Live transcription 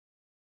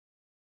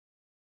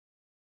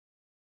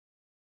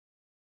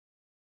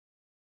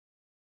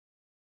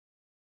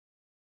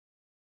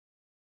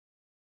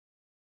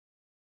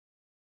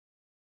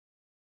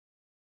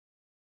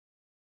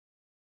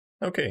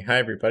Okay, hi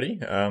everybody.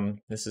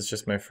 This is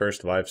just my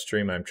first live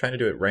stream. I'm trying to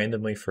do it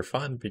randomly for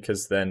fun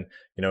because then,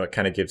 it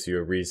kind of gives you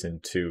a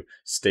reason to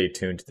stay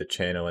tuned to the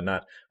channel and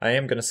not. I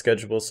am going to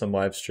schedule some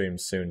live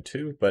streams soon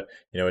too, but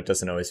it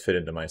doesn't always fit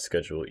into my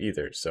schedule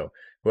either. So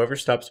whoever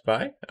stops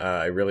by,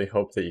 I really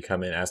hope that you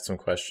come in, ask some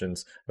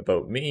questions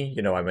about me.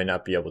 I might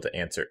not be able to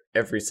answer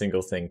every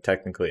single thing.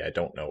 Technically, I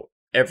don't know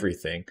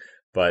everything.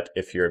 But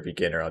if you're a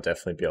beginner, I'll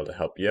definitely be able to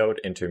help you out.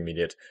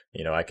 Intermediate,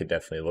 I could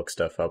definitely look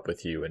stuff up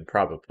with you and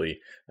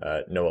probably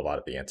know a lot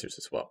of the answers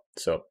as well.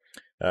 So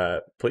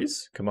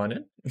please come on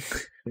in.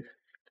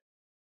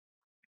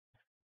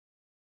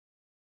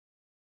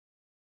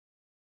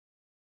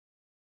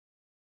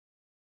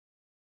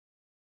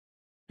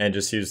 And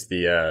just use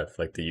the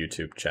like the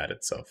YouTube chat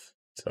itself.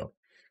 So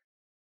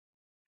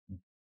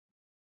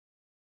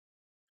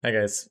hi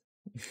guys.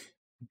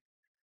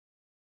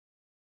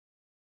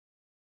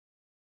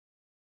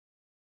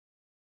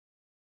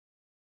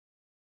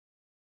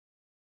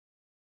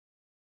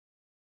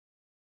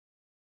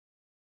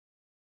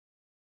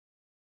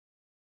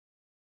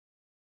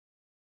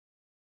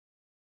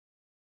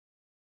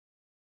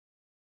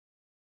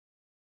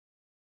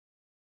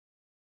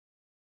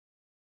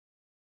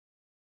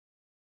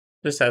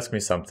 Just ask me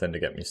something to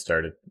get me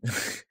started.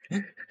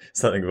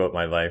 Something about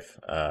my life.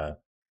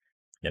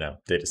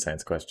 Data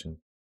science question.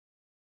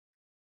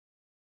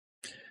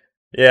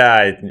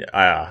 Yeah,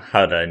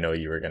 how did I know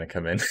you were going to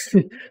come in?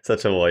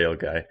 Such a loyal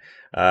guy.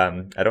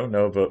 I don't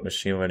know about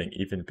machine learning,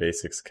 even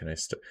basics. Can I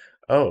start?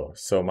 Oh,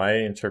 so my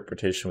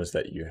interpretation was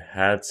that you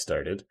had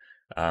started.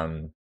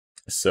 Um,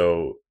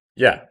 so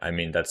yeah, I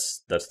mean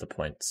that's the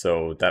point.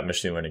 So that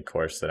machine learning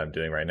course that I'm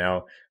doing right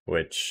now,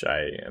 which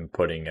I am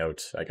putting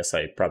out, I guess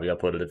I probably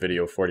uploaded a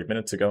video 40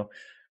 minutes ago.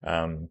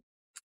 Um,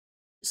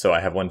 so I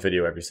have one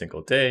video every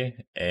single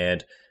day,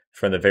 and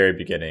from the very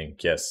beginning,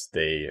 yes,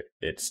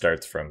 it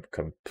starts from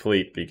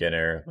complete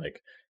beginner,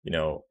 like, you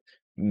know,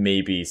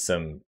 maybe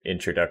some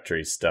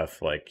introductory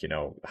stuff like,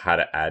 how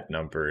to add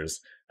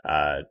numbers.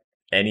 Uh,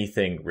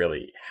 Anything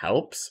really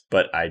helps,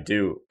 but I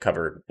do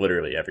cover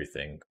literally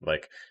everything.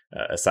 Like,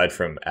 aside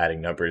from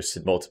adding numbers,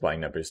 multiplying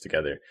numbers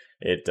together,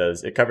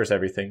 it covers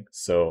everything.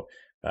 So,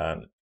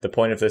 the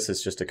point of this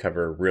is just to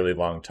cover a really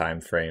long time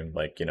frame.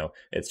 Like,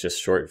 it's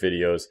just short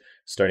videos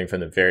starting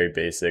from the very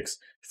basics,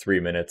 3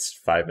 minutes,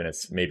 5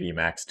 minutes, maybe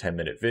max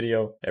 10-minute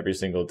video every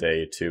single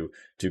day to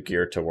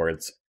gear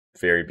towards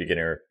very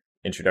beginner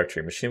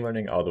introductory machine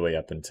learning all the way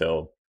up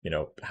until,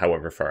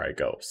 however far I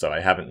go. So I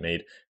haven't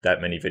made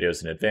that many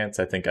videos in advance.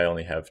 I think I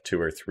only have 2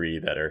 or 3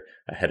 that are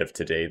ahead of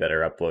today that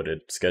are uploaded,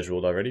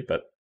 scheduled already.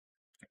 But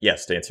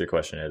yes, to answer your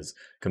question is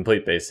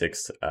complete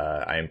basics.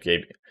 I am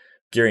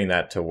gearing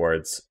that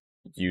towards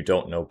you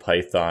don't know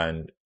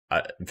Python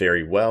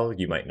very well.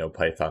 You might know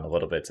Python a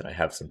little bit, and I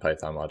have some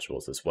Python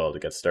modules as well to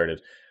get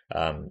started.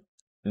 Um,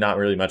 Not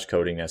really much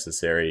coding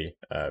necessary.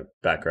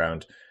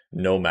 Background,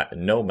 no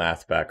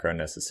math background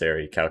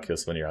necessary.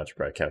 Calculus, linear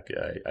algebra,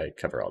 I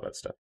cover all that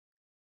stuff.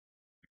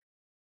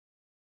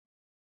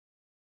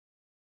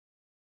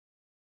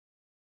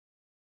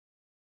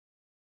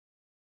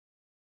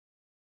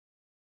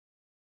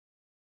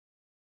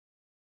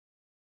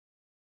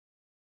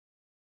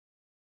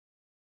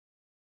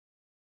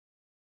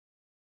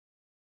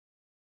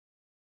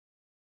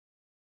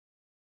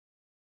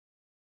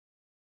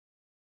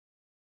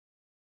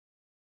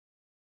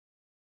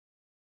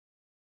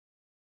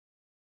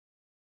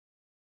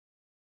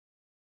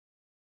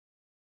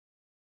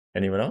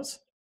 Anyone else?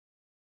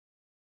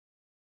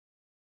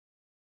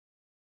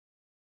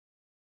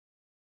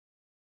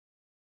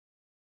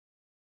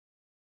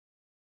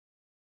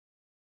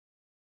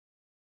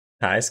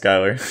 Hi,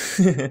 Skylar.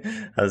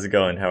 How's it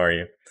going? How are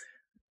you?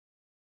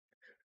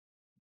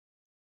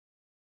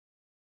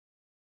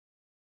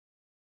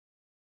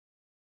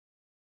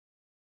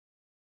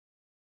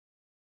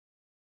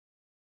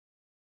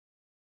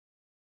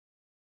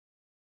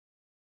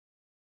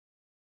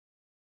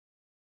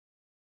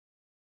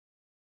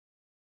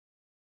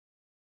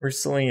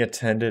 Recently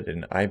attended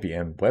an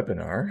IBM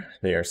webinar.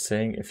 They are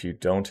saying if you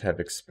don't have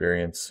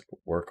experience,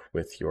 work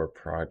with your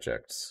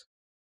projects.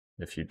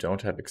 If you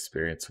don't have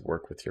experience,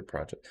 work with your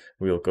project.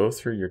 We will go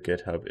through your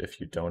GitHub if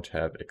you don't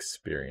have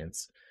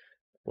experience.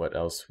 What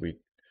else we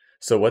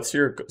So what's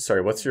your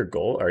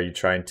goal? Are you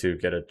trying to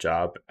get a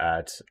job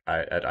at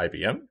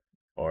IBM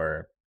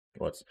or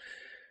what's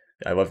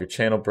I love your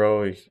channel,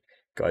 bro.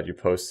 Glad you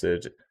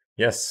posted.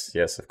 Yes,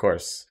 yes, of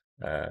course.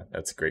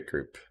 That's a great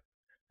group.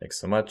 Thanks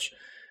so much.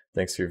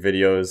 Thanks for your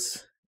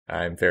videos.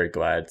 I'm very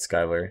glad,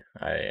 Skylar.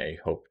 I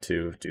hope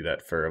to do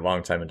that for a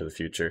long time into the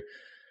future.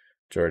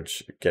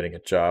 George, getting a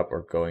job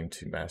or going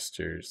to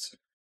masters?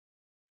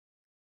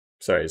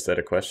 Sorry, is that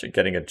a question?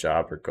 Getting a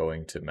job or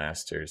going to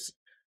masters?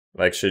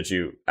 Like, should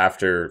you,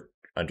 after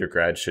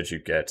undergrad, should you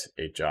get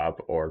a job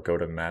or go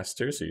to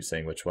masters? Are you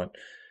saying which one?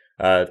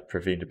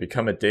 Praveen, to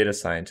become a data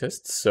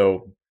scientist.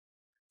 So,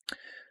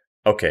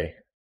 okay,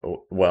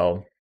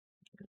 well,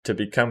 to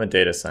become a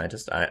data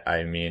scientist,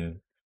 I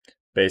mean,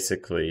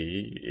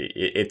 basically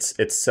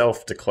it's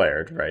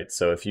self-declared, right?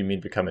 So if you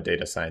mean become a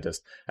data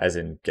scientist, as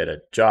in get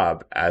a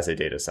job as a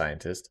data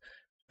scientist,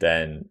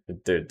 then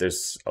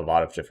there's a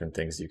lot of different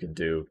things you can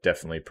do.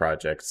 Definitely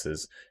projects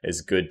is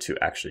good to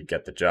actually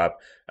get the job.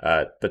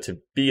 But to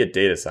be a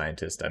data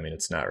scientist, I mean,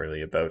 it's not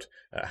really about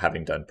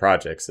having done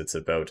projects. It's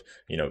about,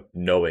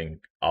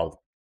 knowing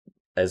all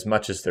as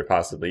much as there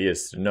possibly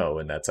is to know,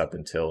 and that's up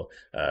until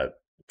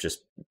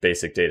just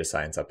basic data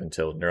science, up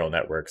until neural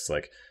networks,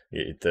 like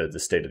the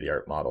state of the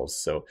art models.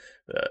 So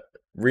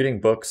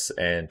reading books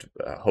and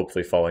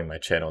hopefully following my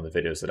channel and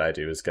the videos that I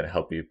do is going to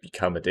help you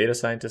become a data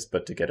scientist.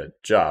 But to get a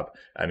job,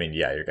 I mean,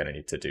 yeah, you're going to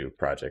need to do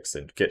projects,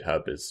 and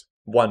GitHub is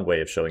one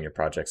way of showing your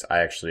projects. I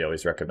actually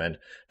always recommend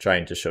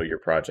trying to show your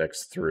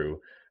projects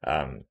through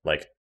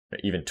like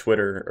even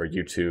Twitter or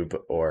YouTube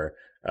or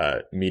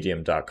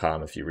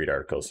medium.com. If you read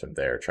articles from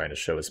there, trying to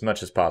show as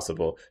much as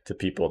possible to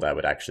people that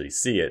would actually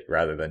see it,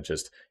 rather than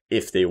just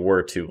if they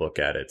were to look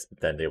at it,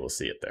 then they will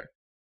see it there.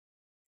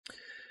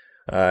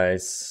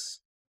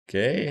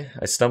 Okay,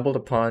 I stumbled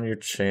upon your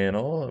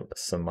channel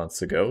some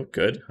months ago.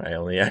 Good. I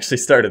only actually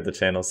started the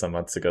channel some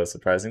months ago,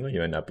 surprisingly.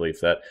 You would not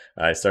believe that.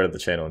 I started the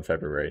channel in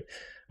February.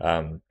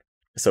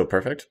 So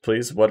perfect.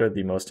 Please, what are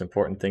the most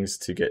important things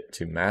to get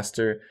to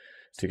master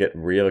to get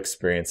real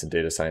experience in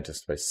data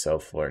scientist by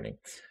self-learning?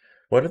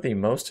 What are the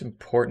most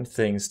important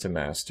things to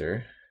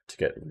master to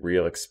get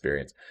real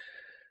experience?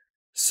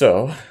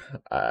 So,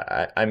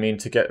 I mean,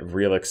 to get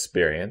real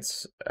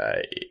experience,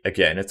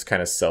 again, it's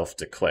kind of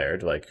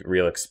self-declared. Like,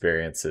 real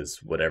experience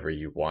is whatever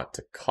you want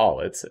to call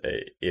it.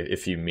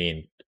 If you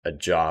mean a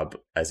job,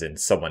 as in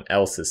someone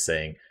else is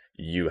saying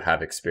you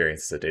have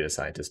experience as a data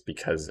scientist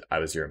because I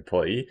was your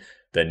employee,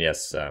 then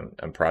yes,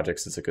 and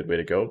projects is a good way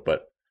to go.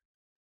 But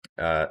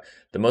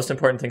the most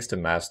important things to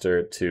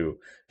master to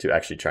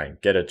actually try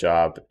and get a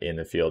job in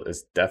the field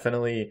is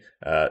definitely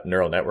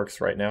neural networks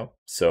right now.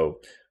 So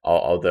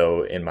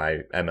although in my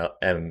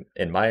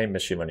in my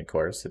machine learning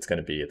course, it's going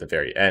to be at the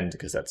very end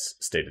because that's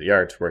state of the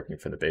art, working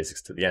from the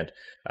basics to the end.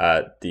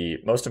 The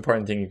most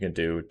important thing you can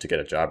do to get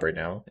a job right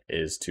now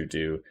is to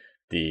do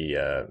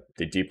the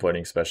deep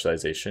learning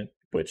specialization,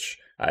 which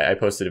I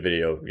posted a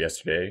video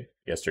yesterday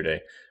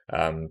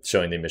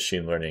showing the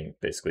machine learning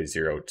basically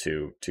 0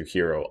 to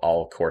hero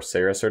all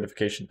Coursera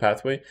certification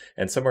pathway.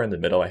 And somewhere in the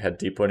middle, I had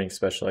deep learning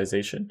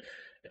specialization.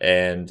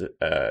 And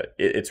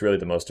it's really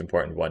the most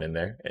important one in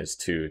there, is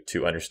to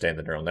understand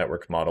the neural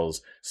network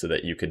models so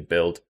that you can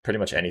build pretty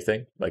much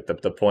anything. Like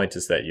the point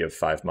is that you have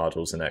 5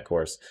 modules in that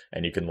course,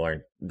 and you can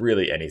learn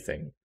really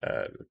anything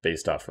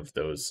based off of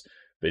those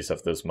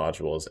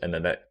modules, and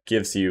then that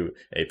gives you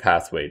a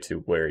pathway to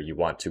where you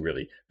want to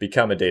really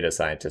become a data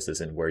scientist, is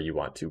in where you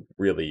want to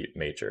really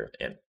major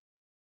in.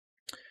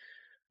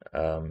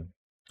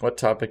 What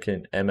topic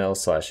in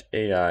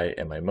ML/AI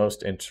am I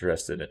most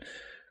interested in?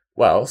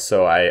 Well,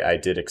 so I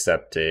did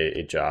accept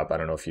a job. I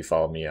don't know if you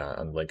follow me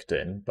on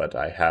LinkedIn, but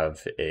I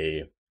have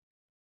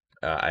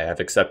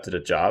accepted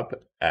a job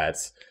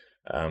at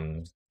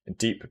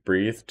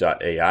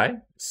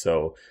deepbreathe.ai.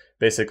 So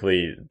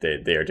basically,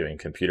 they are doing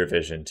computer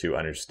vision to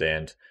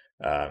understand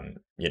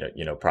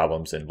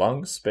problems in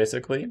lungs,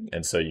 basically.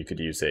 And so you could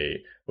use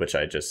which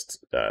I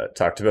just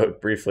talked about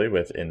briefly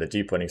within the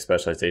deep learning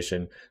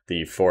specialization.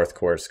 The 4th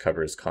course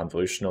covers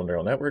convolutional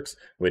neural networks,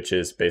 which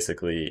is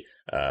basically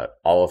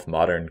all of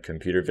modern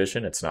computer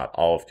vision. It's not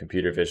all of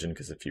computer vision,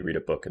 because if you read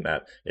a book in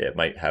that, it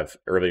might have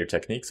earlier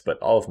techniques, but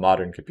all of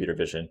modern computer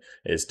vision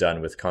is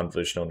done with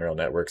convolutional neural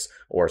networks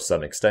or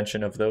some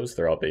extension of those.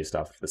 They're all based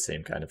off of the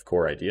same kind of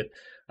core idea.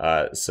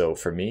 So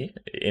for me,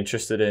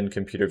 interested in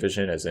computer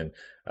vision, as in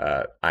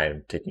I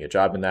am taking a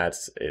job in that.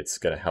 It's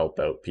going to help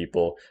out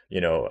people.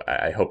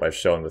 I hope I've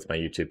shown with my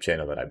YouTube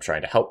channel that I'm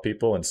trying to help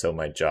people. And so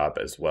my job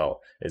as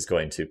well is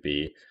going to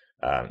be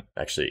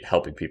actually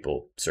helping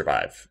people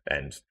survive,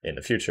 and in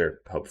the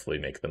future, hopefully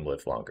make them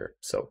live longer.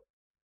 So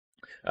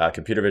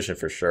computer vision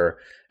for sure.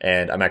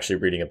 And I'm actually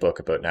reading a book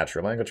about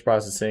natural language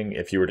processing.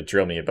 If you were to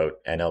drill me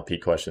about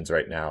NLP questions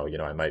right now,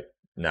 I might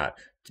not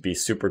be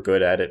super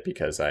good at it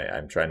because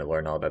I'm trying to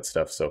learn all that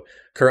stuff. So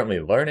currently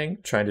learning,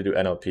 trying to do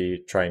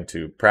NLP, trying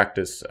to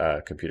practice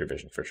computer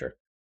vision for sure.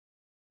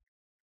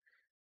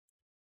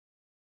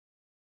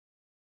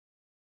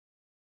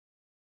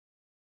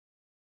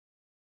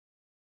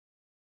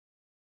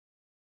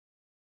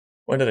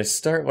 When did I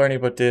start learning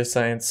about data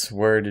science?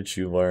 Where did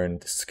you learn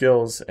the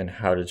skills, and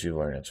how did you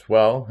learn it?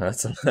 Well,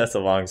 that's a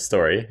long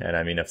story, and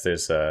I mean, if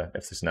there's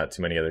not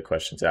too many other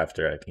questions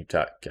after, I can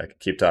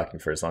keep talking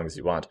for as long as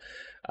you want.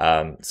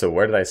 So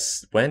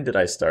when did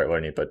I start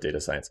learning about data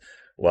science?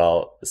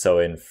 Well, so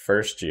in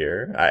first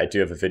year, I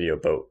do have a video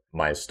about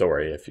my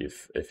story if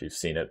you've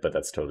seen it, but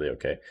that's totally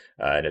okay,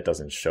 and it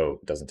doesn't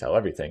tell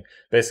everything.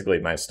 Basically,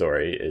 my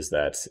story is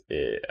that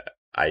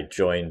I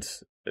joined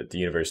at the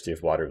University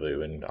of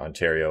Waterloo in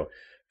Ontario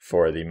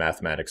for the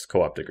mathematics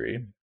co-op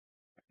degree.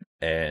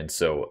 And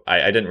so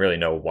I didn't really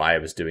know why I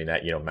was doing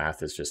that.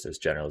 Math is just as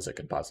general as it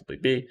can possibly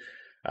be.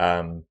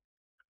 But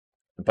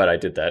I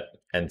did that.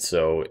 And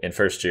so in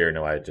first year,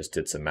 I just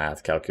did some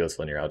math, calculus,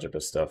 linear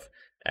algebra stuff.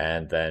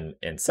 And then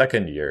in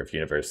second year of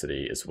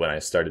university is when I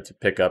started to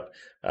pick up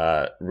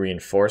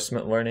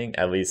reinforcement learning,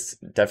 at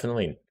least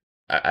definitely.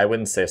 I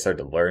wouldn't say I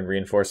started to learn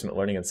reinforcement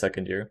learning in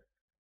second year,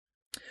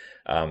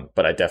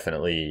 but I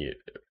definitely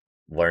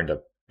learned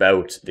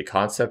about the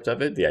concept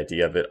of it, the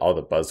idea of it, all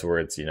the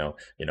buzzwords,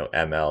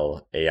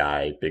 ML,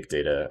 AI, big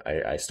data.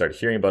 I started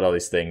hearing about all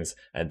these things,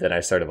 and then I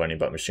started learning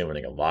about machine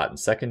learning a lot in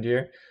second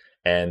year.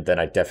 And then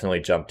I definitely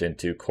jumped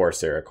into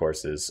Coursera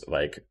courses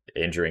like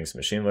Engineering's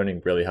machine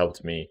learning really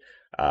helped me.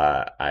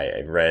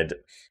 I read,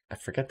 I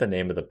forget the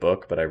name of the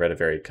book, but I read a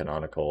very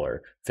canonical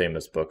or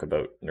famous book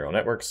about neural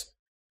networks.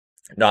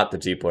 Not the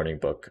deep learning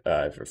book.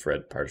 I've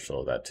read partial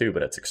of that too,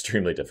 but it's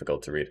extremely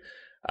difficult to read.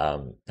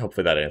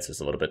 Hopefully that answers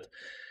a little bit.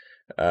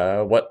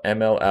 What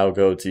ML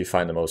algo do you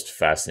find the most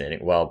fascinating?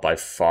 Well, by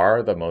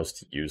far the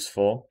most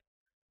useful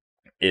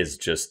is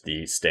just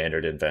the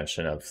standard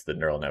invention of the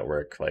neural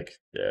network, like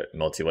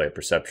multi-layer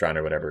perceptron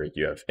or whatever.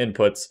 You have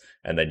inputs,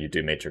 and then you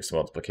do matrix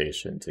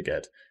multiplication to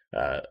get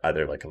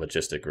either like a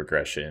logistic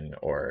regression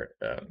or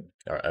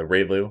a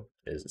ReLU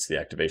is the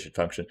activation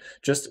function.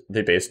 Just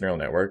the base neural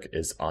network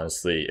is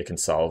honestly, it can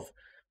solve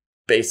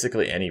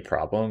basically any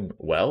problem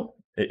well.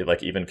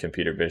 Like even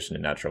computer vision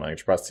and natural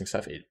language processing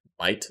stuff, it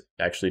might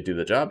actually do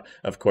the job.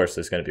 Of course,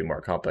 there's going to be more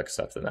complex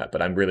stuff than that,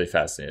 but I'm really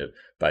fascinated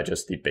by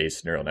just the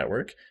base neural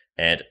network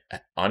and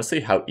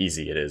honestly how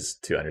easy it is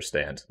to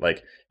understand.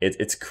 Like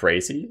it's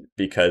crazy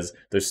because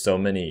there's so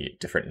many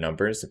different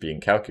numbers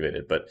being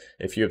calculated, but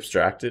if you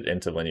abstract it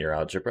into linear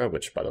algebra,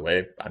 which by the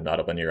way, I'm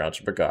not a linear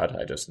algebra god,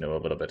 I just know a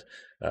little bit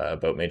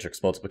about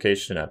matrix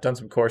multiplication. I've done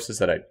some courses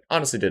that I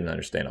honestly didn't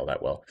understand all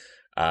that well.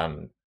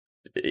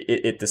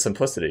 The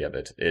simplicity of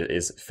it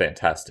is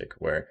fantastic,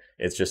 where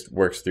it just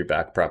works through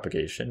back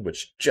propagation,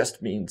 which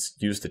just means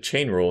use the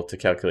chain rule to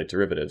calculate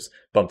derivatives,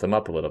 bump them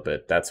up a little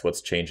bit. That's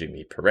what's changing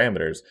the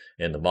parameters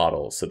in the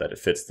model so that it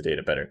fits the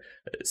data better.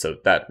 So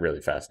that really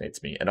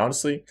fascinates me. And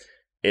honestly,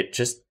 it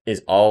just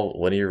is all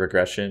linear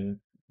regression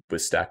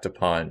was stacked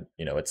upon,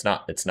 it's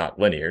not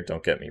linear,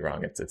 don't get me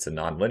wrong, it's a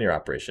non-linear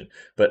operation,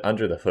 but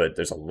under the hood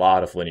there's a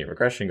lot of linear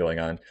regression going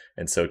on,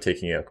 and so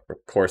taking a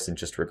course in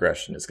just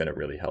regression is going to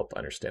really help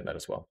understand that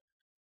as well.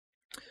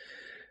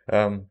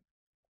 um,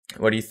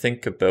 what do you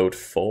think about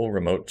full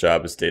remote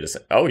job as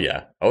data oh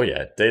yeah,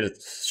 data,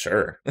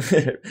 sure.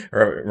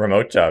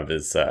 Remote job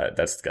is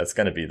that's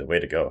going to be the way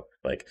to go.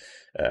 Like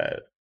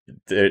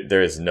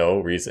there is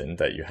no reason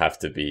that you have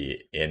to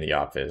be in the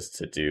office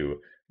to do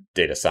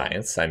data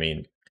science. I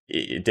mean,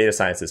 data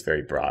science is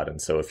very broad,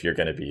 and so if you're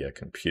going to be a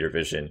computer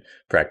vision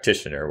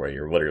practitioner where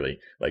you're literally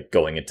like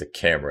going into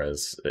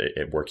cameras,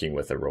 working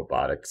with a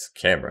robotics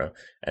camera,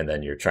 and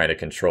then you're trying to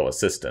control a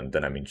system,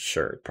 then I mean,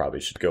 sure, probably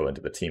should go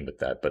into the team with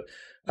that. But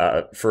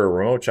for a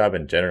remote job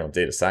in general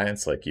data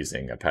science, like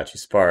using Apache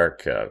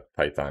Spark,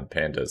 Python,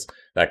 Pandas,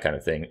 that kind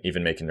of thing,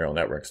 even making neural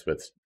networks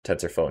with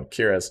TensorFlow and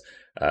Keras,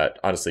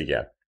 honestly,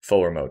 yeah,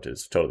 full remote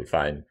is totally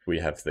fine. We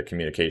have the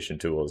communication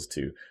tools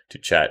to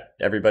chat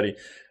everybody.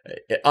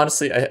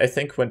 Honestly, I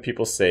think when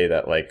people say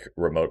that like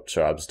remote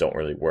jobs don't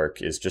really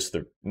work is just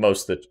the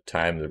most of the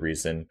time the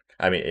reason.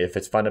 I mean, if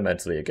it's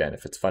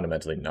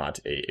fundamentally not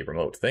a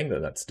remote thing,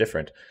 then that's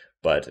different.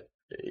 But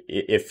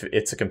if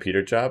it's a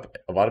computer job,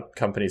 a lot of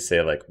companies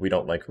say like we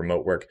don't like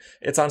remote work.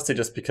 It's honestly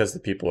just because the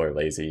people are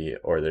lazy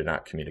or they're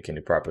not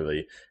communicating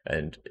properly,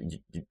 and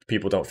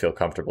people don't feel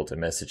comfortable to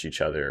message each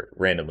other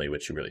randomly,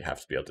 which you really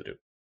have to be able to do.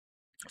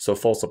 So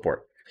full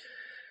support.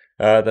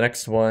 The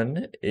next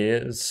one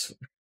is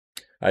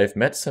I've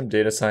met some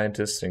data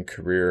scientists in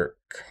career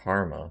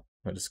karma.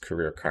 What is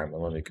career karma?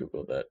 Let me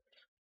Google that.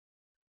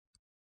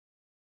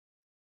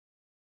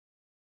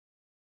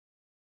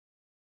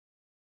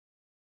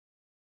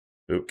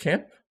 Boot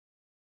camp?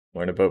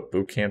 Learn about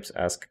boot camps,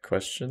 ask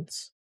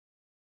questions.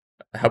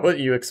 How about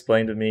you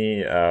explain to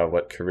me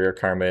what career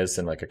karma is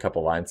in like a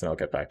couple lines, and I'll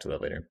get back to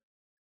that later.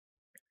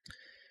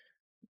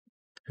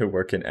 Who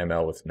work in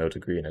ML with no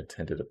degree and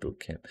attended a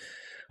boot camp.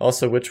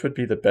 Also, which would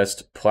be the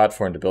best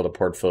platform to build a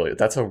portfolio?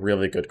 That's a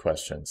really good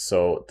question.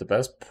 So the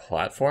best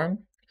platform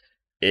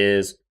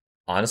is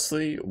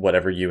honestly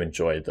whatever you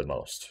enjoy the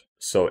most.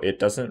 So it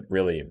doesn't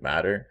really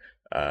matter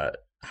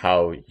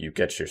how you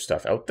get your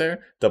stuff out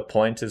there. The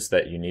point is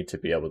that you need to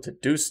be able to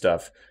do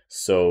stuff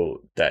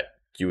so that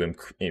you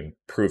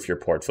improve your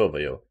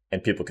portfolio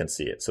and people can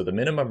see it. So the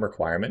minimum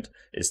requirement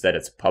is that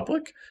it's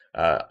public.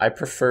 I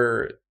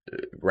prefer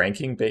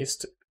ranking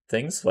based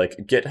things. Like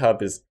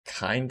GitHub is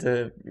kind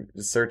of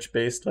search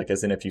based, like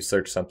as in if you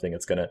search something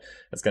it's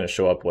gonna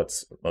show up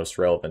what's most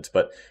relevant,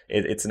 but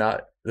it's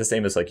not the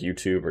same as like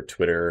YouTube or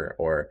Twitter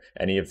or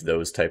any of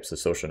those types of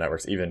social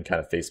networks. Even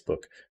kind of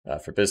Facebook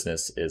for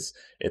business, is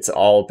it's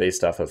all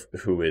based off of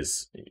who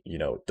is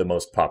the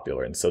most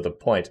popular. And so the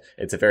point,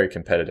 it's a very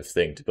competitive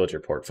thing to build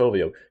your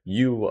portfolio.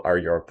 You are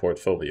your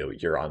portfolio.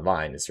 Your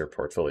online is your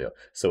portfolio.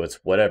 So it's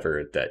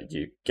whatever that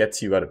you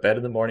gets you out of bed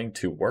in the morning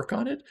to work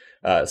on it.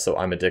 So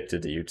I'm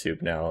addicted to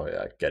YouTube now,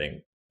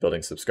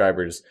 building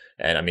subscribers.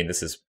 And I mean,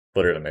 this is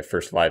literally my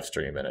first live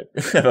stream, and I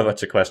have a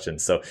bunch of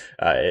questions. So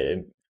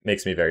it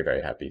makes me very,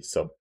 very happy.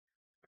 So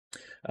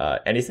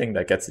Anything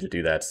that gets you to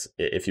do that,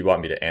 if you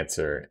want me to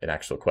answer an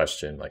actual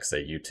question, like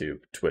say YouTube,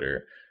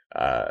 Twitter,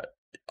 uh,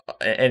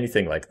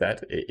 anything like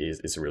that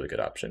is a really good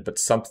option. But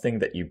something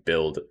that you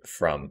build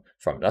from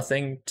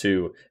nothing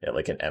to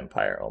like an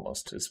empire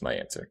almost is my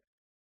answer.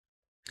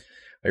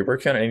 Are you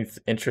working on any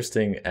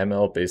interesting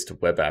ML based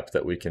web app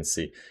that we can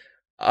see?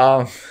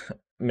 Um,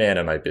 Man,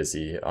 am I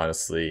busy,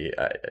 honestly.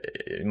 I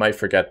might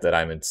forget that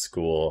I'm in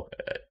school.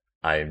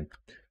 I'm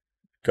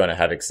gonna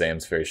have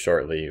exams very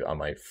shortly on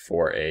my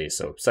 4A,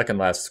 so second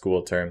last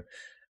school term.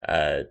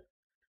 Uh,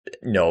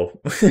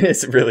 no,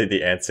 it's really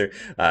the answer.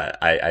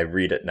 I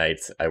read at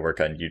night. I work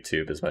on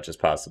YouTube as much as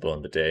possible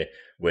in the day,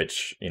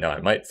 which,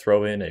 I might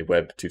throw in a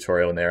web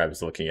tutorial in there. I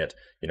was looking at,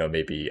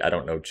 maybe, I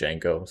don't know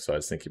Django, so I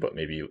was thinking about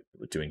maybe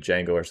doing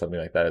Django or something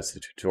like that as a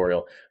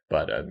tutorial.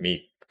 But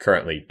me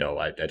currently, no,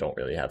 I don't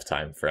really have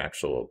time for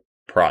actual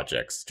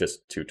projects,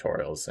 just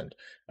tutorials and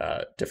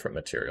different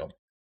material.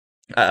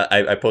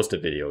 I post a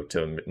video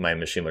to my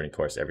machine learning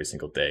course every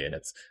single day, and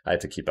I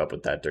have to keep up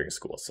with that during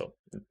school. So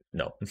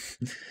no.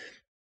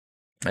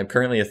 I'm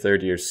currently a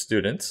third year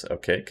student.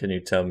 Okay, can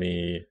you tell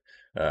me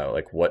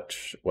like what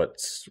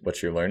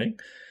you're learning?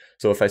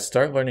 So if I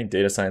start learning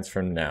data science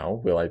from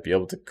now, will I be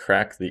able to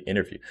crack the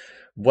interview?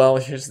 Well,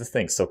 here's the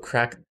thing. So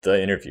crack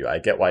the interview. I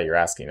get why you're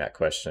asking that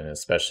question,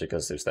 especially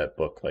because there's that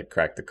book like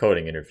Crack the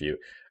Coding Interview.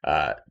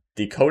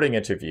 The coding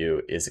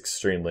interview is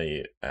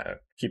extremely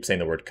keep saying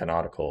the word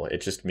canonical.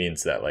 It just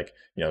means that like,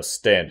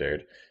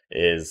 standard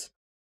is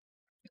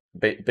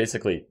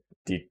basically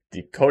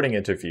the coding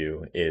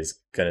interview is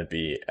going to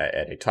be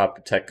at a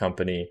top tech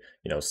company,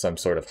 some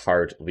sort of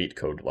hard lead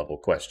code level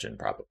question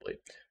probably.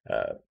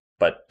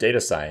 But data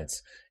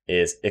science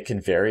it can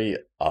vary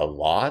a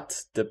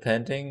lot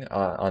depending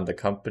on the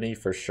company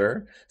for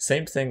sure.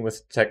 Same thing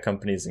with tech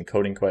companies and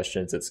coding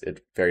questions.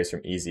 It varies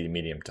from easy,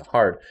 medium to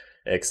hard,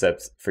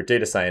 except for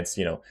data science,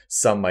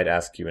 some might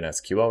ask you an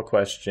SQL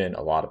question,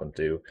 a lot of them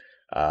do.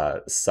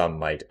 Some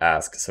might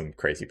ask some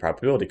crazy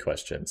probability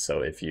questions.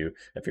 So if you're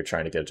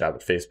trying to get a job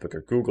at Facebook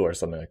or Google or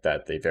something like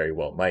that, they very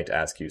well might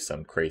ask you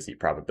some crazy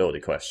probability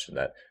question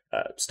that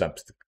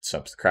stumps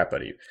the crap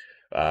out of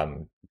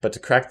you. But to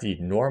crack the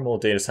normal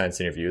data science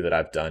interview that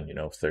I've done,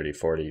 30,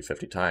 40,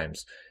 50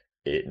 times,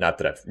 not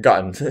that I've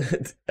gotten,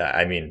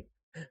 I mean,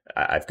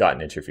 I've gotten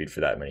interviewed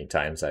for that many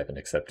times. I haven't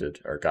accepted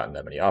or gotten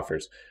that many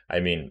offers. I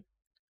mean,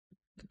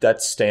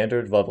 that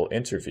standard level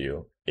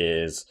interview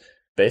is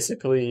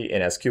basically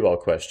an SQL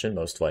question,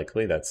 most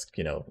likely. That's,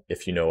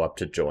 if you know up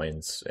to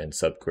joins and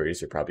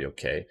subqueries, you're probably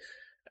okay.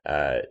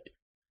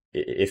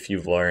 If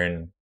you've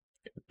learned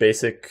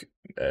basic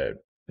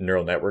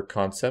neural network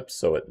concepts,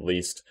 so at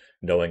least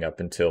knowing up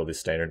until the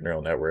standard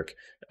neural network,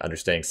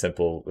 understanding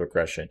simple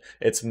regression.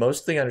 It's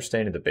mostly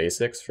understanding the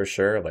basics for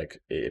sure.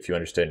 Like if you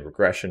understand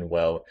regression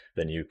well,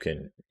 then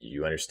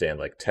you understand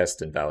like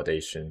test and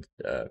validation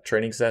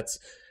training sets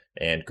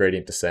and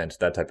gradient descent,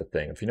 that type of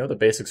thing. If you know the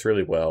basics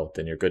really well,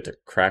 then you're good to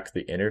crack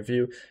the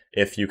interview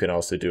if you can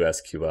also do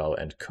SQL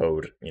and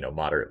code,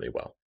 moderately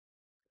well.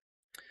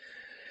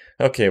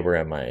 Okay, where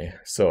am I?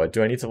 So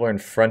do I need to learn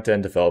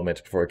front-end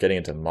development before getting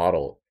into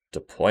model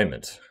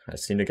deployment? I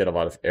seem to get a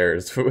lot of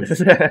errors with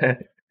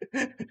that.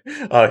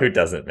 Oh, who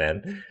doesn't,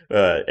 man?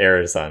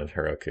 Errors on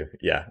Heroku.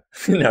 Yeah.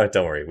 No,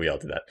 don't worry. We all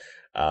do that.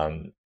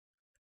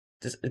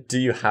 Do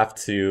you have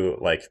to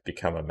like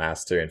become a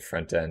master in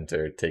front end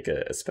or take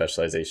a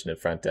specialization in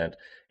front end?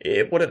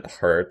 It wouldn't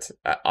hurt.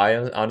 I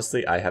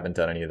honestly, I haven't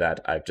done any of that.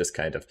 I've just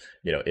kind of,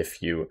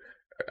 if you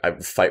I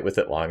fight with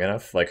it long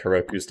enough, like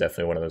Heroku is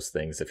definitely one of those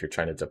things. If you're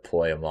trying to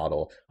deploy a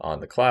model on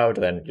the cloud,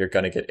 then you're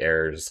going to get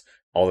errors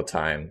all the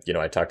time.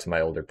 I talked to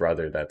my older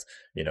brother that,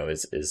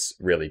 is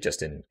really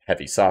just in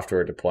heavy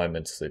software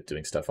deployments,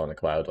 doing stuff on the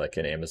cloud, like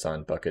in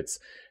Amazon buckets,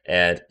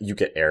 and you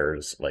get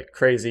errors like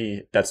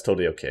crazy. That's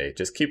totally okay.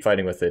 Just keep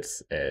fighting with it.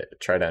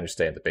 Try to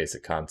understand the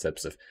basic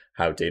concepts of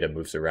how data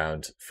moves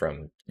around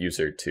from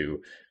user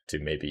to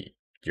maybe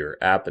your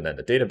app and then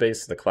the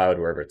database, the cloud,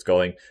 wherever it's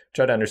going.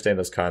 Try to understand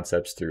those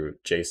concepts through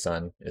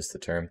JSON is the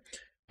term.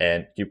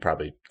 And you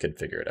probably can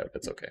figure it out.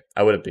 That's okay.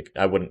 I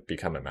wouldn't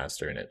become a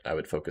master in it. I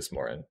would focus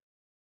more on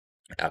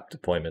app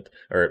deployment,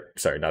 or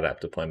sorry, not app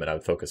deployment. I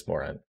would focus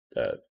more on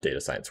data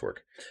science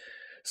work.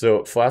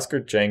 So Flask or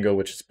Django,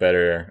 which is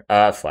better?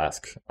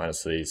 Flask,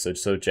 honestly. So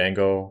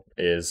Django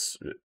is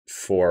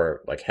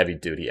for like heavy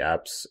duty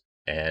apps,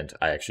 and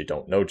I actually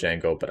don't know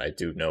Django, but I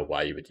do know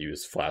why you would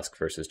use Flask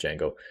versus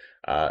Django.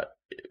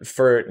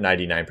 For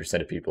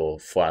 99% of people,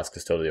 Flask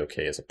is totally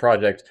okay as a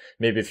project.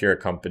 Maybe if you're a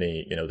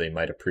company, they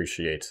might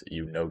appreciate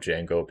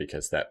Django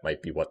because that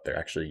might be what they're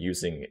actually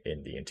using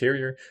in the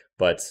interior.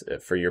 But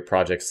for your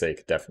project's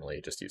sake,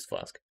 definitely just use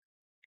Flask.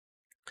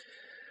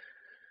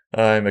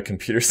 I'm a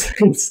computer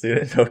science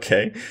student.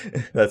 Okay,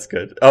 that's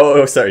good.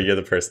 Oh, sorry, you're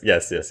the person.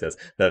 Yes.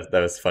 That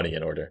was funny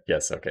in order.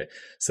 Yes, okay.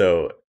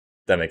 So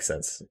that makes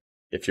sense.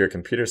 if you're a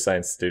computer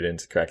science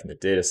student cracking the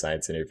data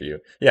science interview,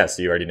 yeah,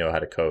 so you already know how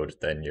to code,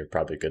 then you're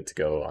probably good to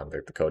go on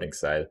the coding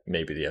side,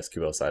 maybe the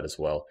SQL side as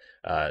well.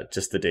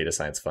 Just the data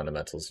science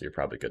fundamentals, you're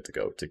probably good to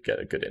go to get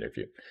a good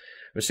interview.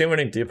 Machine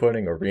learning, deep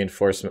learning, or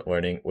reinforcement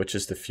learning, which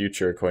is the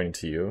future according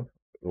to you?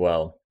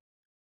 Well,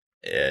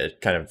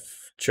 kind of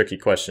tricky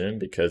question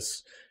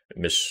because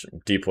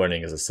deep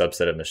learning is a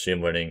subset of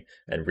machine learning,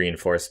 and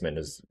reinforcement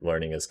is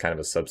learning is kind of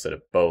a subset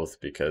of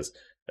both because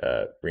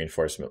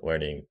reinforcement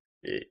learning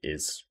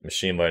is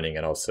machine learning,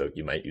 and also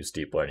you might use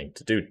deep learning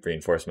to do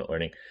reinforcement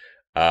learning.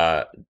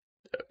 Uh,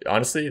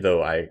 Honestly,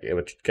 though, I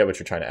would get what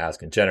you're trying to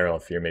ask in general.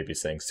 If you're maybe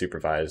saying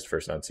supervised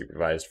versus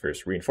unsupervised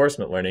versus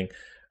reinforcement learning,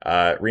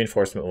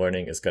 reinforcement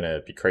learning is going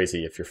to be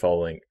crazy if you're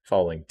following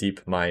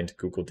DeepMind,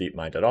 Google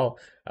DeepMind at all.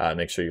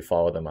 Make sure you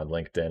follow them on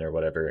LinkedIn or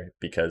whatever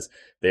because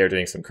they are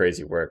doing some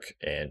crazy work,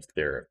 and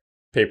their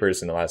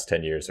papers in the last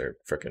 10 years are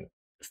freaking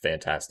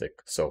fantastic.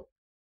 So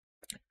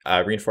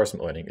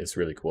reinforcement learning is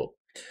really cool.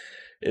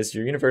 Is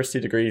your university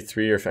degree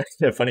 3 or 5?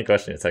 Funny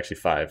question. It's actually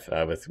 5.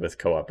 With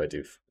co-op, I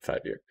do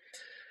 5-year.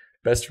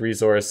 Best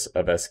resource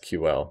of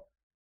SQL.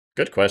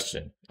 Good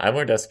question. I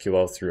learned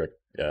SQL through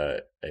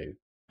a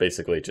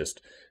basically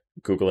just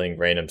Googling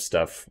random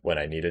stuff when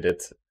I needed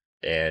it,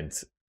 and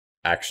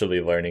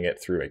actually learning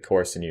it through a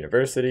course in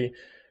university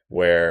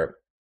where,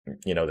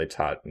 they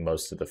taught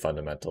most of the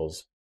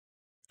fundamentals.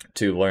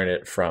 To learn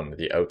it from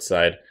the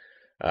outside,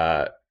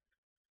 uh,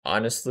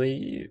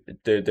 honestly,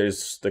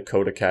 there's the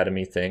Code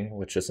Academy thing,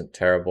 which isn't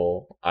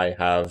terrible. I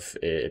have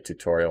a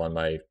tutorial on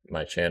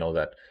my channel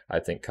that I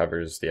think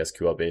covers the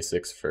SQL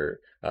basics for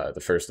the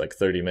first like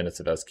 30 minutes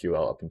of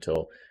SQL up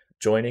until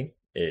joining,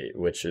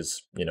 which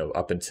is,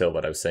 up until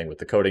what I was saying with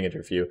the coding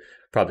interview.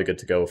 Probably good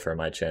to go for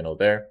my channel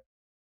there,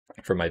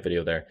 for my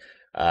video there.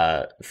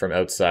 From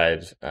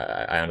outside,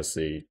 I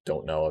honestly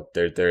don't know.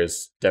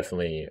 There's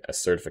definitely a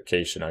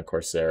certification on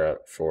Coursera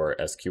for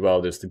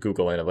SQL. There's the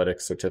Google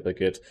Analytics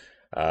certificate.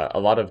 A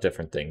lot of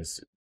different things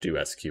do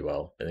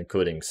SQL,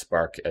 including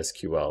Spark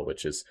SQL,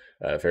 which is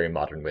a very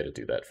modern way to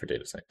do that for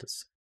data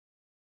scientists.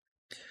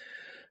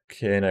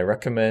 Okay, and I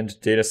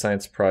recommend data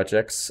science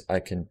projects I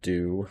can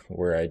do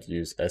where I'd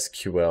use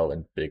SQL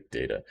and big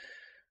data.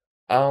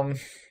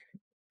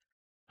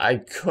 I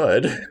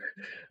could.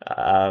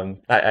 I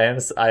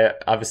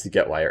obviously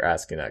get why you're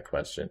asking that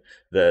question.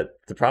 The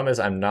problem is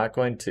I'm not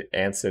going to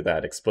answer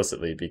that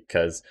explicitly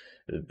because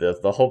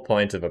the whole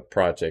point of a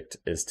project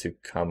is to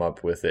come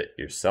up with it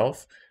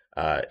yourself.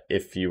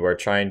 If you are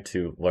trying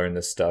to learn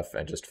this stuff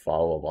and just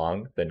follow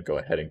along, then go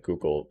ahead and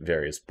Google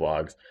various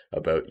blogs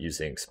about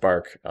using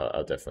Spark.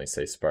 I'll definitely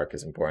say Spark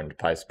is important,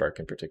 PySpark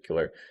in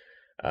particular.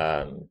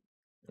 Um,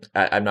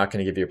 I'm not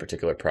going to give you a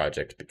particular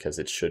project because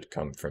it should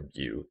come from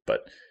you,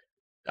 but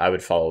I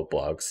would follow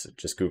blogs,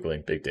 just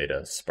Googling big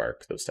data,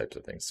 Spark, those types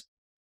of things.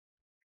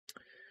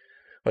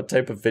 What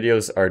type of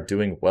videos are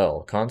doing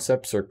well?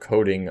 Concepts or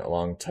coding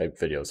along type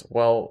videos?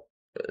 Well,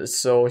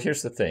 so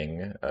here's the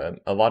thing.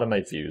 A lot of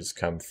my views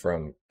come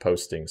from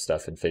posting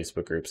stuff in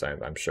Facebook groups.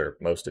 I'm sure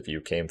most of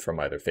you came from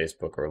either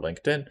Facebook or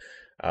LinkedIn.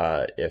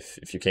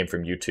 If you came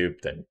from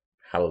YouTube, then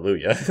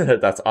hallelujah,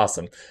 that's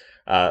awesome.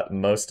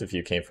 Most of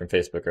you came from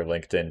Facebook or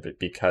LinkedIn, but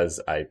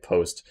because I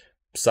post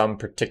some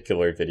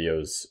particular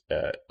videos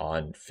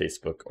on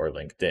Facebook or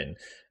LinkedIn,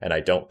 and I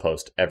don't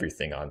post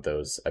everything on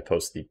those. I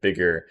post the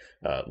bigger,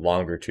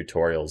 longer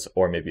tutorials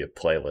or maybe a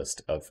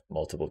playlist of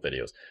multiple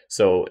videos.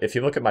 So if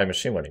you look at my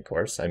machine learning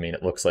course, I mean,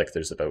 it looks like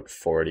there's about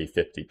 40,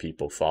 50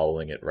 people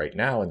following it right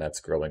now, and that's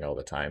growing all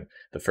the time.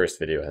 The first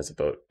video has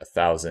about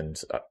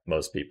 1,000.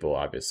 Most people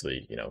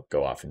obviously,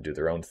 go off and do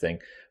their own thing.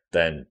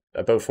 Then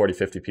about 40,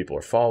 50 people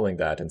are following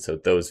that. And so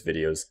those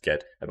videos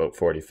get about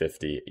 40,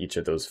 50, each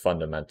of those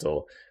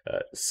fundamental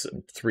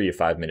 3 to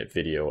 5 minute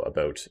video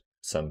about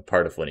some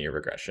part of linear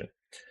regression.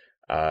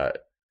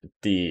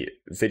 The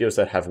videos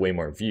that have way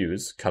more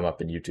views come up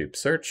in YouTube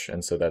search.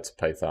 And so that's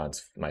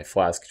Python's, my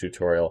Flask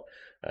tutorial,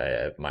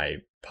 my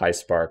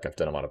PySpark. I've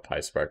done a lot of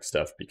PySpark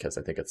stuff because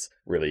I think it's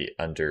really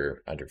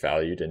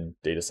undervalued in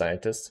data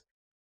scientists.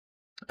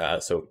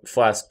 So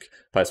Flask,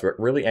 PySpark,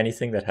 really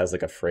anything that has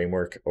like a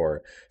framework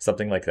or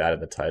something like that in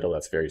the title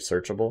that's very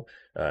searchable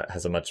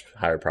has a much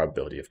higher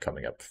probability of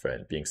coming up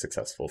and being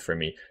successful for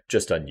me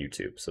just on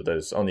YouTube. So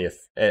there's only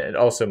and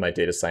also my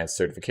data science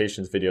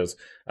certifications videos,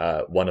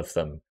 one of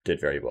them did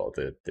very well.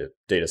 The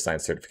data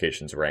science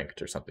certifications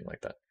ranked or something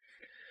like that.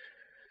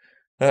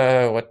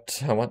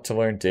 What I want to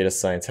learn data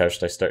science. How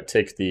should I start?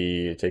 Take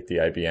the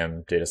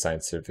IBM data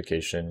science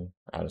certification.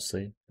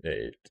 Honestly,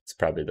 it's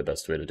probably the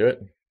best way to do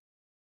it.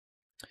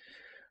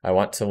 I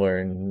want to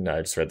learn,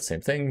 I just read the same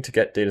thing, to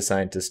get data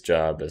scientist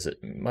job. Is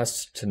it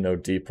must to know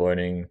deep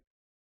learning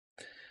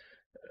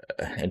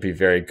and be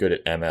very good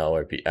at ML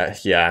or be,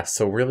 yeah,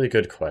 so really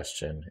good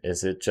question.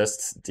 Is it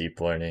just deep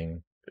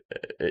learning?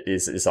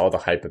 Is all the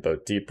hype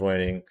about deep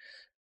learning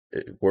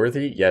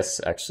worthy?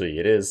 Yes, actually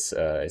it is.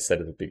 I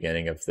said at the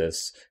beginning of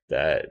this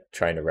that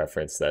trying to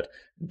reference that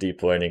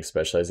deep learning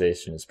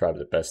specialization is probably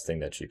the best thing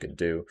that you can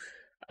do.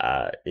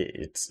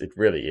 It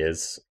really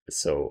is.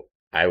 So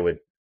I would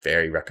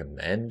very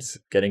recommend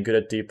getting good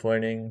at deep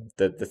learning.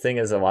 The thing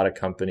is, a lot of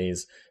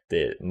companies,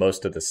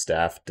 most of the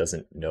staff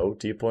doesn't know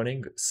deep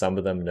learning. Some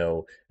of them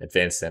know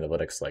advanced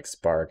analytics like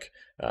Spark.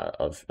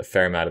 Of a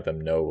fair amount of them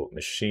know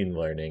machine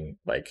learning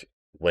like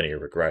linear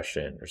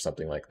regression or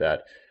something like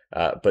that.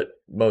 But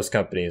most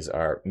companies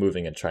are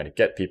moving and trying to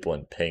get people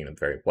and paying them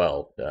very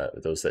well,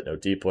 those that know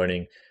deep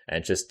learning.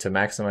 And just to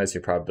maximize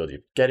your probability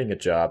of getting a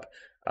job,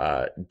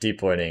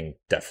 deep learning,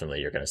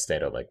 definitely you're going to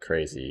stand out like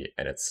crazy,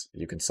 and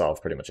you can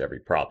solve pretty much every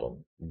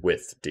problem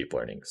with deep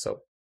learning.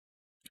 So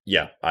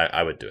yeah,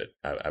 I would do it.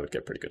 I would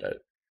get pretty good at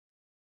it.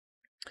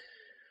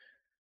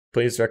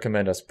 Please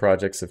recommend us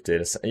projects of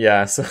data.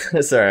 Yeah, so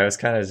sorry, I was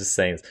kind of just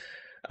saying.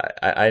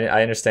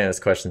 I understand this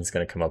question is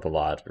going to come up a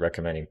lot.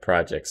 Recommending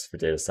projects for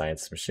data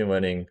science, machine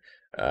learning.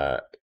 Uh,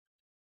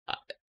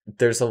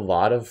 there's a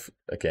lot of,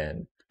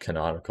 again,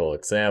 canonical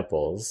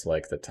examples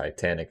like the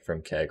Titanic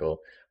from Kaggle.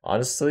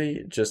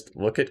 Honestly, just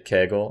look at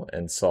Kaggle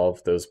and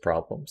solve those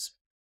problems.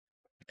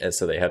 And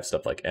so they have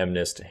stuff like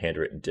MNIST,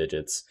 handwritten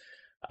digits,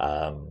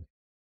 um,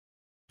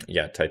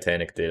 yeah,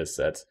 Titanic data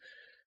sets.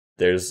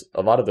 There's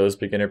a lot of those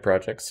beginner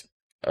projects,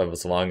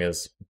 as long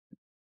as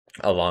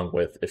along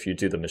with if you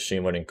do the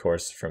machine learning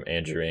course from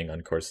Andrew Ng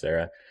on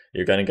Coursera,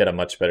 you're going to get a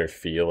much better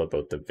feel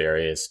about the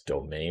various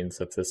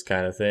domains of this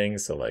kind of thing.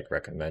 So like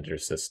recommender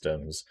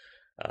systems,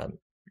 um,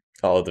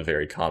 all of the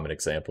very common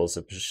examples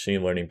of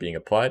machine learning being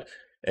applied.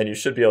 And you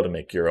should be able to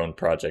make your own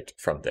project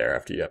from there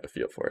after you have a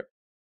feel for it.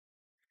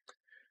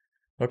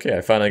 Okay,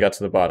 I finally got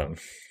to the bottom.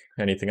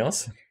 Anything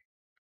else?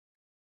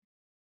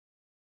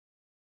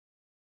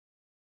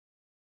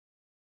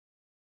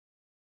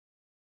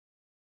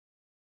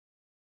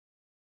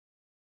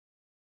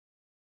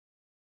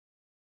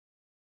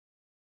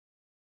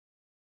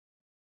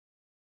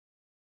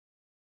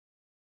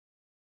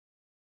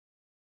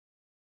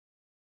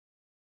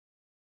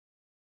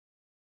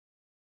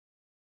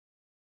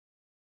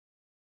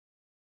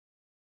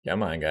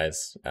 Come on,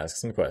 guys. Ask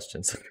some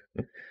questions.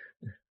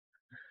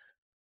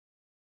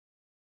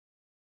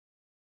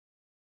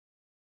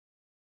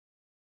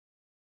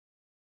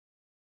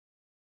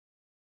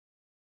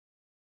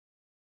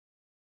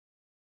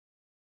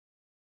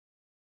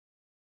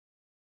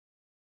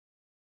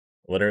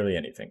 Literally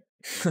anything.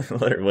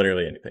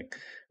 Literally anything.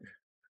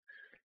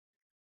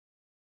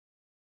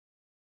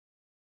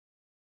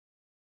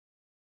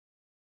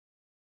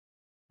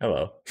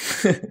 Hello.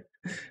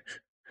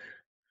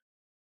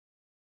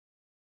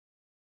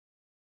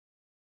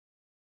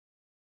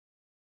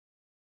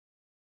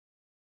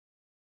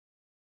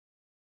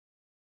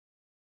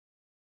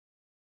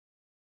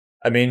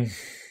 I mean,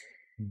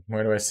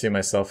 where do I see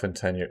myself in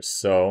 10 years?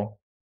 So,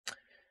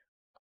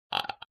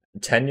 uh,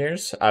 10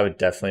 years, I would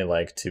definitely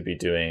like to be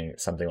doing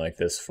something like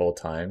this full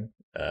time.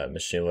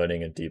 Machine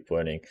learning and deep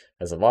learning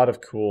has a lot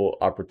of cool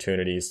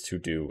opportunities to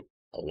do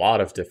a lot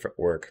of different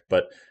work,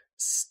 but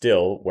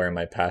still, where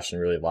my passion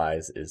really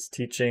lies is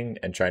teaching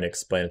and trying to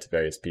explain it to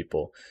various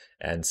people.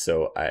 And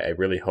so I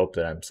really hope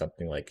that I'm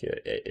something like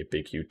a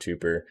big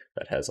YouTuber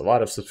that has a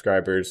lot of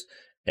subscribers,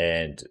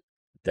 and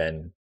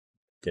then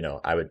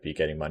I would be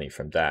getting money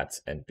from that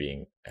and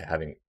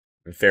having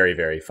a very,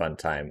 very fun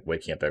time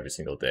waking up every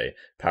single day,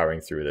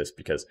 powering through this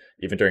because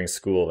even during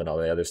school and all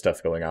the other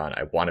stuff going on,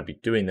 I want to be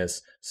doing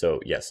this. So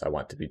yes, I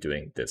want to be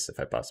doing this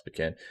if I possibly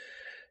can.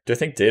 Do I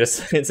think data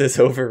science is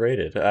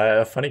overrated?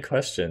 A funny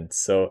question.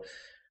 So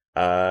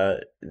uh,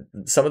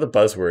 some of the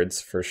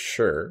buzzwords for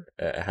sure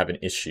have an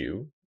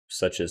issue,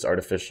 such as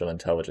artificial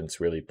intelligence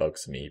really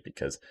bugs me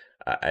because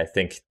I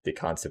think the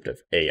concept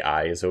of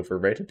AI is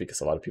overrated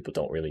because a lot of people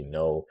don't really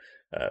know.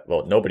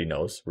 Well, nobody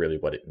knows really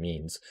what it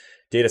means.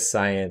 Data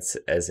science,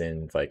 as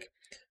in like,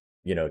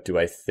 do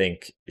I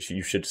think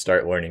you should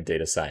start learning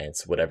data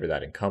science, whatever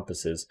that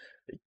encompasses?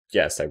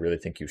 Yes, I really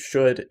think you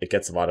should. It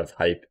gets a lot of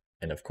hype.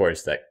 And of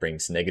course, that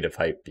brings negative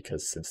hype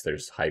because since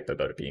there's hype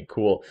about it being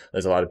cool,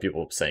 there's a lot of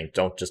people saying,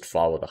 don't just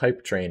follow the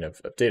hype train of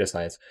data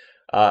science.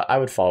 I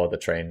would follow the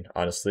train,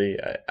 honestly.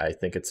 I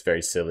think it's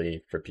very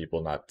silly for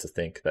people not to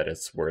think that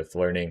it's worth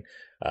learning.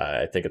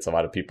 I think it's a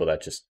lot of people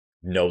that just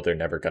know they're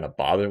never going to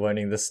bother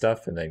learning this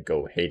stuff and then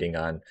go hating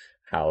on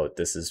how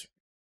this is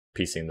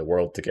piecing the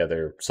world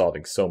together,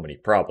 solving so many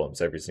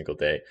problems every single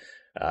day.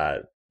 Uh,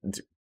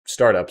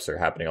 Startups are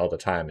happening all the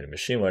time in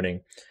machine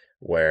learning,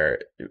 where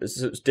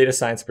data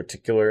science in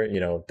particular,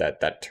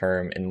 that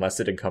term, unless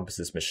it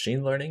encompasses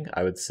machine learning,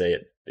 I would say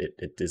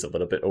it is a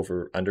little bit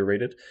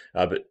underrated.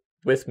 But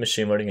with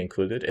machine learning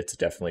included, it's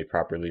definitely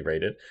properly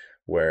rated,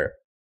 where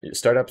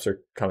startups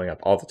are coming up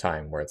all the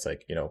time where it's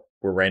like,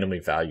 we're randomly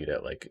valued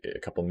at like a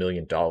couple $1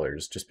 million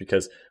just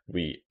because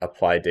we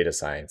apply data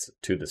science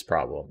to this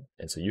problem.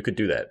 And so you could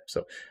do that.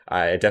 So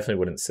I definitely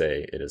wouldn't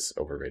say it is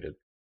overrated.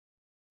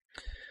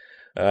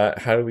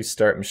 How do we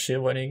start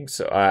machine learning?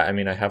 So, I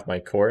mean, I have my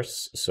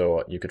course,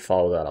 so you could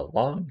follow that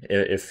along.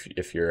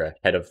 If you're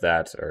ahead of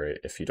that, or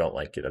if you don't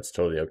like it, that's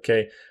totally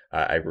okay.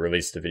 I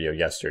released a video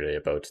yesterday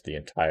about the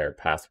entire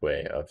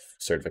pathway of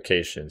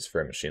certifications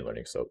for machine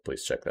learning, so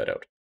please check that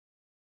out.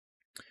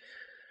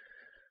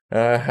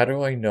 How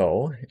do I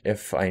know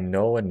if I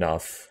know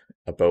enough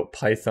about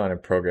Python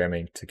and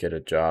programming to get a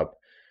job.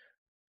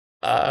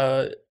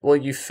 Well,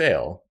 you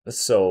fail,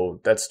 so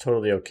that's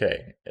totally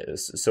okay.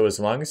 So as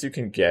long as you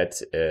can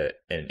get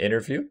an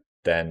interview,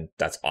 then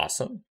that's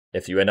awesome.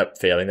 If you end up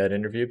failing that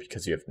interview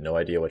because you have no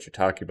idea what you're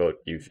talking about,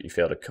 you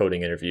failed a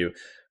coding interview,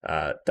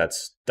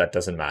 that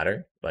doesn't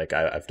matter. Like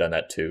I've done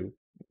that too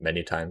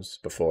many times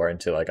before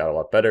until I got a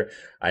lot better.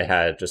 I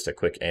had just a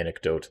quick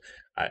anecdote.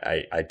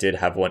 I did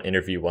have one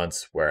interview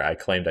once where I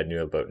claimed I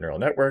knew about neural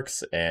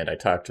networks and I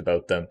talked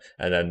about them,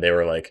 and then they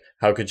were like,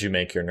 "How could you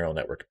make your neural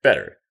network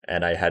better?"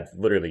 And I had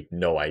literally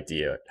no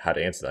idea how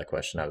to answer that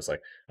question. I was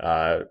like,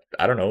 I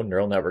don't know,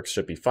 neural networks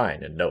should be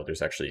fine. And no,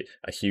 there's actually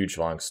a huge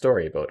long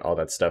story about all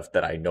that stuff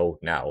that I know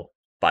now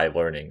by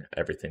learning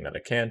everything that I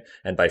can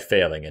and by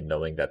failing and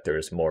knowing that there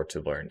is more to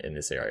learn in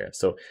this area.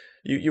 So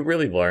you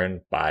really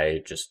learn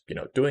by just,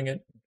 doing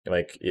it.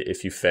 Like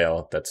if you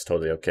fail, that's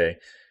totally okay.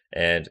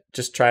 And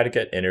just try to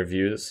get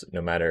interviews no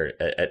matter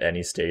at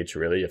any stage,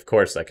 really. Of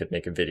course, I could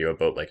make a video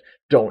about like,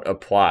 don't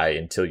apply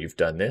until you've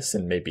done this,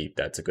 and maybe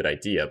that's a good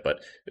idea,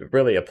 but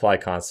really apply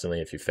constantly.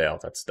 If you fail,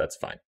 that's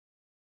fine.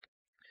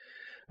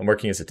 I'm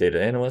working as a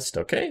data analyst.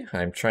 Okay.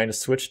 I'm trying to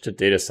switch to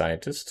data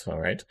scientist.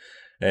 All right.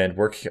 And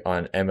work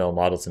on ML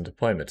models and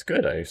deployment.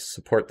 Good. I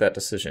support that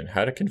decision.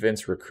 How to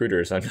convince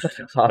recruiters I'm not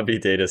a hobby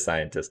data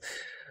scientist.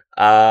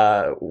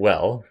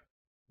 Well,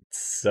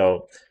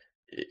 so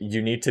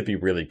you need to be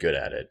really good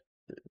at it.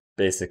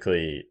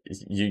 Basically,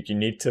 you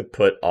need to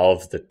put all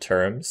of the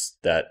terms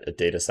that a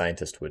data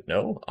scientist would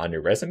know on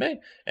your resume,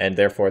 and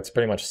therefore it's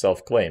pretty much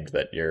self-claimed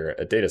that you're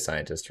a data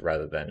scientist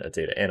rather than a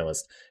data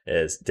analyst.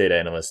 As data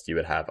analyst, you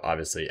would have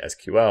obviously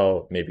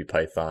SQL, maybe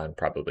Python,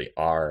 probably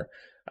R,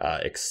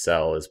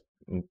 Excel is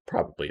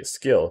probably a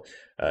skill.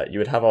 You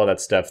would have all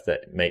that stuff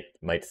that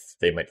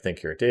they might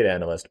think you're a data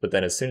analyst, but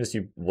then as soon as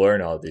you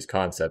learn all of these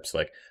concepts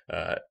like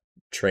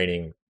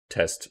training,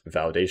 test,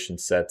 validation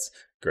sets,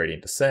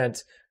 gradient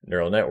descent,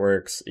 neural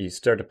networks, you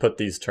start to put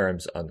these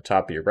terms on the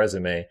top of your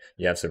resume,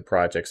 you have some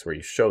projects where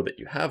you show that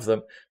you have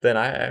them, then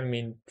I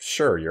mean,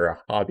 sure, you're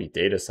a hobby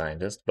data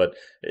scientist, but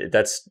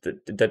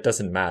that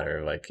doesn't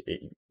matter. Like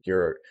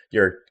you're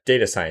a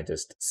data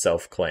scientist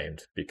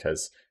self-claimed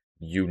because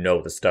you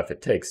know the stuff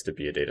it takes to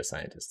be a data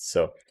scientist.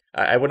 So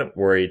I wouldn't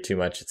worry too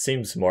much. It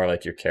seems more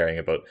like you're caring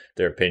about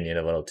their opinion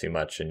a little too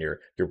much, and you're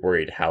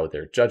worried how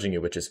they're judging you,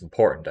 which is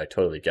important. I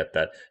totally get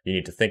that. You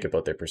need to think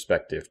about their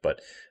perspective,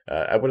 but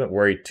I wouldn't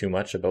worry too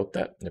much about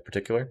that in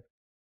particular.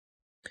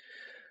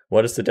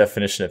 What is the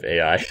definition of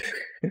AI?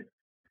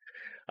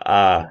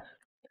 uh,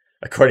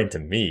 According to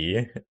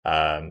me,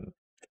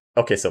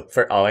 okay, so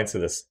I'll answer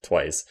this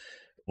twice.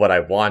 What I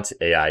want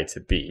AI to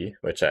be,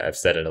 which I've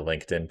said in a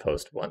LinkedIn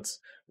post once,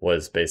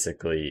 was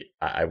basically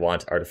I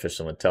want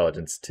artificial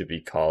intelligence to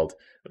be called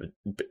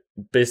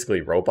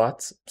basically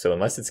robots. So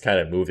unless it's kind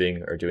of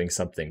moving or doing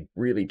something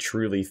really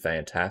truly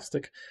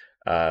fantastic,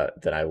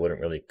 then I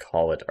wouldn't really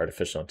call it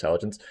artificial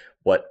intelligence.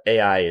 What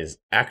AI is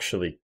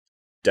actually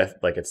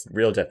like its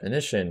real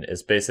definition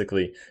is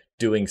basically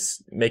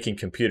making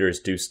computers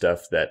do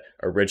stuff that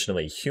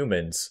originally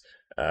humans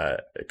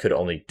could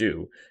only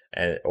do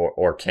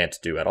or can't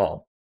do at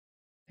all.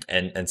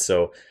 And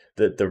so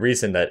the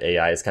reason that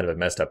AI is kind of a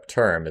messed up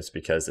term is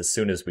because as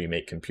soon as we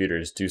make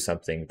computers do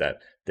something that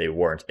they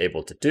weren't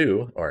able to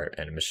do,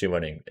 and machine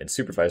learning and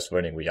supervised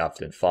learning, we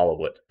often follow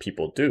what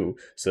people do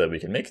so that we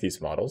can make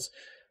these models.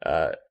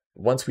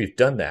 Once we've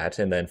done that,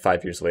 and then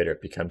 5 years later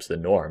it becomes the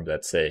norm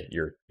that say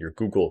your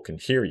Google can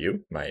hear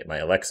you, my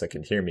Alexa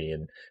can hear me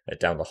and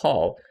down the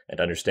hall and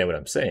understand what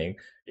I'm saying.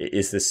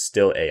 Is this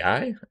still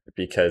AI?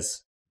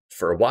 Because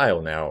for a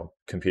while now,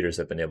 computers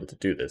have been able to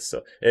do this.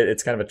 So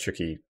it's kind of a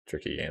tricky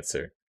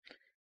answer.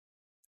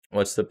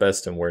 What's the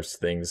best and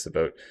worst things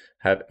about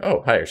having?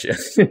 Oh, hi,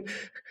 Arshia.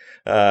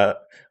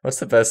 What's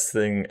the best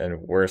thing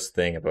and worst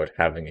thing about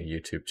having a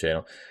YouTube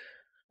channel?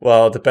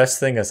 Well, the best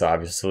thing is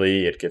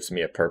obviously it gives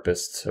me a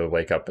purpose to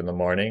wake up in the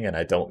morning, and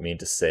I don't mean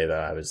to say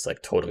that I was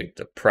like totally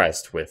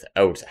depressed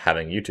without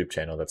having a YouTube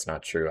channel. That's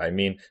not true. I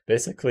mean,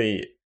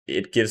 basically,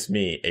 it gives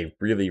me a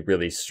really,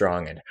 really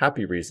strong and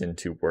happy reason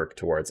to work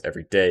towards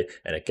every day,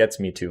 and it gets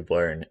me to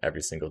learn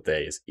every single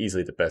day is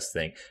easily the best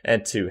thing.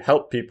 And to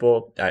help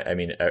people, I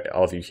mean,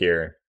 all of you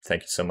here,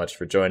 thank you so much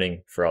for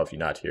joining. For all of you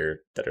not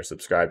here that are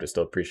subscribed, I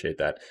still appreciate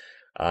that.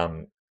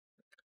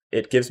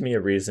 It gives me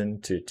a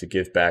reason to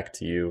give back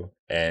to you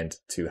and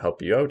to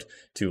help you out,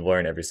 to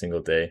learn every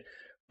single day.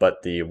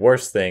 But the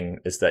worst thing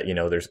is that,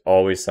 there's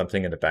always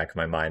something in the back of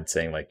my mind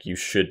saying like, you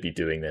should be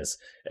doing this.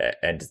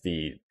 And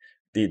the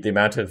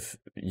amount of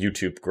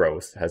YouTube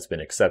growth has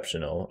been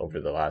exceptional over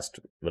the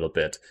last little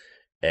bit.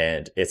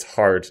 And it's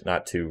hard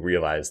not to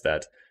realize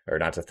that, or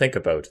not to think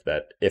about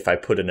that if I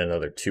put in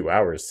another 2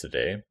 hours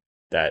today,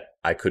 that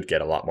I could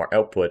get a lot more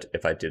output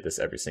if I did this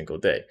every single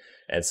day.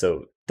 And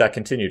so that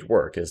continued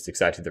work is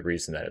exactly the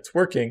reason that it's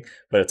working,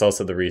 but it's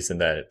also the reason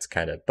that it's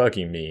kind of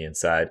bugging me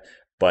inside.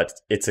 But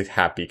it's a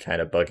happy kind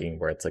of bugging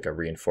where it's like a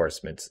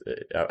reinforcement,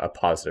 a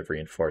positive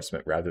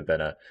reinforcement rather than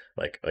a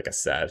like a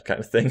sad kind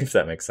of thing, if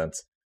that makes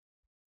sense.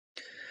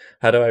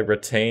 How do I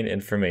retain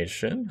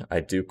information? I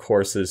do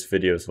courses,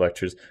 videos,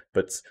 lectures,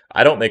 but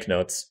I don't make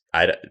notes.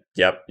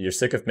 Yep, you're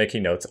sick of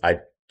making notes. I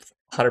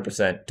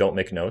 100% don't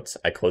make notes.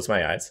 I close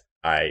my eyes.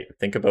 I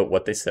think about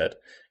what they said,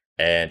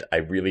 and I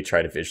really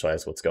try to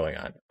visualize what's going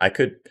on. I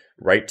could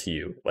write to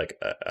you like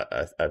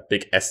a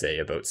big essay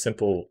about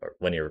simple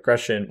linear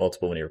regression,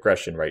 multiple linear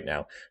regression right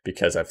now,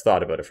 because I've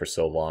thought about it for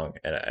so long,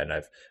 and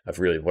I've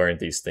really learned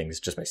these things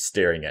just by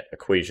staring at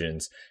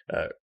equations,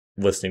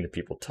 listening to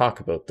people talk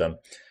about them.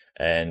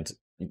 And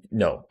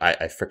no, I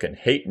freaking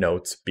hate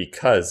notes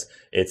because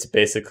it's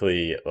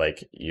basically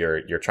like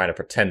you're trying to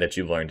pretend that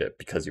you learned it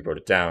because you wrote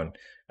it down,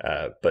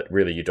 but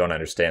really you don't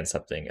understand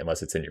something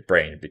unless it's in your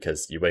brain,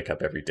 because you wake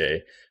up every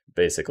day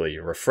basically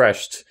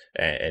refreshed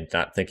and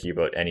not thinking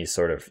about any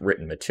sort of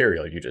written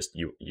material.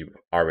 You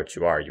are what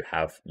you are.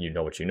 You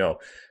know what you know.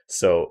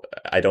 So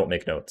I don't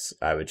make notes.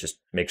 I would just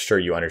make sure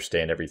you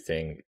understand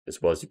everything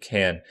as well as you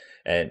can.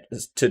 And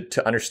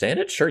to understand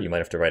it, sure, you might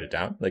have to write it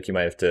down. Like you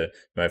might have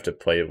to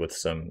play with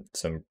some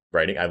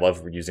writing. I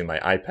love using my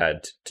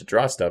iPad to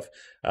draw stuff,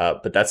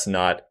 but that's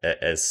not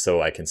as so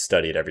I can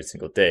study it every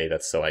single day.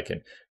 That's so I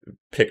can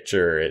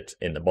picture it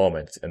in the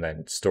moment and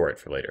then store it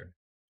for later.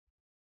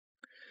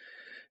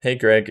 Hey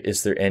Greg,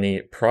 is there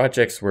any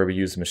projects where we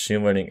use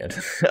machine learning?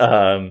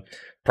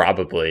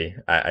 Probably.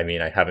 I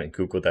mean, I haven't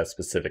Googled that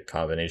specific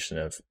combination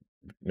of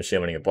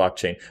machine learning and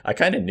blockchain. I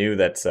kind of knew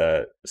that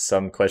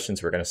some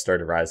questions were going to start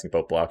arising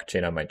about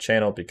blockchain on my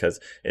channel because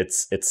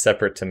it's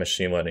separate to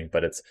machine learning,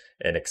 but it's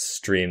an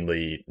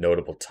extremely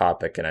notable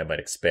topic, and I might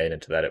expand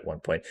into that at one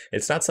point.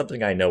 It's not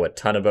something I know a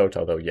ton about,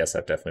 although yes,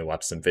 I've definitely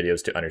watched some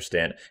videos to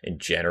understand in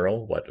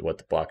general what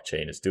the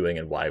blockchain is doing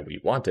and why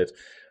we want it.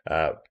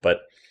 But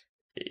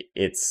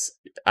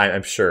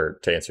I'm sure,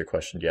 to answer your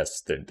question,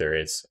 yes, there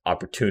is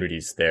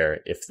opportunities there.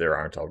 If there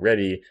aren't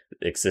already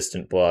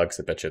existent blogs,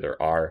 I bet you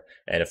there are.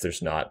 And if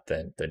there's not,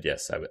 then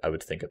yes, I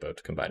would think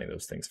about combining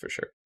those things for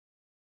sure.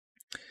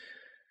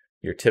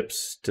 Your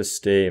tips to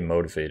stay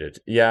motivated.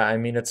 Yeah, I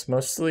mean, it's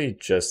mostly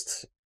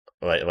just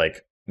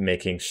like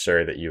making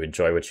sure that you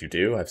enjoy what you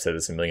do. I've said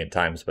this a million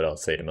times, but I'll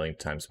say it a million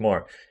times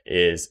more,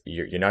 is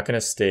you're not going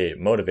to stay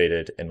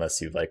motivated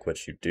unless you like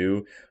what you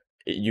do.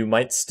 You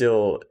might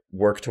still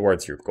work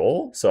towards your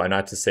goal. So I'm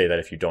not to say that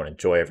if you don't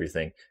enjoy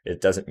everything, it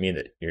doesn't mean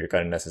that you're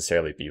going to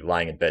necessarily be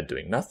lying in bed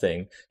doing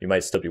nothing. You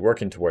might still be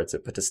working towards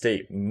it, but to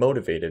stay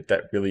motivated,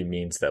 that really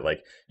means that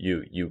like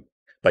you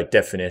by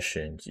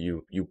definition,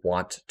 you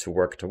want to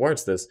work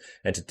towards this.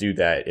 And to do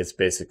that, it's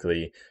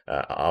basically,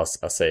 I'll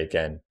say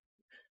again,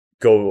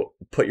 go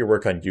put your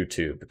work on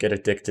YouTube, get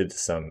addicted to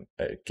some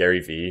Gary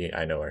Vee.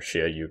 I know,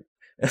 Arshia, you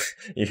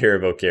you hear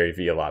about Gary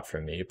Vee a lot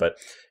from me, but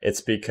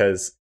it's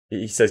because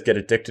he says get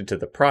addicted to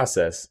the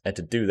process, and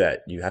to do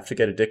that, you have to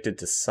get addicted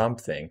to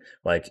something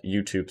like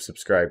YouTube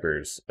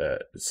subscribers,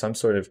 some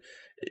sort of.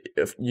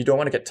 If you don't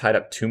want to get tied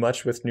up too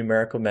much with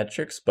numerical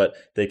metrics, but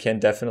they can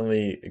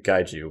definitely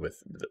guide you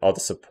with all the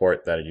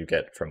support that you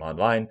get from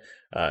online.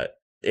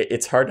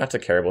 It's hard not to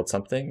care about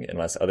something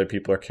unless other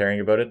people are caring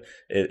about it.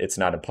 It's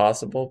not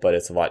impossible, but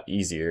it's a lot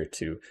easier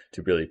to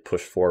really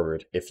push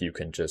forward if you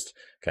can just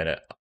kind of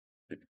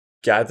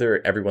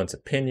gather everyone's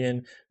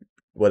opinion,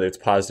 whether it's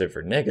positive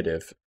or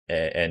negative,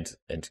 and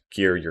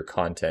gear your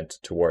content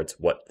towards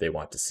what they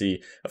want to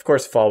see. Of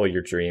course, follow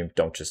your dream.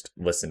 Don't just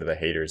listen to the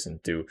haters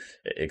and do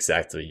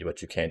exactly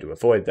what you can to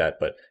avoid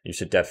that, but you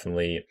should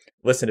definitely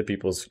listen to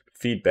people's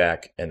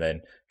feedback, and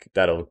then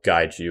that'll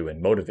guide you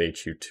and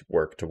motivate you to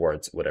work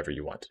towards whatever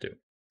you want to do.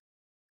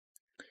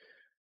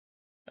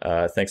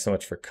 Thanks so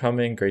much for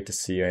coming. Great to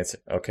see you. Answer.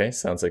 Okay,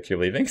 sounds like you're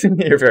leaving.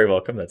 You're very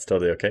welcome. That's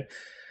totally okay.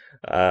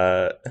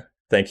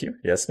 Thank you.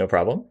 Yes, no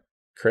problem.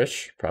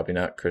 Krish, probably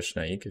not Krish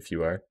Naik. If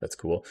you are, that's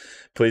cool.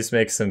 Please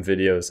make some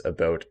videos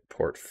about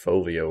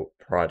portfolio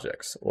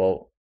projects.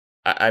 Well,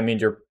 I mean,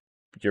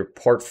 your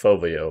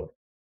portfolio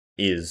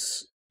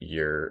is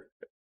your,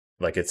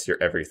 like, it's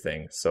your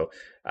everything. So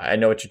I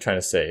know what you're trying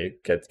to say.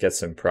 Get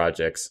some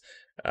projects.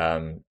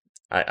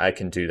 I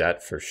can do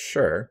that for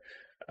sure.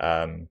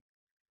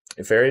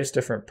 Various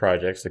different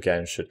projects,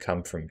 again, should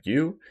come from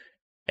you.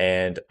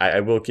 And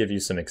I will give you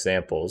some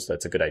examples.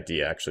 That's a good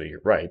idea. Actually,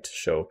 you're right. To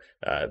show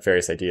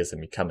various ideas of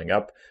me coming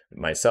up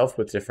myself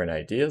with different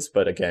ideas.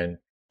 But again,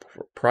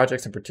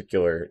 projects in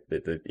particular,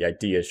 the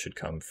ideas should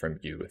come from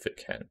you if it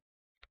can.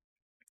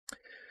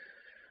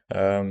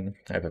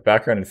 I have a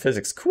background in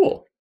physics.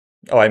 Cool.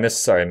 Oh, I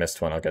missed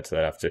one. I'll get to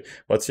that after.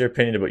 What's your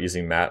opinion about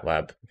using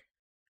MATLAB?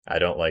 I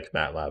don't like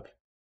MATLAB.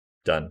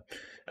 Done.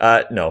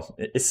 No,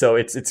 so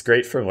it's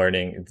great for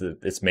learning.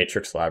 It's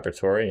matrix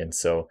laboratory, and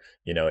so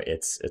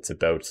it's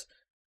about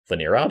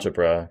linear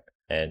algebra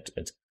and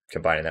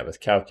combining that with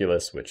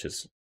calculus, which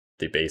is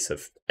the base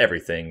of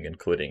everything,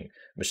 including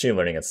machine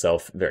learning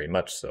itself, very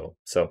much so.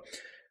 So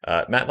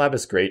MATLAB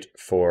is great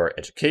for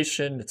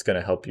education. It's going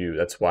to help you.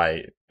 That's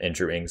why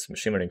Andrew Ng's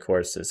machine learning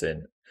course is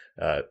in.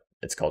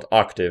 It's called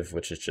Octave,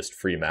 which is just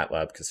free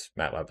MATLAB because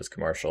MATLAB is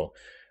commercial.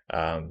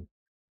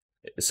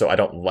 So I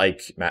don't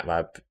like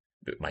MATLAB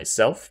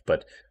myself,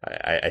 but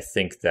I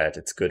think that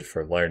it's good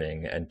for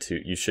learning, and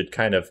you should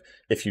kind of,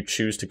 if you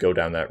choose to go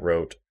down that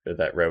route,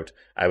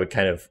 I would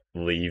kind of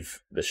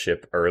leave the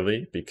ship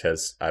early,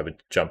 because I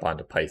would jump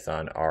onto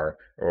Python, R,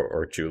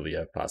 or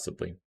Julia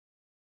possibly.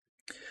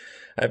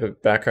 I have a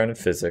background in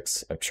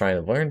physics. I'm trying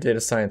to learn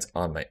data science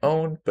on my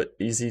own, but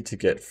easy to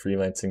get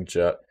freelancing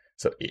job.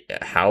 So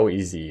how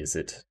easy is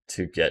it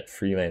to get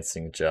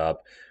freelancing job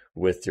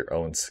with your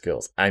own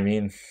skills? I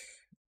mean,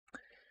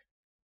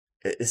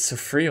 so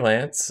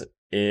freelance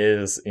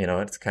is,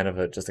 it's kind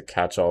of just a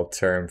catch-all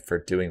term for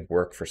doing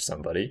work for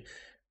somebody.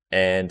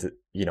 And,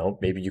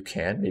 maybe you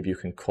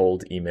can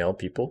cold email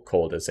people,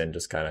 cold as in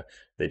just kind of,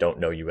 they don't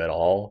know you at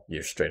all.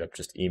 You're straight up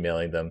just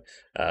emailing them,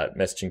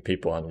 messaging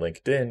people on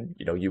LinkedIn.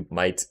 You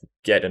might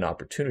get an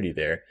opportunity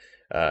there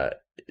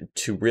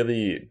to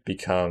really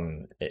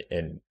become,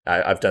 and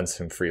I've done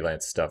some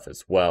freelance stuff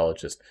as well,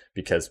 just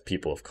because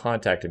people have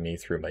contacted me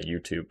through my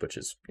YouTube, which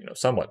is,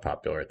 somewhat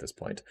popular at this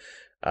point.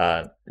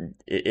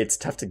 It's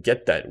tough to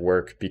get that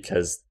work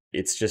because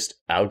it's just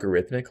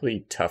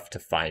algorithmically tough to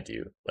find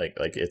you. Like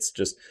it's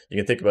just, you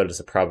can think about it as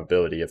a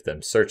probability of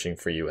them searching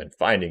for you and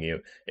finding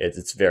you.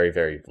 It's very,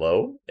 very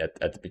low at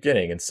the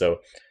beginning. And so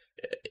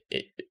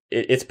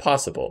it's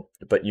possible,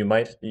 but you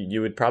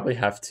would probably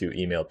have to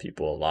email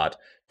people a lot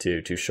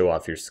to show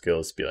off your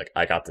skills, be like,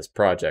 I got this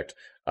project.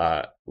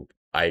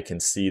 I can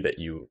see that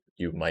you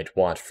might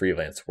want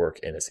freelance work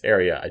in this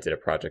area. I did a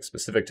project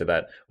specific to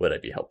that. Would I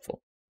be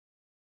helpful?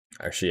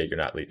 Actually, yeah, you're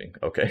not leaving.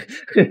 Okay.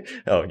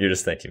 Oh, you're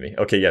just thanking me.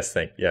 Okay, yes,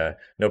 yeah,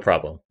 no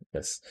problem.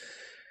 Yes.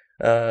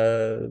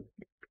 Uh,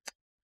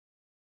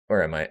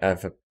 where am I?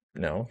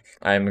 No.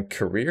 I'm a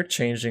career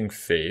changing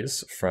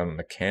phase from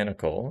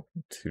mechanical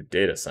to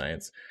data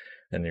science,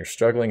 and you're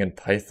struggling in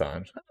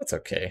Python. That's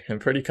okay. I'm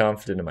pretty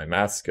confident in my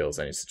math skills.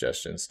 Any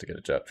suggestions to get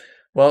a job?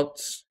 Well,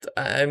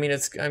 I mean,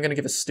 I'm gonna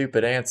give a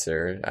stupid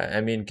answer. I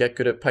mean, get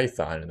good at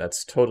Python, and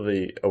that's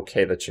totally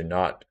okay that you're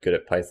not good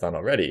at Python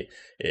already.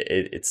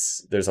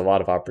 There's a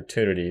lot of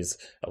opportunities,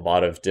 a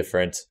lot of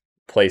different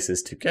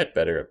places to get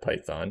better at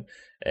Python,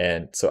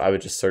 and so I would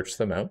just search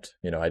them out.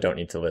 I don't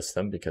need to list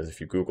them, because if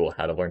you Google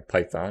how to learn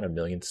Python, a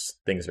million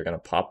things are gonna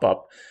pop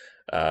up.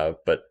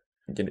 But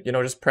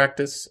just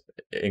practice,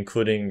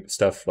 including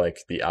stuff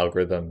like the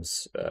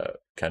algorithms,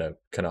 kind of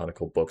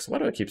canonical books. Why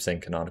do I keep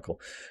saying canonical?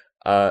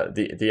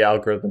 The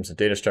algorithms and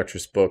data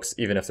structures books,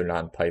 even if they're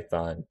not in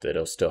Python,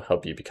 that'll still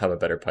help you become a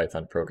better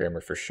Python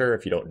programmer for sure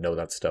if you don't know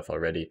that stuff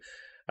already,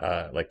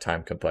 like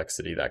time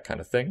complexity, that kind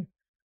of thing.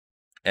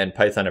 And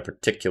Python in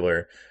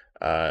particular,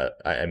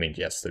 I mean,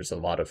 yes, there's a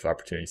lot of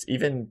opportunities.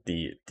 Even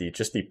the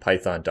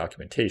Python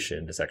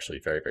documentation is actually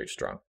very, very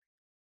strong.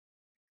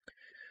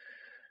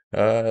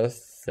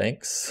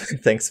 Thanks.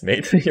 Thanks,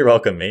 mate. You're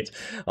welcome, mate.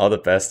 All the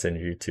best in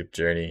your YouTube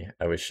journey.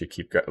 I wish you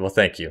keep well,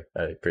 thank you.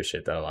 I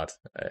appreciate that a lot.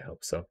 I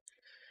hope so.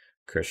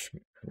 Krish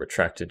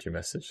retracted your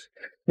message.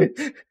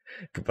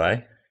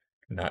 Goodbye.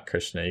 Not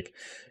Krishnaik.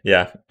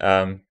 Yeah.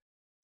 Yeah,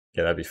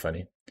 that'd be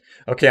funny.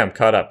 Okay, I'm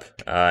caught up.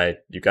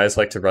 You guys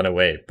like to run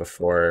away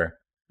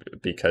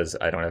because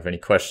I don't have any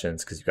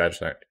questions, because you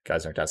guys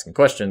aren't asking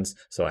questions.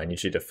 So I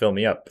need you to fill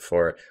me up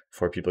before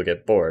people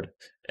get bored.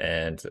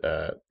 And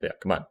yeah,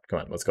 come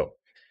on, let's go.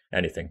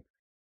 Anything.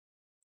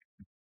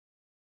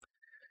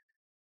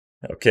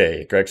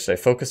 Okay, Greg, should I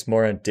focus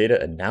more on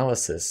data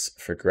analysis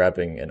for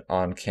grabbing an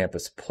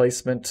on-campus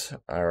placement,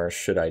 or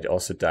should I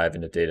also dive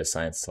into data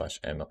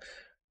science/ML?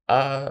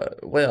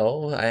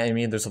 Well, I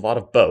mean, there's a lot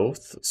of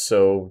both.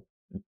 So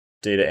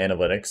data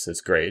analytics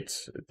is great.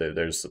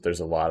 There's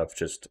a lot of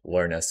just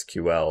learn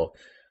SQL.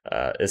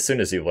 As soon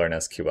as you learn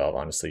SQL,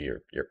 honestly,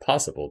 you're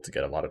possible to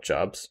get a lot of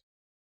jobs.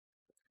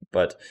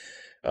 But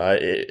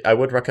I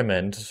would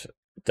recommend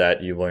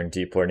that you learn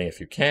deep learning if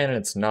you can. And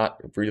it's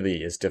not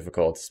really as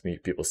difficult as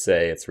people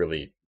say. It's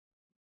really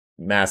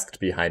masked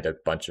behind a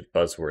bunch of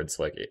buzzwords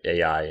like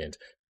AI and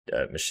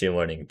machine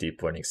learning,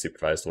 deep learning,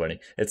 supervised learning.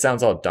 It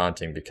sounds all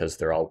daunting because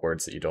they're all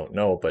words that you don't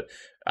know, but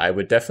I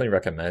would definitely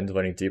recommend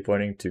learning deep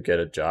learning to get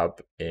a job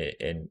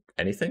in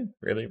anything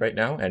really right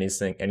now,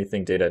 anything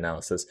data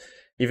analysis,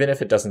 even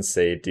if it doesn't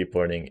say deep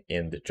learning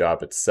in the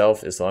job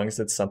itself, as long as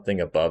it's something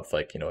above,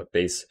 like, a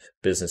base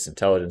business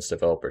intelligence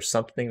developer,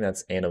 something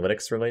that's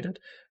analytics related,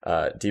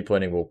 deep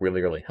learning will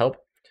really, really help.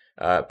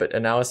 But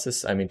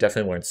analysis, I mean,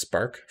 definitely learn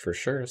Spark for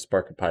sure.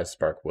 Spark and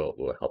PySpark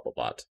will help a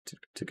lot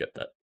to get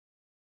that.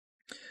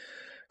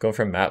 Going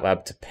from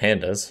MATLAB to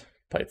Pandas,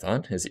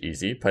 Python is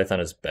easy. Python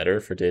is better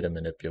for data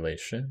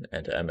manipulation,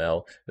 and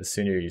ML, the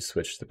sooner you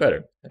switch, the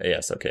better.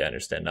 Yes, okay, I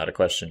understand. Not a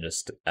question,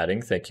 just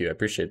adding. Thank you, I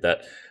appreciate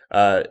that.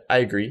 I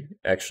agree,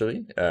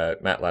 actually.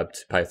 MATLAB to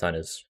Python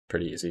is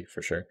pretty easy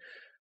for sure.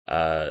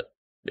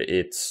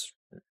 It's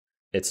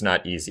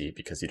not easy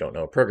because you don't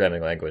know a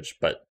programming language,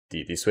 but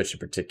the switch in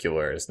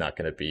particular is not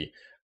going to be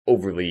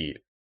overly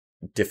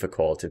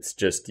difficult. It's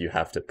just you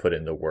have to put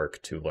in the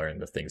work to learn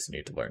the things you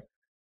need to learn.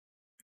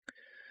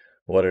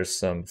 What are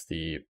some of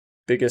the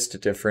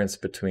biggest difference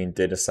between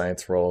data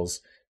science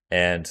roles?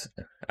 And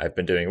I've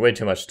been doing way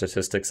too much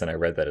statistics, and I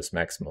read that as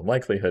maximum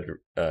likelihood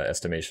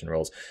estimation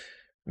roles.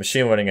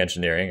 machine learning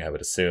engineering, I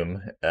would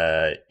assume,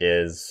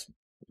 is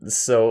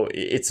so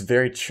it's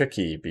very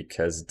tricky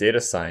because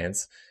data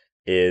science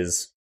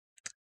is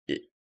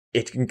it,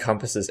 it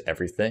encompasses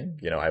everything.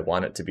 You know, I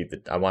want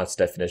its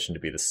definition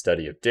to be the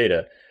study of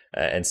data,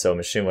 and so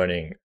machine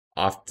learning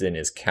often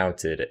is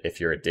counted if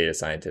you're a data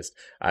scientist.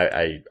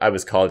 I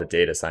was called a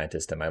data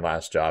scientist in my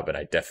last job, and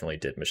I definitely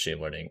did machine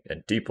learning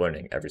and deep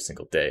learning every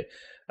single day.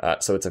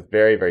 So it's a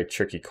very, very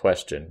tricky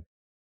question,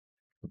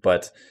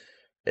 but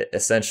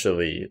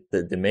essentially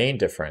the main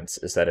difference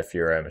is that if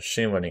you're a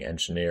machine learning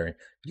engineer,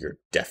 you're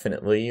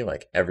definitely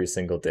like every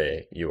single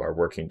day you are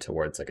working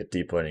towards like a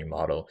deep learning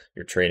model,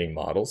 you're training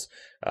models.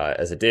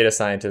 As a data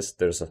scientist,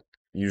 there's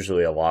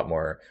usually a lot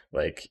more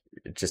like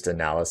just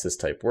analysis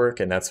type work,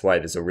 and that's why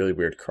there's a really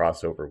weird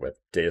crossover with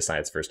data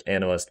science first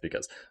analyst,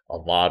 because a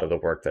lot of the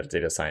work that a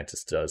data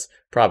scientist does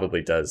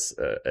probably does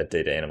a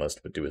data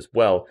analyst would do as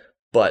well,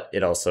 but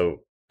it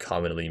also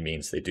commonly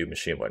means they do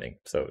machine learning,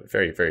 so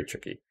very, very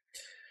tricky.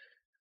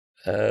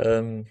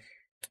 um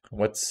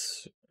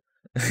What's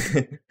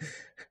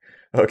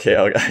okay?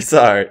 I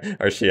saw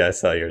I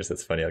saw yours.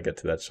 That's funny. I'll get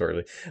to that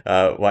shortly.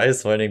 Why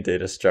is learning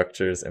data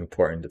structures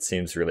important? It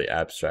seems really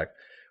abstract.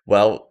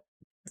 Well,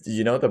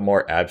 you know, the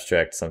more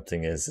abstract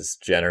something is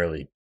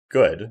generally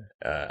good.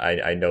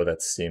 I know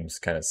that seems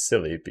kind of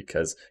silly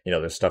because you know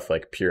there's stuff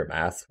like pure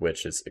math,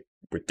 which is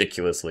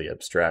ridiculously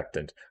abstract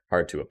and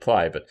hard to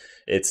apply. But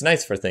it's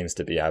nice for things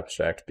to be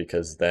abstract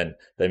because then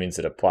that means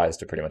it applies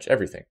to pretty much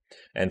everything.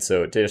 And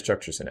so data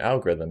structures and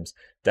algorithms,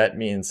 that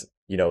means,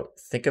 you know,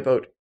 think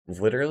about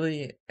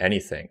literally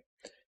anything.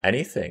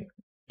 Anything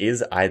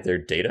is either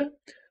data,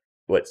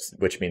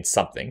 which means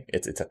something,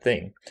 it's a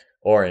thing,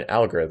 or an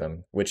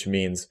algorithm, which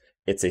means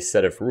it's a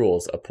set of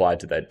rules applied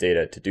to that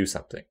data to do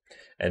something.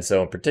 And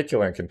so in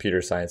particular in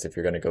computer science, if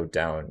you're going to go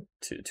down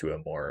to a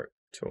more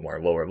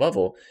lower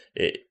level,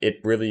 it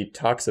really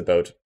talks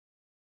about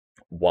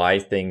why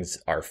things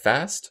are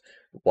fast,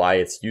 why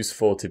it's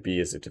useful to be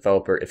as a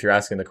developer. If you're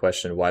asking the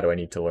question, why do I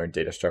need to learn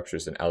data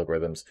structures and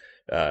algorithms?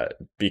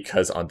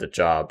 Because on the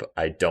job,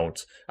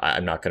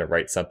 I'm not going to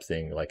write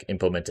something like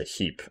implement a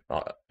heap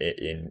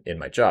in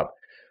my job,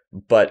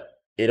 but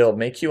it'll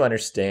make you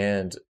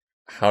understand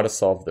how to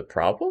solve the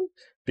problem,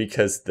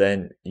 because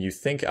then you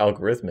think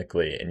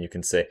algorithmically and you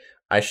can say,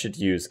 I should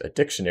use a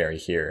dictionary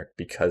here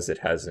because it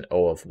has an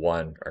O of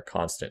 1 or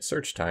constant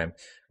search time,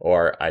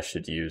 or I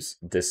should use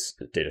this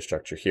data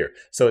structure here.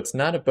 So it's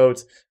not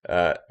about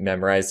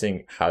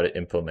memorizing how to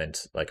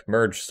implement like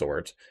merge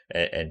sort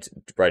and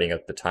writing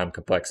out the time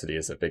complexity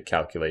as a big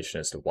calculation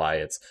as to why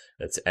it's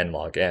n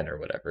log n or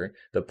whatever.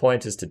 The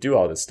point is to do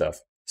all this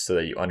stuff so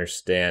that you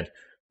understand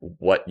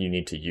what you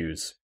need to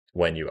use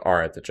when you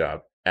are at the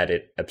job at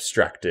an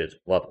abstracted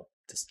level,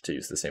 to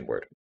use the same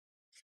word.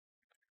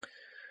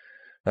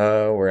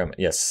 Where am I?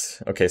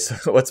 Yes. Okay,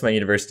 so what's my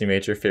university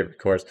major? Favorite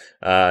course?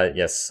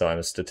 Yes, so I'm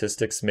a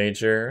statistics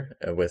major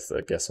with,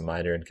 I guess, a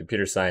minor in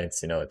computer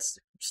science. You know, it's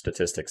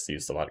statistics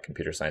used a lot of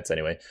computer science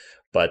anyway.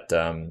 But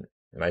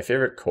my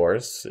favorite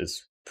course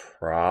is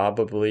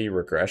probably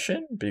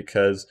regression,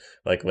 because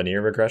like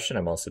linear regression,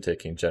 I'm also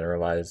taking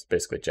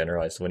basically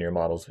generalized linear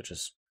models, which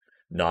is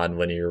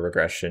non-linear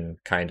regression,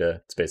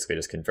 kinda. It's basically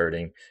just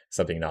converting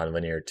something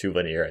non-linear to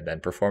linear and then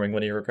performing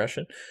linear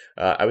regression.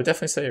 I would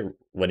definitely say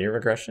linear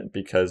regression,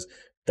 because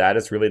that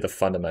is really the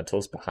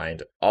fundamentals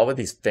behind all of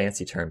these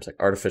fancy terms like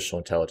artificial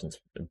intelligence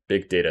and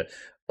big data.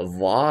 A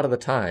lot of the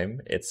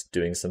time, it's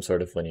doing some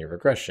sort of linear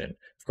regression.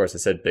 Of course, I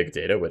said big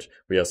data, which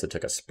we also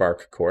took a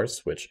Spark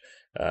course, which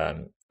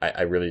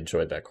I really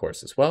enjoyed that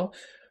course as well.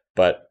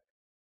 But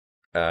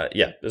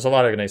yeah, there's a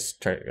lot of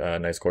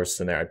nice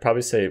courses in there. I'd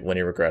probably say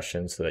linear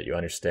regression so that you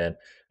understand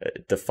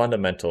the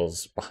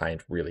fundamentals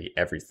behind really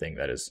everything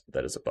that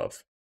is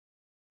above.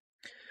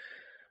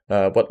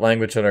 What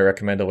language would I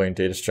recommend to learn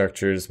data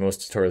structures?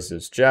 Most tutorials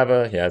use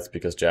Java. Yeah, it's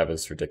because Java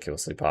is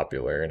ridiculously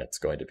popular and it's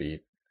going to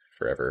be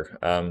forever.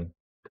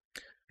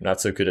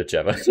 Not so good at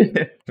Java.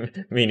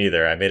 Me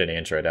neither. I made an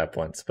Android app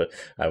once, but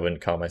I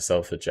wouldn't call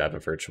myself a Java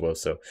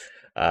virtuoso.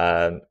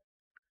 Um,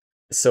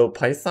 so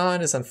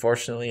Python is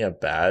unfortunately a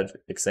bad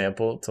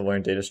example to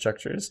learn data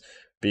structures,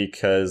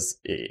 because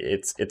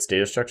its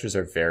data structures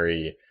are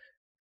very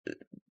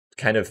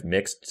kind of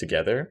mixed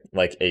together.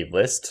 Like a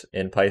list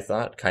in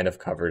Python kind of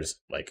covers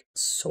like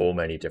so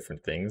many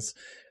different things.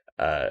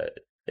 Uh,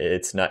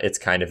 it's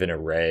kind of an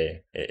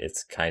array.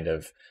 It's kind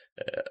of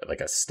like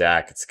a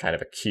stack. It's kind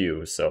of a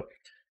queue. So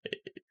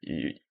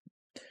you,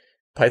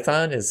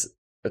 Python is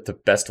the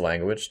best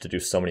language to do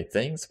so many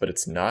things, but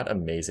it's not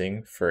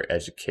amazing for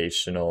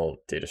educational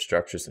data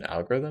structures and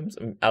algorithms.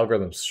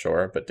 Algorithms,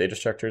 sure, but data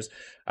structures,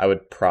 I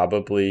would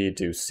probably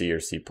do C or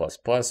C++,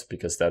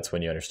 because that's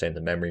when you understand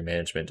the memory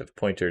management of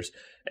pointers.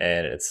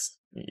 And it's,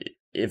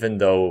 even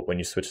though when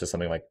you switch to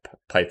something like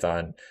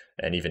Python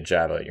and even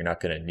Java, you're not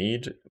going to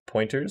need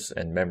pointers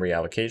and memory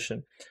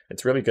allocation.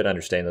 It's really good to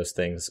understand those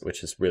things,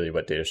 which is really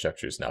what data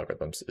structures and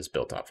algorithms is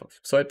built off of.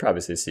 So I'd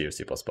probably say C or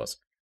C++.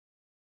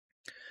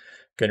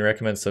 Can you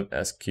recommend some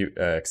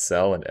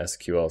Excel and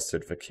SQL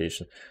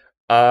certification?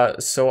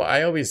 So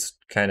I always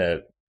kind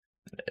of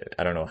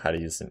I don't know how to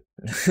use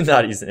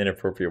not use an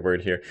inappropriate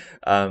word here.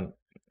 Um,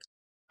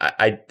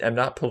 I am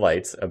not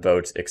polite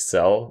about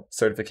Excel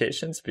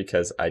certifications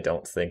because I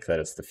don't think that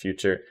it's the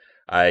future.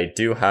 I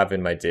do have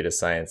in my data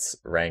science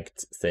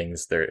ranked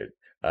things there,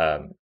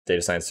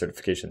 data science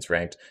certifications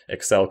ranked.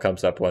 Excel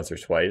comes up once or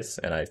twice,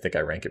 and I think I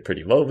rank it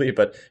pretty lowly,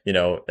 but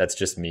that's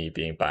just me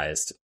being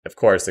biased. Of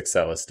course,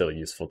 Excel is still a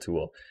useful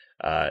tool.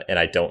 And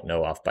I don't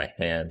know off by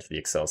hand the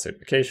Excel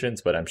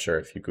certifications, but I'm sure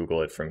if you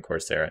Google it from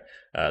Coursera,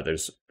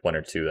 there's one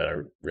or two that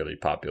are really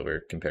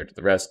popular compared to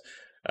the rest.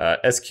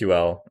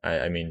 SQL,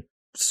 I mean,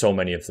 so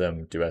many of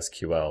them do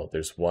SQL.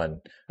 There's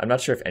one, I'm not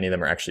sure if any of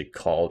them are actually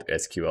called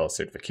SQL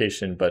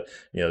certification, but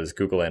there's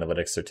Google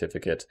Analytics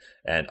certificate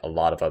and a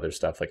lot of other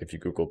stuff. Like if you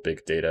Google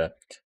big data,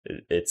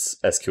 it's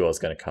SQL is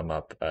going to come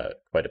up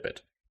quite a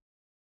bit.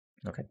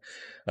 Okay.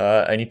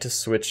 I need to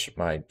switch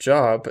my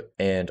job,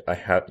 and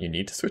you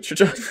need to switch your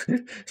job?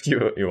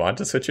 You want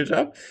to switch your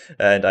job?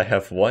 And I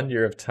have 1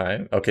 year of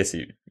time. Okay, so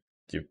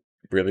you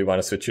really want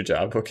to switch your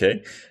job,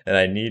 okay. And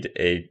I need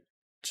a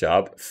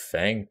job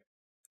Fang.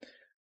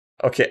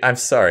 Okay, I'm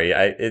sorry.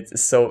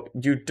 So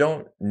you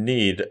don't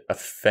need a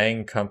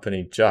Fang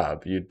company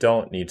job. You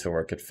don't need to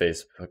work at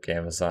Facebook,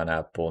 Amazon,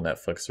 Apple,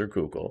 Netflix, or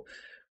Google.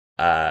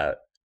 Uh,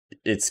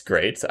 it's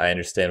great. I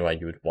understand why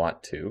you would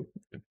want to,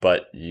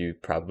 but you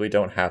probably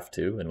don't have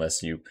to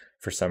unless you,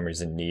 for some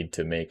reason, need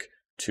to make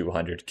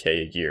 200K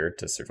a year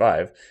to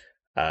survive.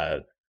 Uh,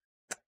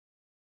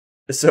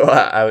 so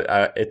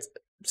it's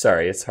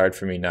sorry, it's hard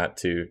for me not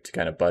to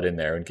kind of butt in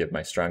there and give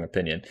my strong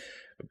opinion.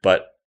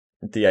 But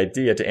the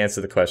idea to answer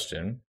the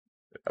question,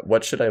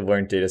 what should I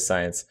learn data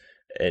science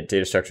and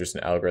data structures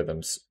and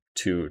algorithms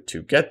to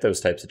get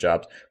those types of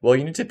jobs? Well,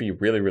 you need to be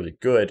really, really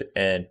good.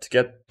 And to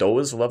get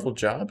those level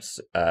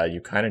jobs,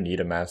 you kind of need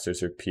a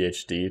master's or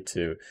PhD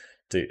to,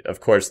 of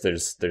course,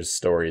 there's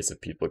stories of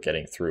people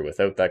getting through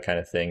without that kind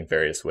of thing,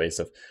 various ways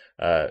of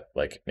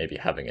like maybe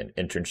having an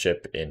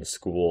internship in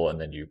school and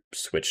then you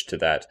switch to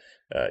that,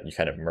 you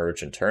kind of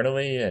merge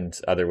internally, and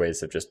other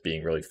ways of just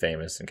being really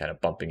famous and kind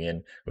of bumping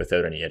in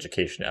without any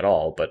education at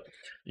all. But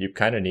you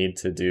kind of need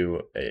to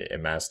do a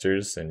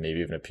master's and maybe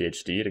even a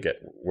PhD to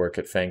get work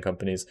at FANG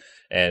companies.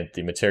 And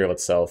the material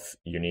itself,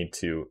 you need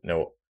to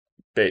know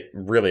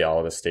really all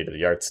of the state of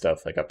the art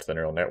stuff, like up to the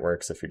neural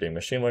networks if you're doing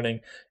machine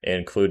learning,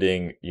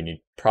 including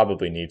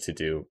probably need to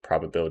do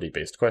probability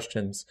based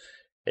questions,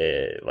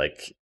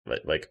 like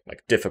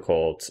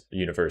difficult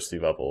university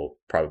level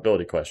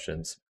probability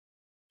questions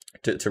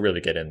to really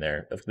get in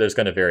there. There's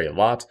going to vary a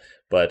lot,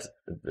 but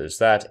there's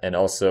that. And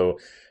also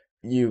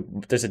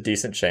there's a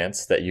decent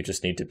chance that you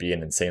just need to be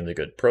an insanely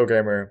good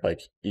programmer.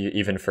 Like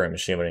even for a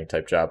machine learning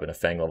type job in a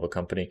FANG level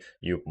company,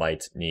 you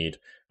might need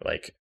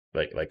like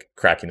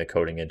cracking the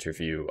coding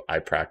interview. I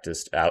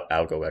practiced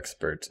algo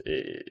expert,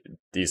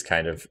 these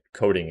kind of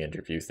coding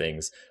interview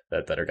things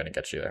that are going to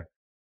get you there.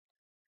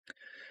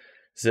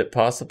 Is it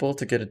possible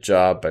to get a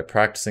job by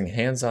practicing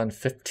hands-on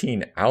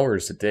 15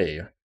 hours a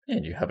day?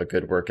 And you have a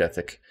good work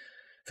ethic.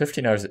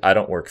 15 hours. I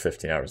don't work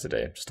 15 hours a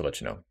day, just to let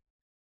you know.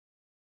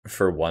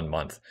 For 1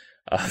 month.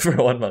 For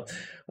 1 month.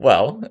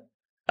 Well,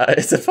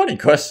 it's a funny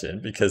question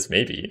because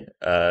maybe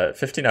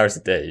 15 hours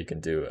a day, you can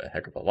do a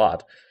heck of a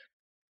lot.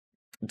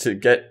 To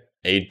get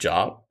a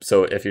job,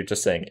 so if you're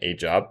just saying a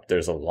job,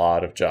 there's a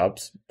lot of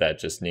jobs that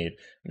just need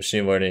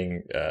machine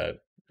learning,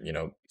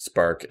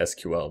 Spark,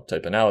 SQL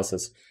type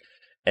analysis.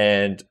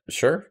 And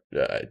sure,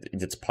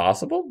 it's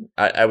possible.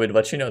 I would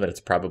let you know that it's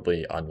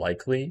probably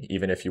unlikely,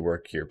 even if you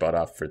work your butt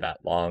off for that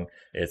long,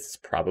 it's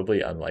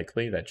probably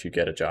unlikely that you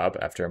get a job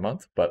after a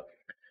month, but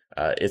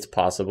it's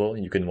possible.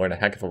 You can learn a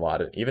heck of a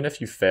lot. Even if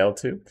you fail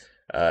to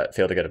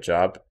get a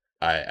job,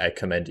 I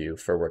commend you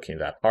for working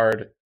that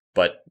hard,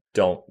 but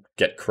don't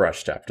get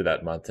crushed after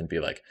that month and be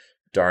like,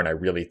 darn, I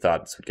really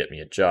thought this would get me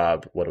a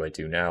job. What do I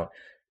do now?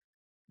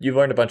 You've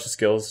learned a bunch of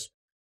skills.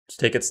 Just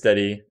take it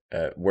steady,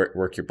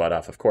 work your butt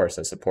off. Of course,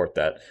 I support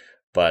that,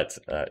 but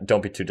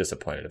don't be too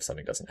disappointed if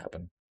something doesn't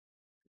happen.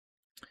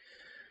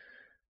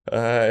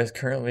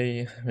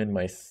 Currently, I'm in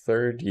my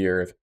 3rd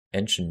year of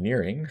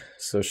engineering,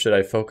 so should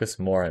I focus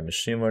more on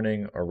machine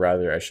learning, or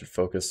rather I should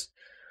focus,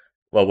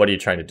 well, what are you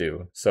trying to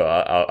do? So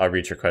I'll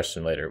read your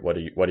question later. What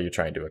are you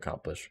trying to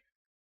accomplish?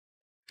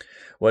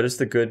 What is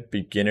the good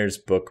beginner's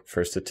book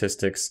for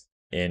statistics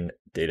in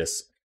data?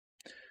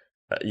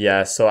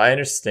 Yeah, so I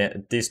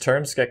understand these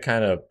terms get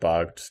kind of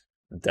bogged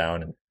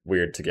down and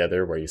weird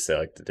together, where you say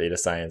like the data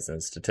science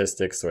and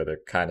statistics, or they're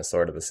kind of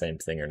sort of the same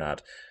thing or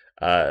not.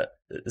 Uh,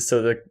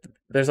 so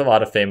there's a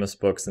lot of famous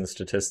books in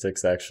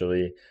statistics,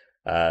 actually.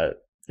 Uh,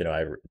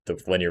 the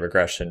linear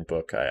regression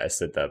book, I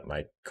said that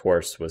my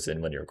course was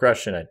in linear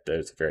regression.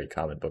 There's a very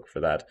common book for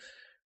that.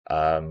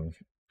 Um,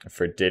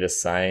 for data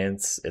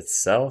science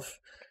itself,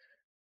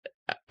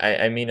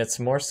 I mean, it's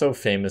more so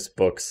famous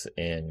books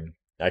in,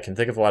 I can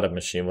think of a lot of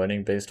machine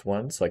learning based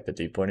ones, like the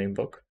deep learning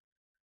book.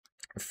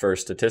 For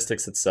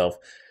statistics itself,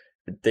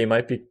 they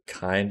might be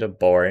kind of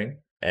boring,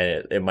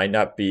 and it might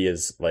not be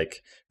as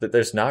like that.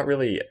 There's not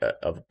really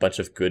a bunch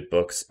of good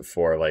books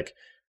for like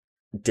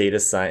data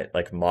science,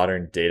 like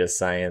modern data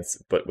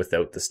science, but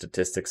without the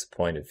statistics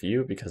point of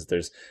view, because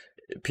there's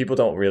people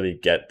don't really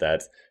get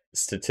that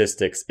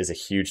statistics is a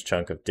huge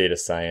chunk of data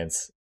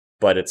science,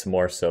 but it's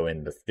more so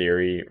in the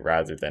theory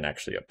rather than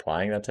actually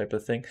applying that type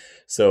of thing.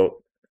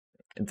 So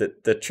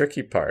the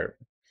tricky part,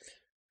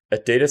 a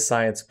data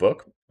science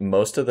book,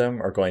 most of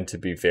them are going to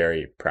be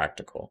very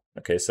practical.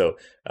 Okay, so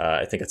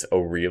I think it's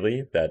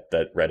O'Reilly,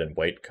 that red and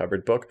white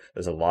covered book.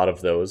 There's a lot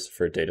of those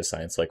for data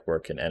science, like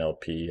work in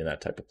NLP and that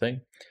type of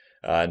thing.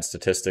 And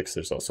statistics,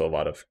 there's also a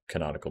lot of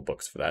canonical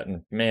books for that.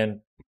 And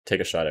man,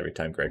 take a shot every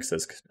time Greg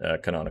says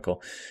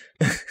canonical.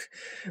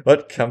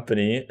 What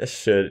company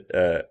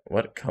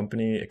what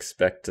company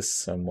expect to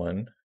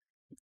someone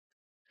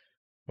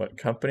what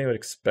company would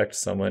expect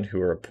someone who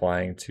are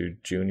applying to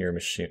junior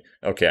machine?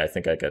 Okay,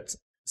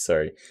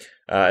 sorry.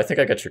 I think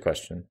I get your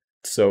question.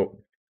 So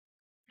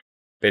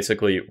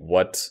basically,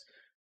 what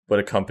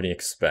a company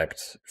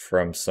expect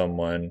from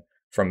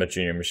from a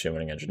junior machine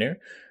learning engineer?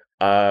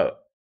 Uh,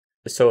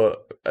 so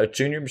a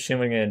junior machine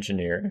learning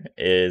engineer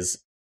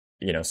is,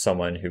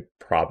 someone who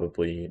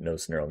probably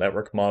knows neural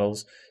network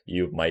models.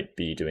 You might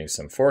be doing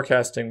some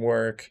forecasting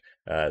work.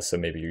 So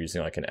maybe you're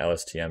using like an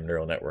LSTM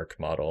neural network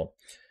model.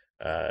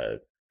 Uh,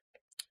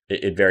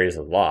 it varies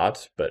a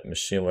lot, but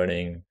machine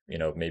learning,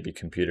 maybe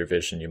computer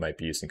vision, you might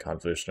be using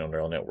convolutional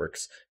neural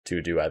networks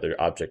to do either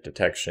object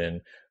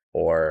detection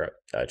or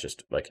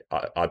just like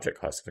object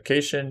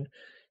classification.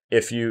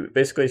 If you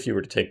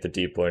were to take the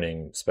deep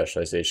learning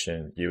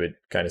specialization, you would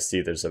kind of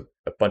see there's a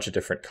bunch of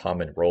different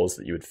common roles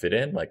that you would fit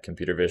in, like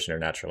computer vision or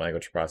natural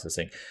language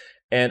processing.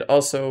 And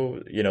also,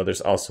 there's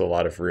also a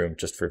lot of room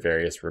just for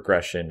various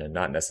regression, and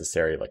not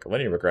necessarily like a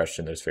linear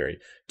regression. There's very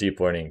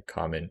deep learning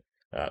common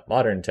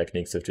modern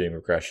techniques of doing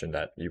regression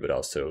that you would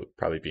also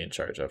probably be in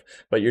charge of.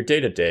 But your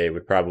day-to-day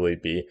would probably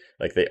be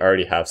like they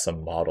already have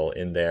some model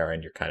in there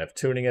and you're kind of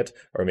tuning it,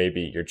 or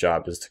maybe your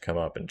job is to come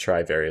up and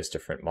try various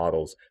different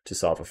models to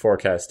solve a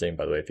forecasting.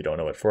 By the way, if you don't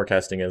know what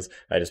forecasting is,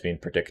 I just mean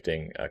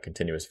predicting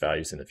continuous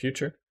values in the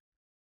future.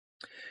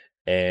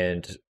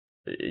 And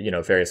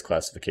various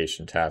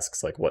classification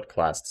tasks, like what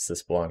class does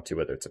this belong to,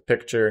 whether it's a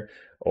picture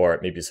or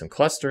maybe some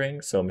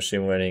clustering. So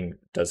machine learning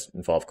does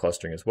involve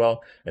clustering as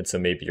well. And so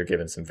maybe you're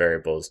given some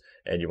variables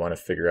and you want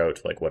to figure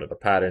out like what are the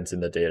patterns in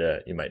the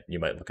data. You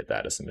might look at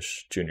that as a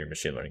junior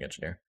machine learning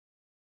engineer.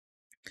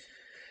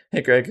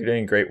 Hey Greg, you're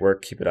doing great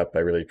work. Keep it up. I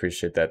really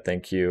appreciate that.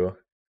 Thank you.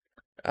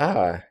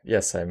 Ah,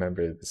 yes, I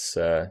remember this,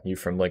 you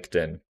from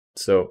LinkedIn.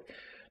 So,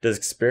 does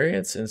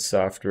experience in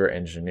software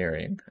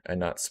engineering,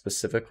 and not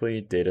specifically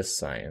data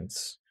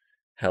science,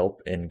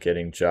 help in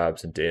getting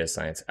jobs in data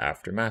science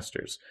after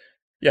masters?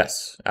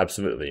 Yes,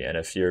 absolutely. And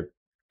if you're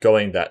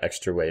going that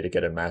extra way to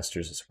get a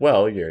master's as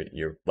well,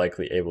 you're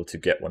likely able to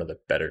get one of the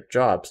better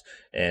jobs,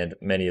 and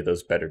many of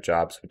those better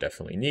jobs would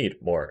definitely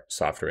need more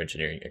software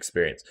engineering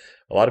experience.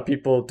 A lot of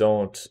people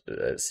don't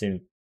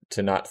seem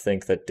to not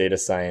think that data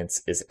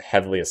science is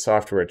heavily a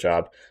software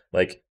job.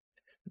 Like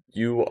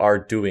you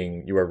are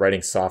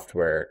writing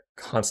software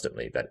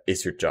constantly. That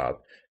is your job.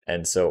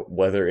 And so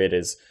whether it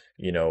is,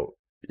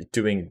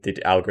 doing the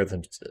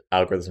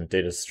algorithms,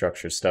 data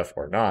structure stuff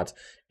or not,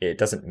 it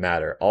doesn't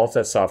matter. All of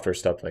that software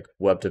stuff, like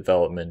web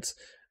development,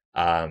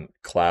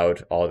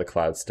 cloud, all of the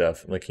cloud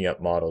stuff, linking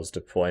up models,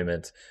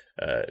 deployment,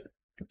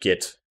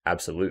 Git,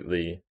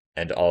 absolutely,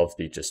 and all of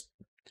the just,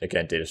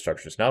 again, data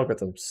structures and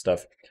algorithms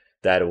stuff,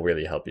 that'll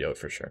really help you out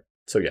for sure.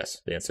 So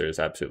yes, the answer is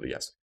absolutely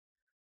yes.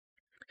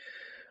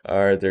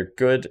 Are there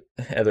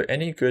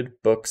any good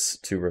books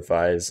to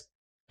revise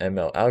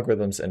ML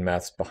algorithms and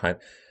maths behind?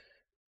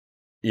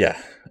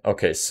 Yeah.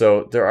 Okay.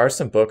 So there are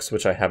some books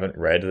which I haven't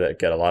read that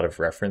get a lot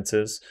of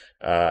references.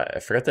 I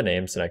forget the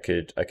names, and I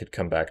could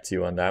come back to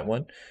you on that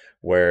one.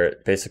 Where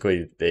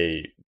basically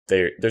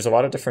there's a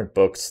lot of different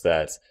books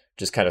that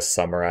just kind of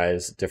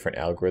summarize different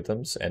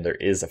algorithms, and there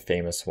is a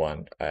famous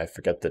one. I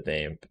forget the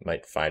name.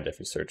 Might find it if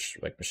you search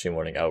like machine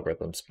learning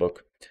algorithms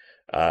book.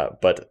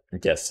 But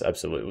yes,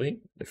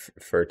 absolutely.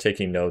 For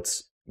taking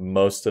notes,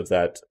 most of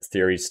that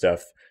theory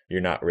stuff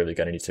you're not really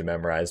going to need to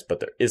memorize, but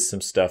there is some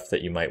stuff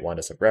that you might want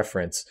as a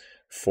reference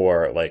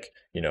for, like,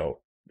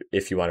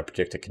 if you want to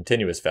predict a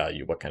continuous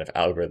value, what kind of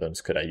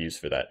algorithms could I use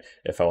for that?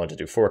 If I want to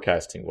do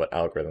forecasting, what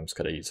algorithms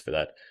could I use for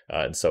that?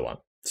 And so on.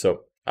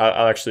 So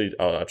I'll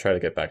try to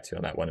get back to you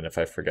on that one. And if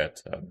I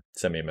forget,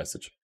 send me a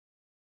message.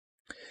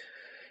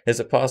 Is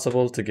it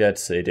possible to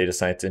get a data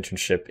science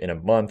internship in a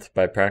month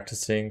by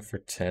practicing for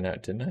 10 hours?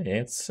 Didn't I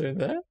answer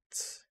that?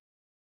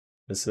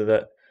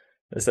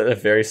 Is that a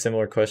very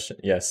similar question?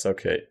 Yes,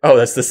 okay. Oh,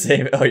 that's the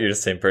same. Oh, you're the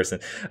same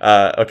person.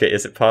 Okay,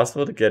 is it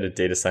possible to get a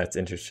data science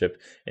internship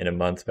in a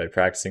month by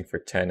practicing for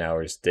 10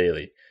 hours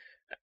daily?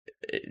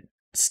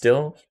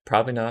 Still,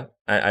 probably not.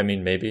 I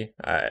mean, maybe.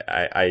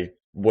 I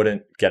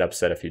wouldn't get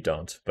upset if you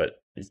don't,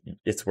 but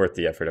it's worth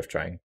the effort of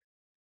trying.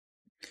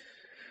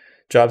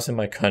 Jobs in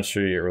my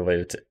country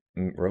related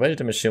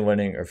to machine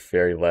learning are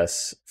very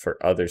less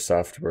for other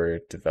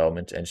software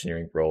development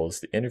engineering roles.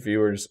 The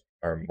interviewers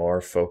are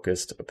more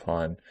focused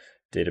upon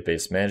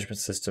database management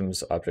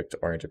systems,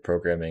 object-oriented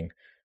programming,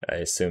 I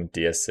assume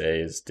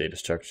DSA is data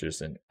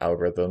structures and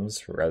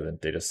algorithms rather than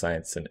data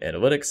science and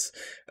analytics.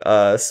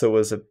 So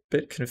was a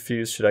bit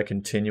confused. Should I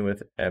continue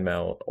with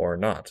ML or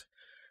not?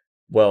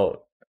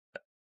 Well,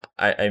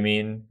 I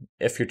mean,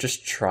 if you're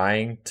just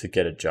trying to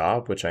get a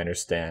job, which I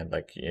understand,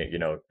 like,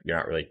 you're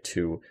not really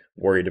too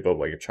worried about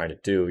what you're trying to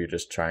do, you're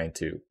just trying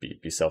to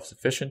be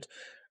self-sufficient.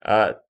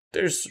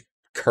 There's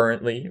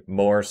currently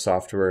more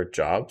software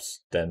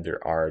jobs than there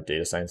are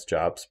data science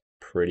jobs,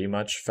 pretty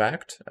much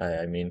fact.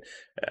 I mean,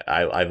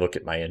 I look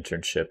at my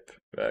internship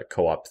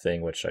co-op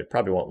thing, which I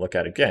probably won't look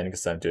at again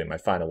because I'm doing my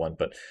final one,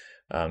 but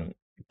um,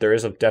 there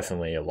is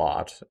definitely a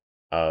lot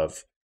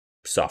of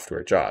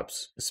software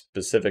jobs,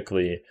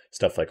 specifically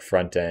stuff like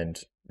front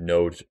end,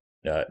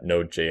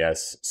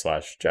 Node.js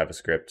slash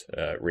JavaScript,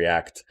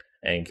 React,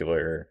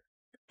 Angular,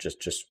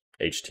 just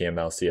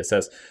HTML,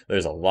 CSS.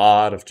 There's a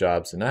lot of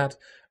jobs in that.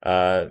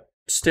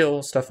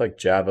 Still, stuff like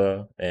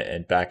Java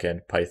and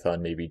backend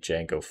Python, maybe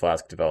Django,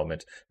 Flask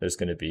development. There's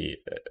going to be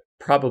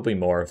probably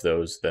more of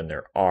those than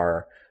there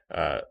are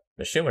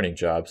machine learning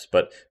jobs,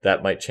 but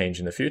that might change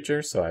in the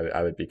future. So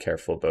I would be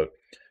careful about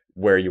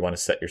where you want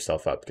to set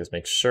yourself up, because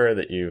make sure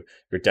that you're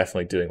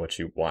definitely doing what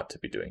you want to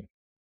be doing.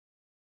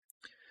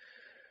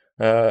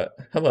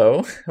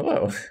 Hello,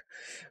 hello.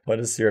 What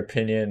is your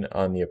opinion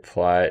on the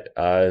applied?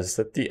 Is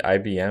that the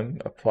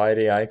IBM Applied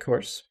AI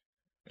course?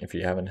 If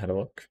you haven't had a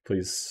look,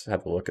 please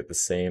have a look at the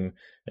same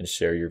and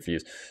share your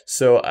views.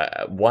 So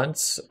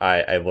once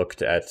I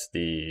looked at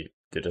the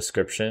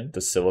description,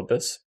 the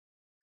syllabus,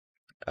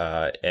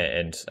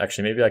 and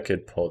actually maybe I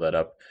could pull that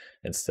up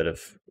instead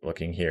of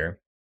looking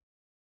here.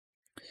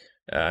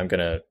 I'm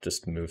gonna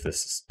just move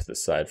this to the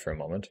side for a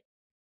moment.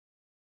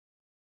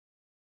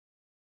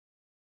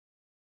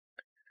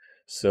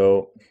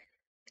 So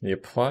the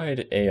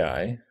applied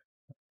AI,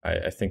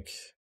 I think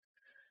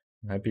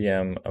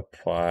IBM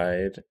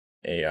applied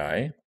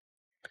AI.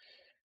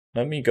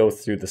 Let me go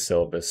through the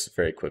syllabus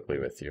very quickly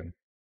with you.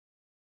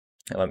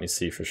 And let me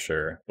see for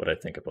sure what I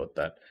think about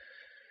that.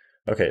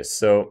 Okay,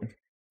 so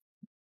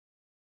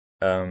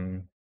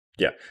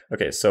yeah.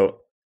 Okay,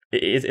 so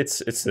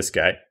it's this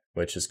guy,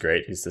 which is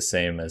great. He's the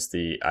same as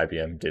the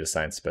IBM data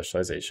science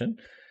specialization.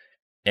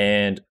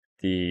 And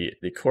the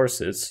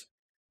courses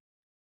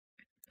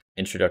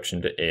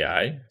Introduction to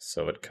AI.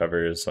 So it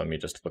covers, let me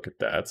just look at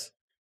that.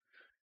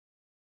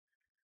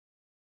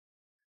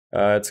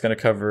 It's going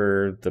to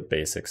cover the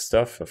basic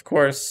stuff, of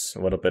course,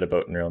 a little bit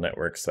about neural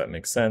networks, that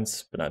makes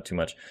sense, but not too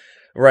much.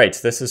 Right,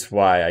 this is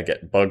why I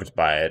get bugged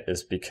by it,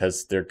 is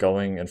because they're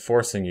going and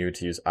forcing you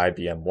to use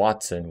IBM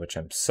Watson, which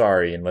I'm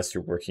sorry, unless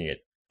you're working at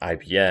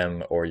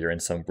IBM or you're in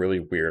some really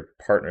weird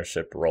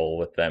partnership role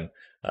with them,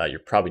 you're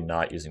probably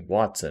not using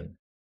Watson.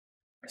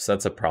 So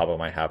that's a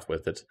problem I have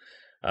with it.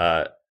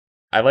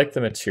 I like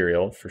the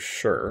material for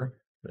sure.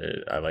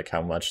 I like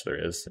how much there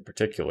is in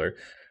particular.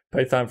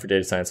 Python for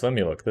data science. Let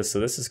me look this. So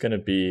this is going to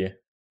be,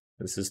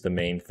 this is the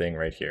main thing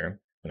right here.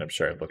 And I'm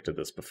sure I've looked at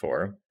this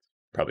before.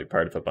 Probably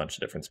part of a bunch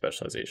of different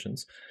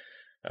specializations.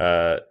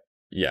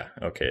 Yeah,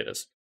 okay, it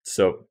is.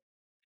 So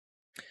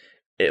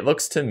it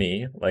looks to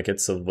me like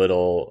it's a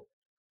little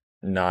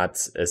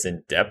not as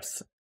in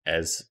depth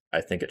as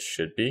I think it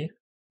should be,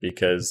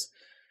 because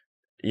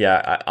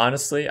yeah,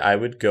 honestly, I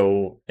would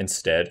go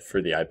instead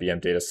for the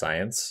IBM data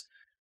science.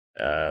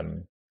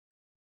 IBM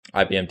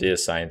data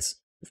science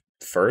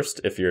first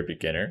if you're a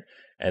beginner.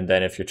 And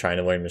then if you're trying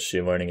to learn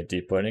machine learning and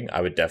deep learning,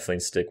 I would definitely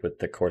stick with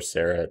the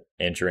Coursera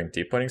Andrew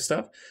deep learning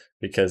stuff,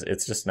 because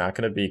it's just not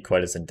going to be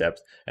quite as in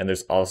depth. And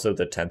there's also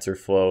the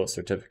TensorFlow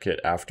certificate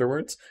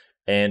afterwards.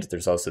 And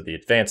there's also the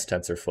advanced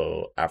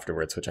TensorFlow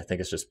afterwards, which I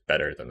think is just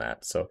better than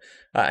that. So,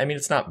 I mean,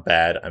 it's not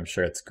bad. I'm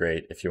sure it's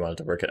great. If you wanted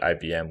to work at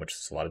IBM, which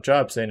is a lot of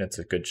jobs in, it's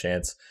a good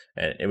chance.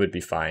 And it would be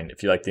fine.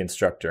 If you like the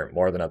instructor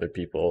more than other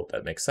people,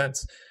 that makes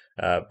sense.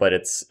 But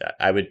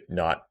I would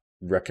not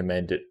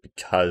recommend it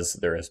because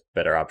there is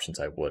better options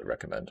I would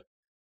recommend.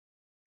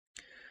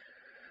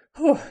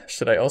 Oh,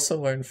 should I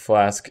also learn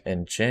Flask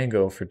and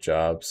Django for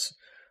jobs?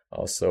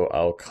 Also,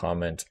 I'll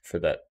comment for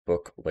that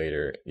book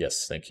later.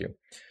 Yes, thank you.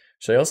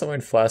 Should I also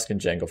learn Flask and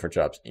Django for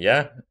jobs?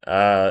 Yeah,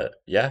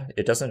 yeah,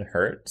 it doesn't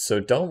hurt. So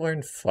don't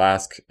learn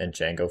Flask and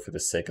Django for the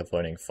sake of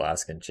learning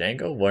Flask and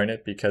Django. Learn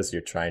it because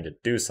you're trying to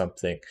do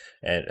something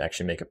and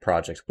actually make a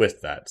project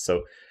with that.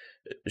 So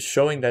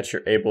showing that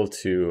you're able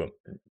to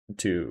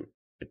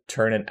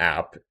turn an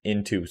app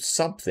into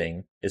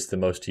something is the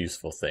most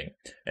useful thing.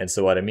 And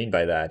so what I mean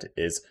by that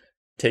is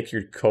take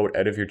your code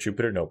out of your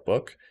Jupyter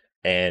notebook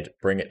and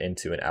bring it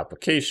into an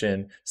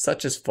application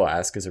such as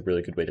Flask is a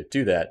really good way to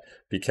do that,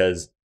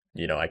 because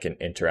I can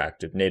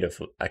interact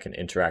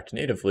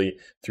natively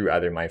through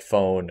either my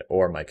phone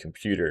or my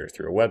computer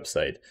through a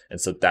website. And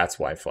so that's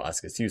why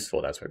Flask is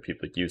useful. That's why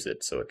people use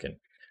it. So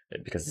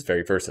because it's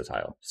very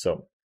versatile.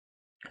 So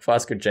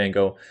Flask or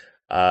Django,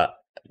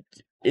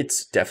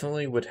 it's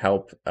definitely would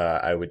help.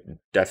 I would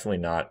definitely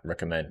not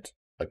recommend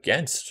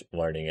against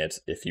learning it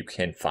if you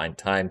can find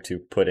time to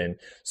put in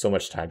so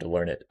much time to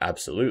learn it.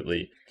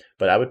 Absolutely.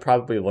 But I would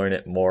probably learn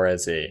it more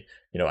as I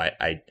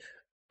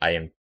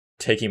am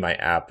taking my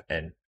app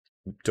and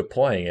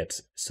deploying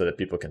it so that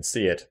people can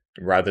see it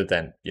rather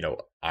than,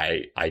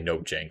 I know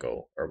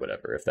Django or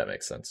whatever, if that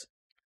makes sense.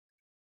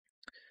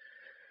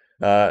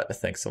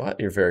 Thanks a lot.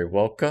 You're very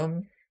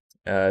welcome.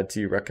 Do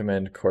you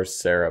recommend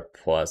Coursera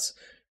Plus?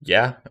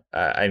 Yeah,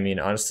 I mean,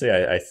 honestly,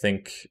 I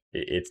think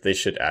they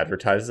should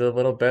advertise it a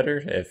little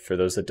better. If for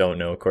those that don't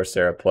know,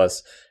 Coursera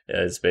Plus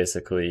is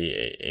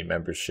basically a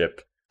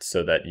membership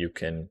so that you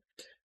can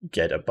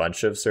get a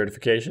bunch of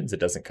certifications. It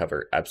doesn't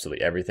cover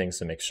absolutely everything,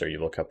 so make sure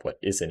you look up what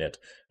is in it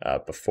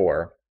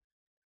before.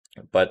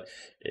 But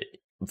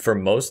for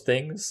most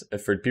things,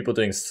 for people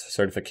doing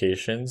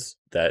certifications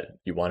that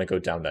you want to go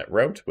down that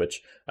route,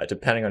 which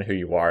depending on who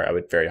you are, I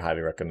would very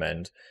highly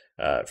recommend.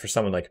 For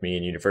someone like me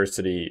in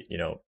university,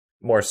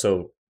 more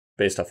so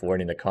based off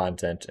learning the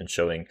content and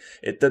showing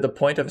it. The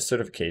point of a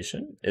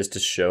certification is to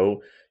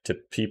show to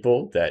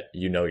people that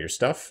you know your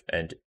stuff,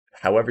 and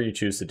however you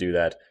choose to do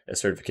that, a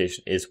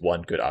certification is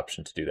one good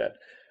option to do that.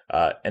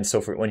 And so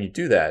for when you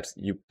do that,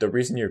 the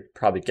reason you're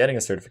probably getting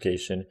a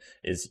certification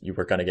is you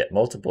were going to get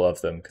multiple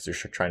of them because you're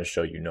trying to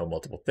show you know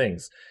multiple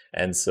things.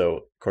 And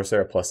so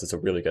Coursera Plus is a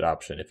really good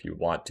option if you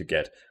want to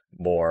get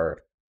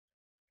more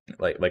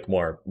like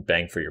more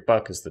bang for your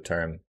buck is the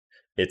term.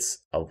 It's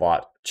a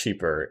lot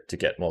cheaper to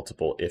get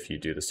multiple if you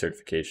do the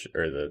certification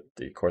or the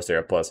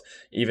Coursera Plus,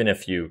 even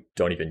if you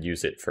don't even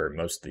use it for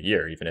most of the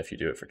year, even if you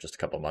do it for just a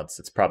couple months,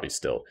 it's probably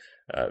still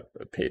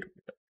paid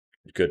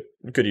good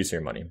use of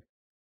your money.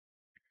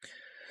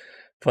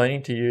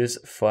 Planning to use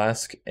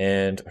Flask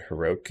and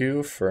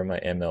Heroku for my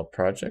ML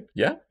project.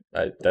 Yeah,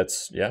 I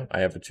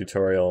have a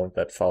tutorial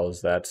that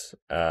follows that.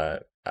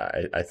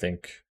 I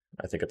think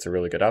it's a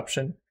really good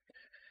option.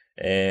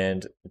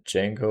 And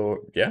Django,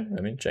 yeah,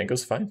 I mean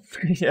Django's fine.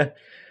 Yeah.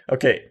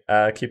 Okay,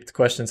 keep the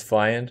questions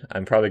flying.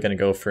 I'm probably gonna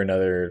go for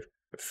another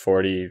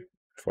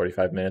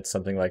 45 minutes,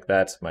 something like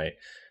that.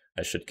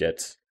 I should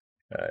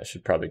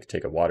probably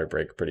take a water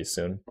break pretty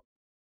soon.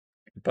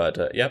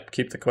 But yep,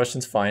 keep the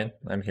questions flying.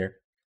 I'm here.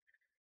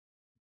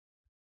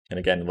 And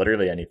again,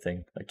 literally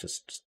anything, like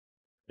just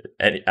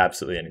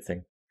absolutely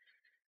anything.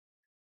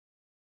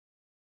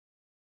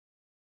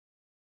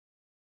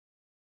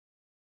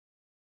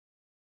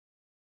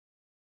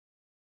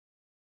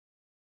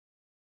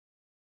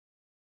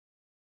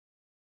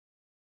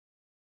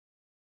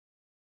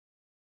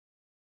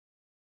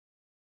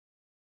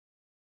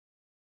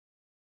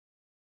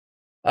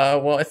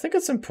 Well, I think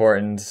it's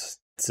important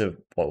to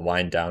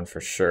wind down for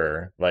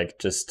sure. Like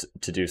just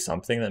to do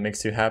something that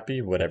makes you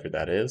happy, whatever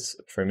that is.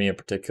 For me in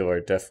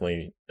particular,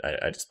 definitely,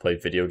 I just play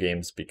video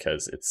games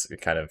because it's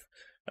kind of,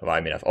 well,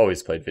 I mean, I've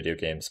always played video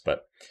games,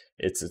 but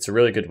it's a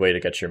really good way to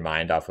get your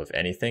mind off of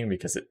anything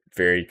because it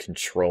very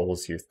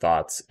controls your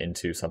thoughts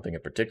into something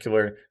in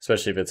particular.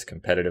 Especially if it's a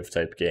competitive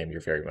type game,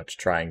 you're very much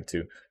trying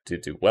to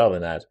do well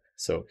in that.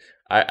 So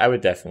I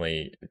would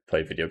definitely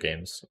play video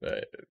games.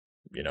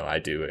 I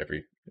do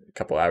every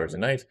couple hours a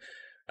night.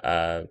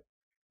 Uh,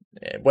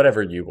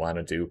 Whatever you want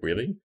to do,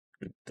 really,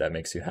 that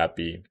makes you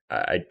happy.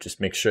 I just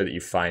make sure that you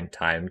find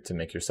time to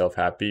make yourself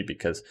happy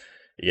because,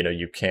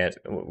 you can't.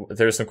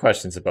 There's some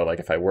questions about like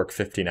if I work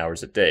 15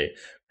 hours a day.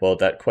 Well,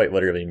 that quite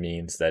literally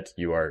means that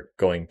you are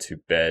going to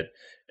bed,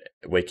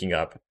 waking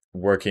up,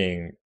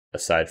 working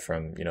aside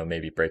from,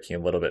 maybe breaking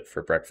a little bit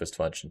for breakfast,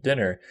 lunch, and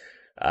dinner.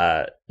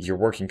 You're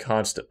working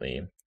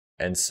constantly.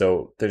 And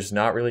so there's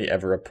not really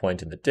ever a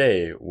point in the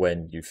day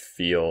when you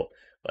feel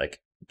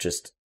like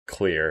just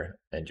clear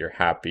and you're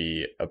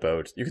happy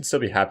about you can still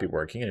be happy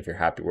working, and if you're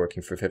happy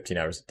working for 15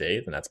 hours a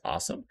day, then that's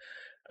awesome.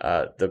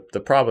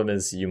 The problem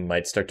is you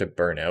might start to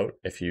burn out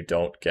if you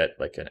don't get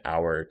like an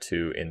hour or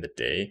two in the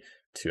day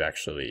to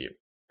actually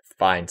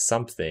find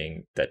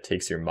something that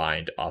takes your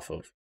mind off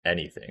of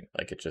anything,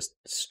 like it just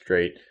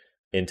straight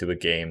into a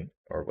game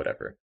or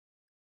whatever.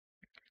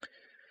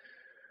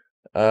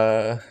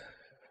 uh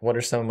what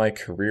are some of my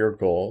career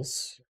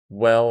goals?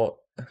 Well,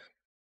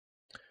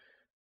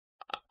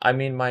 I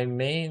mean, my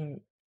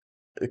main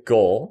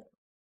goal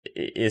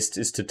is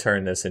to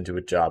turn this into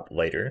a job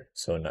later,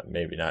 so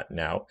maybe not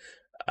now.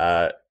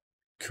 Uh,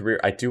 Career,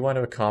 I do want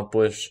to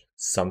accomplish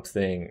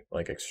something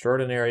like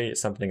extraordinary.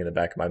 Something in the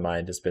back of my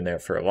mind has been there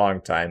for a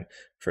long time,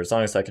 for as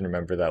long as I can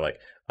remember that. Like,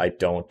 I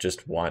don't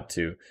just want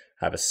to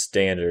have a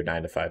standard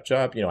 9 to 5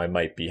 job. I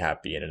might be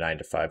happy in a 9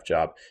 to 5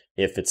 job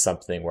if it's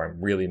something where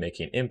I'm really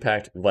making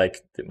impact, like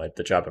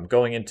the job I'm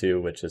going into,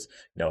 which is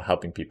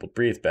helping people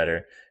breathe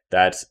better.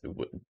 That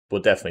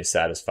will definitely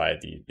satisfy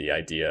the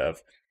idea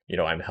of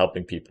I'm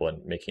helping people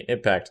and making an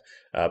impact.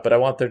 But I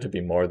want there to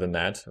be more than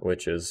that,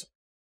 which is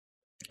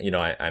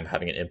I'm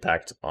having an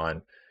impact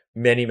on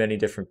many, many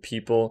different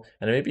people.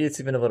 And maybe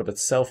it's even a little bit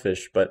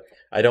selfish, but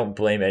I don't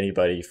blame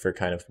anybody for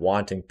kind of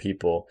wanting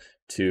people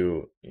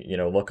to,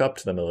 look up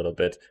to them a little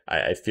bit.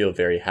 I feel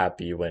very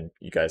happy when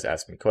you guys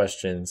ask me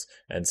questions.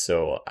 And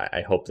so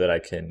I hope that I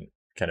can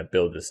kind of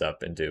build this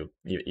up and do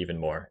even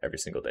more every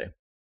single day.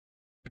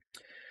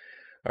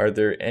 Are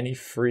there any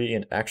free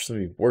and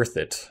actually worth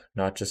it,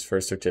 not just for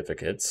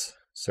certificates,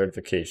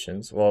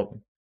 certifications?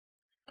 Well,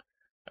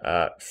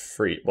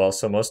 Free. Well,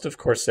 so most of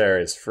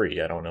Coursera is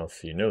free. I don't know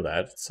if you know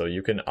that. So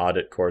you can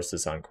audit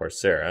courses on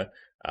Coursera.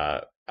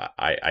 Uh,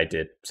 I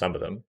did some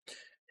of them,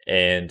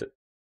 and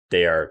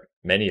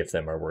many of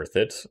them are worth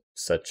it,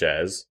 such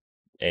as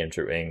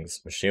Andrew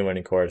Ng's machine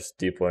learning course,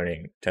 deep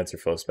learning,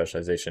 TensorFlow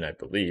specialization, I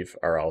believe,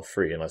 are all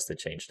free unless they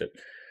changed it.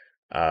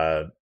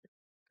 Uh,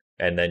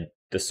 and then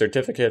the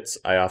certificates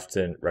I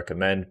often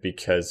recommend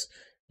because,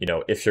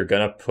 if you're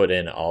going to put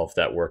in all of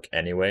that work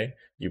anyway,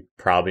 you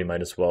probably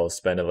might as well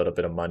spend a little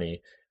bit of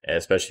money,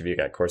 especially if you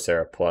got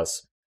Coursera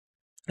Plus.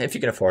 If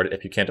you can afford it.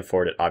 If you can't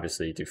afford it,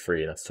 obviously you do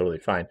free, and that's totally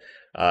fine.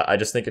 I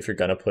just think if you're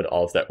going to put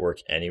all of that work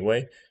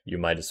anyway, you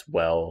might as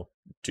well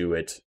do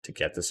it to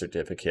get the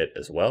certificate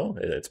as well.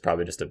 It's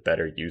probably just a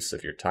better use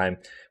of your time.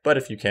 But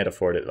if you can't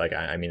afford it, like,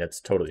 I mean, that's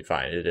totally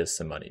fine. It is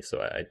some money,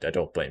 so I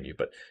don't blame you.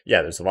 But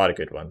yeah, there's a lot of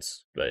good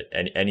ones. But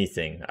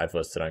anything I've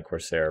listed on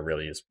Coursera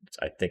really is,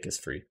 I think, is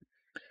free.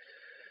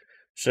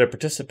 Should I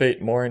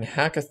participate more in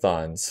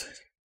hackathons,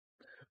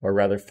 or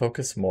rather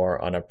focus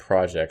more on a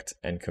project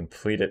and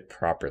complete it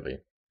properly?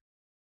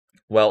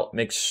 Well,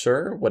 make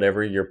sure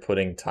whatever you're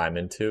putting time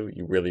into,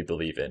 you really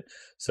believe in.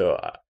 So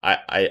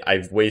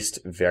I waste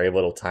very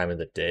little time in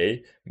the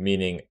day,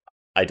 meaning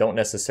I don't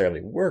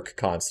necessarily work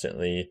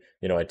constantly.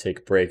 I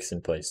take breaks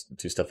and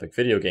do stuff like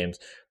video games,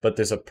 but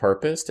there's a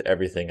purpose to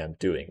everything I'm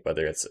doing,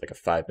 whether it's like a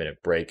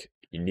 5-minute break,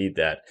 you need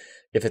that.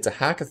 If it's a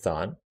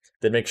hackathon,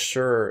 then make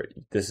sure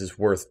this is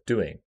worth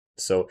doing.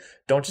 So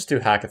don't just do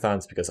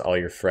hackathons because all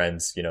your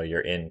friends,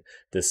 you're in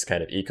this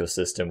kind of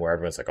ecosystem where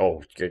everyone's like,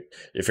 oh,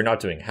 if you're not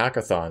doing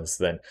hackathons,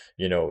 then,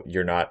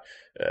 you're not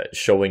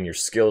showing your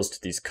skills to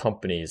these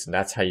companies. And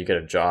that's how you get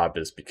a job,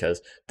 is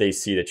because they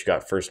see that you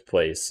got first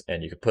place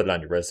and you can put it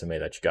on your resume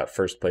that you got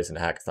first place in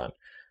a hackathon.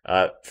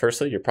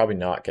 Firstly, you're probably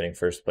not getting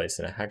first place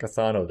in a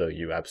hackathon, although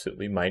you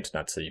absolutely might.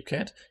 Not to say you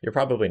can't. You're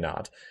probably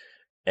not.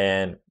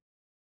 And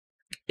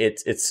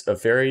it's a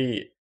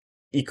very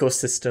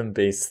ecosystem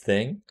based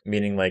thing,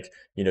 meaning like,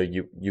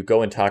 you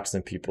go and talk to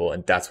some people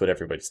and that's what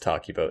everybody's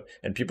talking about,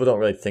 and people don't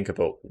really think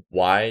about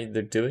why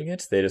they're doing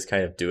it. They just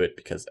kind of do it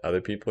because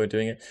other people are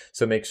doing it.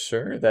 So make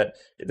sure that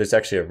there's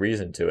actually a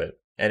reason to it,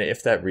 and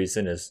if that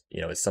reason is,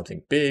 is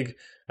something big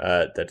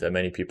that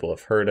many people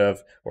have heard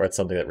of, or it's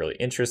something that really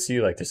interests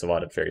you, like there's a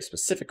lot of very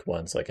specific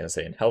ones, like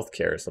say in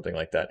healthcare or something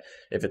like that.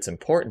 If it's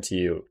important to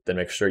you, then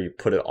make sure you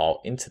put it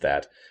all into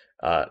that.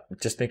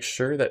 Just make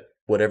sure that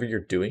whatever you're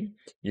doing,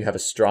 you have a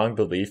strong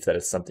belief that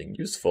it's something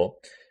useful,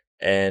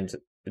 and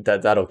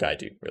that'll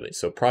guide you really.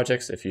 So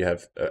projects, if you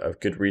have a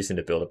good reason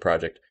to build a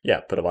project, yeah,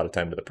 put a lot of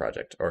time into the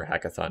project, or a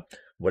hackathon,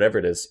 whatever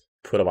it is,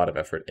 put a lot of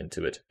effort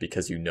into it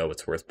because you know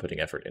it's worth putting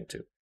effort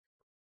into.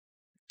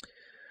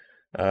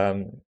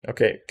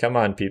 Okay, come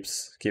on,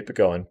 peeps, keep it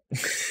going.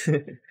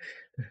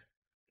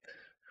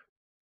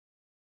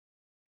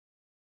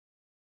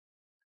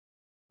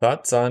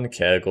 Thoughts on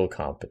Kaggle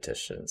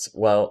competitions?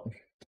 Well,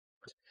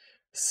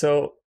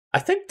 so I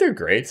think they're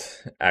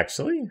great,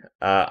 actually.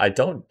 I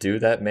don't do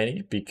that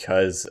many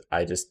because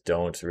I just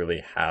don't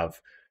really have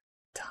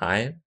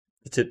time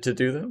to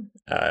do them.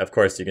 Of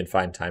course, you can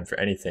find time for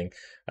anything.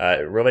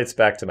 It relates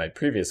back to my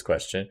previous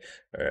question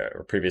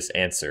or previous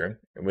answer,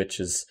 which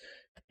is,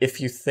 if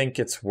you think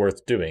it's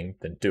worth doing,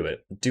 then do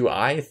it. Do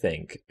I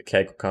think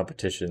Kaggle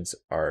competitions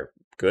are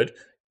good?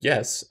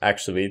 Yes,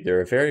 actually,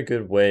 they're a very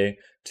good way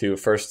to,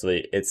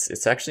 firstly,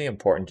 it's actually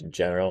important in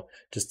general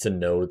just to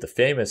know the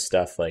famous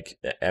stuff like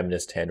the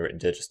MNIST handwritten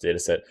digits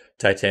dataset,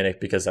 Titanic,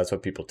 because that's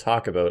what people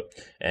talk about.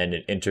 And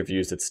in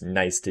interviews, it's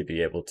nice to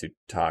be able to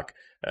talk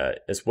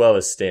as well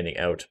as standing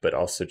out, but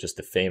also just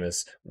the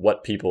famous,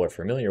 what people are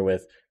familiar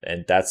with.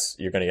 And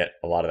you're going to get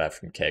a lot of that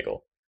from Kaggle,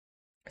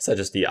 such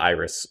as the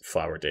iris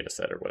flower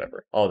dataset or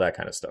whatever, all that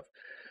kind of stuff.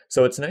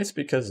 So it's nice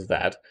because of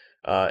that.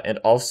 And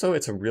also,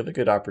 it's a really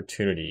good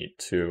opportunity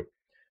to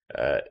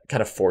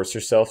kind of force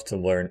yourself to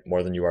learn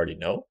more than you already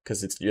know,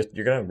 because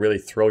you're going to really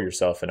throw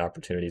yourself in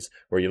opportunities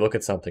where you look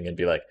at something and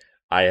be like,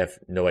 I have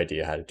no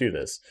idea how to do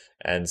this.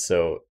 And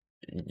so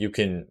you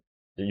can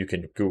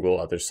Google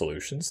other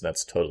solutions.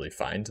 That's totally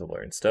fine to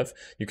learn stuff.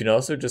 You can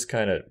also just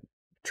kind of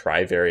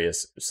try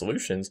various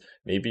solutions.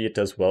 Maybe it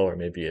does well or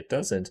maybe it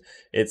doesn't.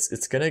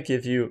 It's going to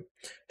give you.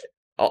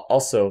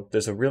 Also,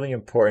 there's a really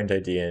important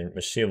idea in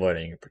machine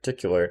learning in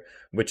particular,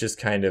 which is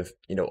kind of,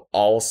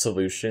 all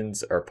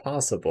solutions are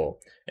possible.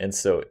 And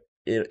so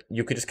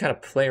you could just kind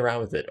of play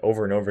around with it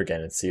over and over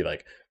again and see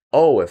like,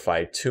 oh, if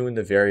I tune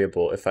the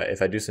variable, if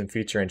I do some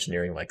feature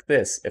engineering like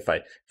this, if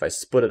I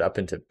split it up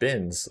into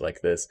bins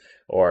like this,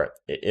 or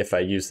if I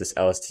use this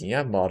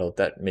LSTM model,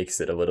 that makes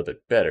it a little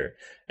bit better.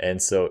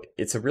 And so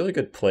it's a really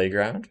good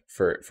playground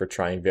for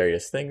trying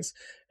various things.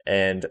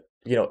 And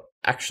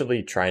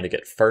actually trying to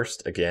get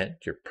first, again,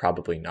 you're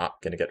probably not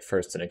going to get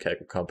first in a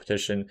Kaggle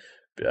competition.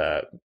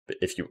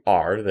 If you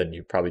are, then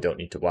you probably don't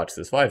need to watch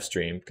this live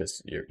stream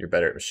because you're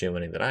better at machine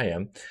learning than I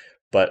am.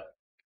 But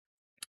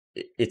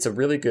it's a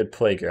really good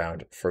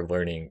playground for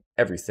learning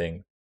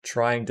everything,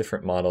 trying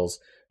different models,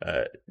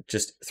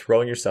 just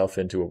throwing yourself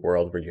into a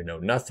world where you know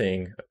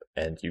nothing,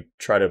 and you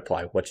try to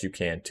apply what you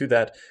can to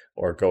that,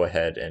 or go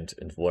ahead and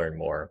learn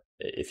more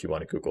if you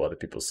want to Google other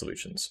people's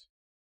solutions.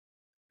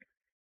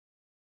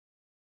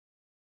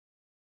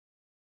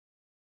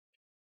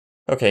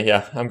 Okay,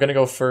 yeah, I'm gonna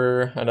go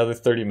for another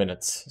 30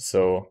 minutes,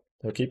 so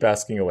I'll keep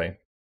asking away.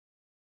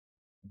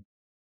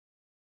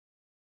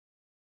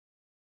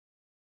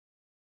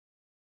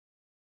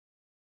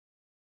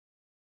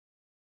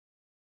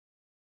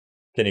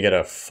 Can you get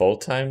a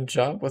full-time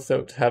job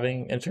without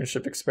having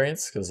internship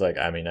experience? Because, like,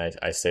 I mean,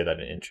 I say that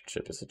an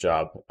internship is a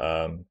job.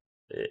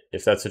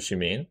 If that's what you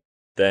mean,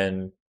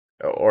 then,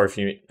 or if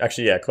you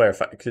actually, yeah,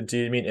 clarify. Do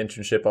you mean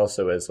internship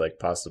also as like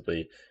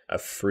possibly a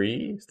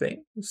free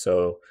thing?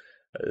 So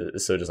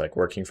just like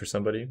working for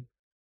somebody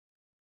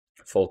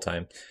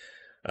full-time.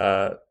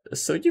 Uh,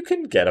 so you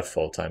can get a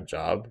full-time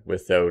job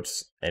without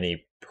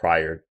any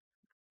prior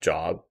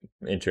job,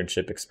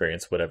 internship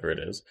experience, whatever it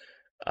is.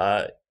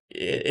 Uh,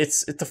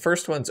 the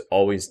first one's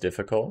always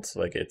difficult.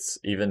 Like it's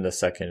even the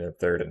second and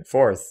third and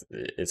fourth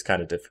is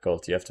kind of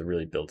difficult. You have to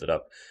really build it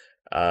up.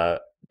 Uh,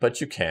 but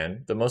you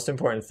can. The most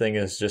important thing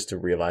is just to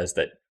realize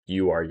that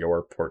you are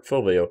your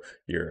portfolio.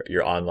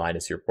 Your online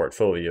is your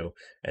portfolio,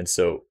 and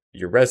so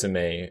your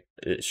resume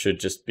it should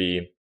just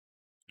be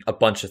a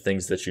bunch of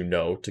things that you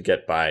know to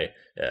get by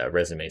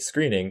resume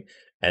screening,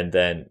 and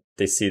then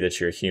they see that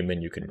you're a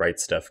human, you can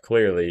write stuff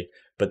clearly,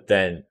 but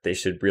then they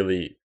should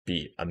really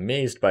be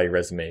amazed by your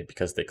resume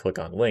because they click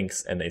on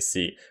links and they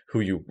see who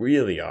you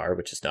really are,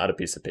 which is not a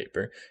piece of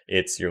paper.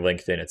 It's your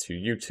LinkedIn, it's your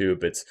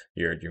YouTube, it's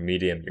your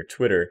Medium, your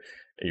Twitter,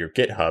 your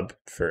GitHub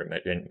for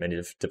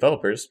many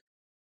developers,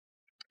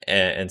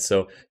 and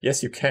so,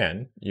 yes, you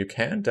can. You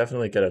can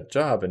definitely get a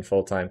job in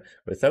full time.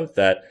 Without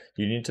that,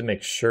 you need to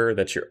make sure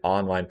that your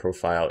online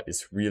profile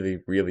is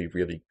really, really,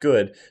 really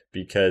good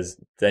because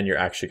then you're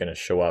actually going to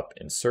show up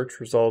in search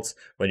results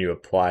when you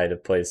apply to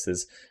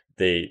places.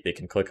 They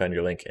can click on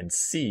your link and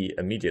see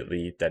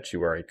immediately that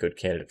you are a good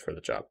candidate for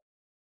the job.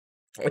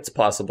 It's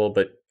possible,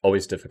 but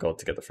always difficult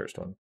to get the first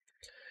one.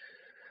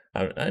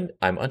 I'm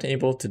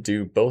unable to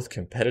do both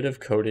competitive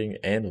coding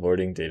and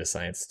learning data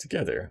science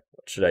together.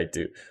 What should I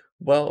do?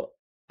 Well,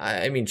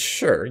 I mean,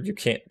 sure, you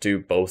can't do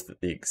both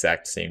at the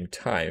exact same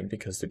time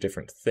because they're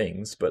different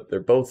things, but they're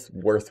both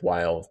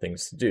worthwhile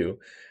things to do.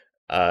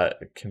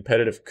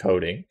 Competitive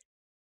coding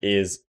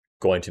is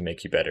going to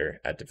make you better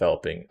at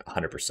developing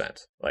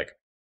 100%. Like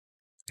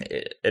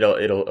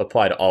it'll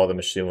apply to all the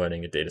machine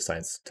learning and data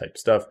science type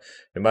stuff.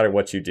 No matter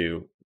what you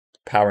do,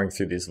 powering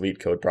through these lead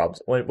code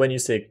problems. When you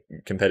say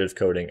competitive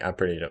coding, I'm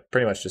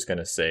pretty much just going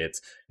to say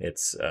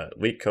it's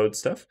lead code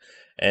stuff,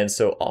 and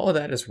so all of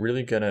that is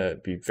really going to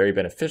be very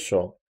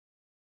beneficial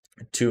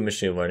to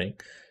machine learning.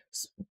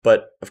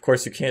 But of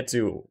course, you can't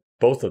do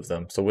both of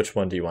them. So which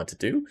one do you want to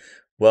do?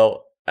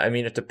 Well, I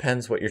mean, it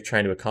depends what you're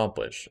trying to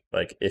accomplish.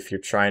 Like if you're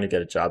trying to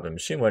get a job in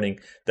machine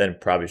learning, then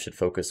probably should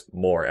focus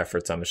more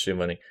efforts on machine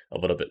learning, a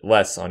little bit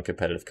less on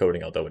competitive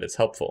coding, although it is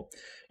helpful.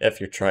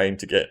 If you're trying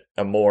to get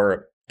a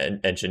more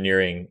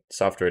engineering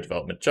software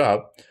development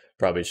job,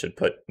 probably should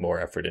put more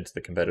effort into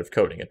the competitive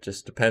coding. It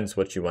just depends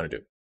what you want to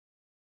do.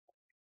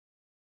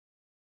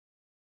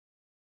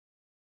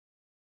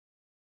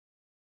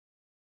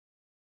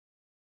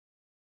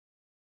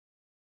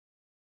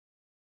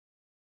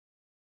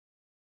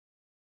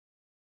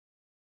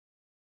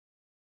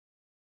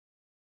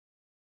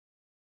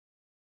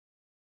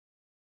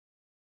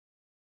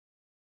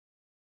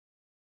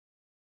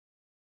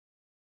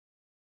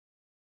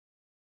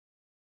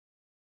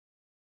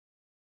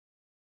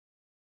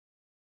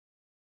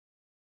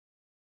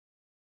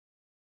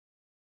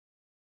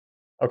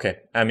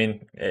 Okay. I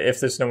mean, if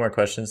there's no more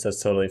questions,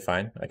 that's totally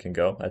fine. I can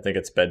go. I think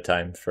it's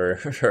bedtime for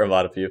for a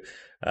lot of you,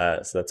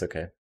 so that's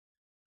okay.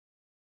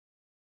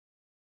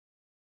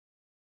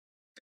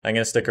 I'm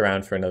gonna stick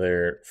around for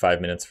another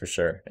 5 minutes for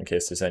sure, in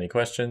case there's any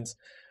questions.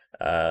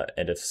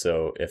 And if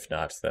so, if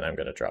not, then I'm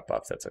gonna drop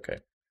off. That's okay.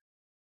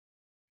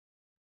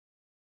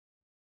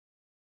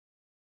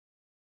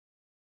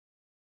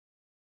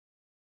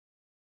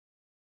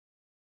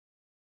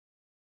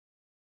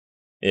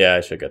 Yeah,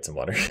 I should get some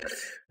water.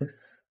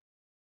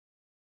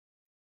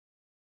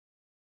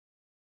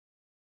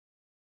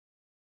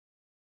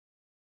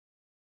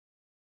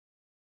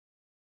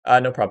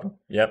 No problem.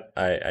 Yep.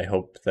 I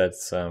hope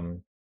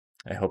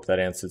that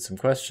answered some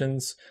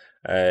questions.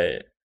 Uh,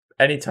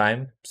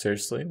 anytime,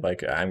 seriously.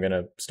 Like I'm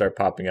gonna start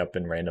popping up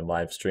in random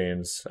live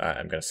streams.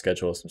 I'm gonna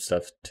schedule some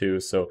stuff too,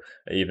 so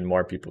even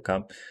more people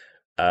come.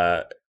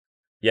 Uh,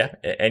 yeah.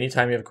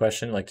 Anytime you have a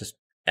question, like just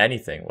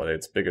anything, whether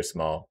it's big or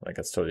small, like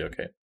that's totally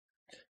okay.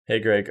 Hey,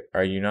 Greg,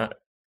 are you not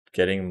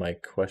getting my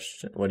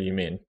question? What do you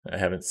mean? I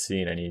haven't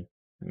seen any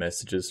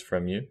messages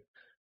from you.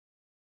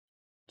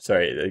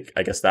 Sorry, like,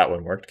 I guess that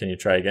one worked. Can you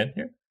try again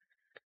here?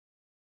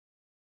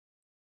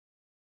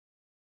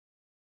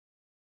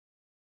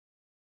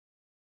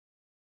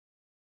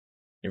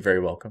 You're very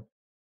welcome.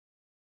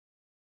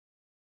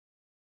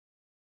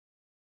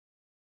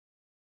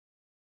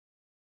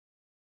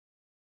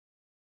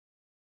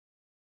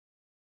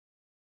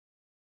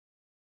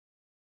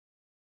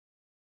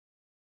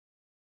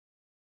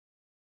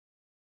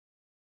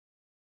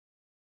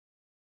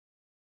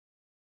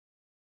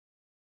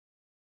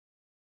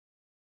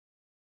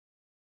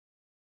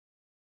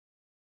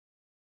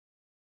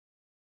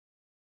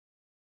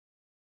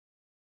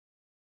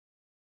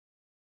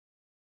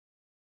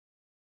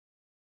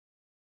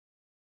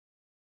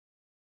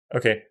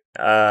 Okay.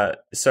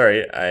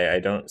 Sorry, I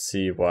don't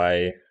see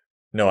why.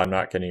 No, I'm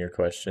not getting your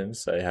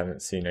questions. I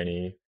haven't seen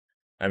any.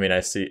 I mean,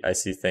 I see.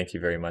 Thank you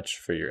very much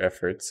for your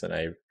efforts, and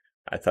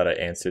I thought I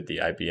answered the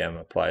IBM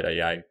applied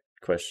AI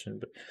question,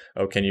 but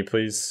oh, can you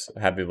please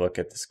have a look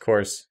at this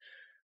course?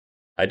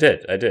 I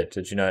did. I did.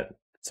 Did you not?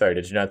 Sorry,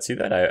 did you not see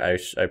that?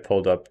 I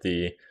pulled up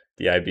the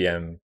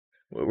IBM.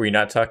 Were you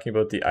not talking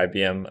about the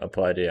IBM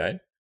applied AI?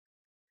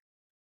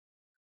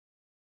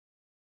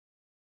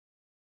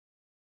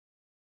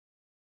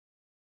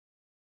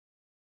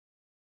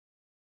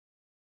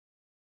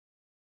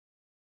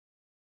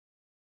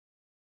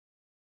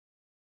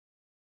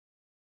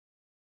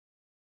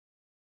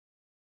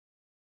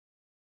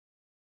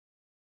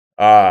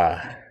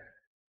 Ah,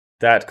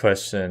 that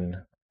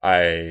question.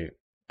 I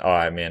oh,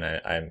 I mean,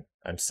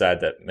 I'm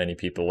sad that many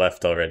people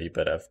left already,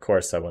 but of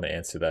course I want to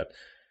answer that.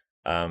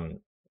 Um,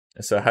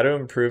 so how to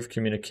improve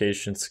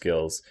communication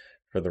skills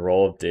for the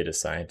role of data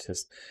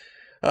scientist?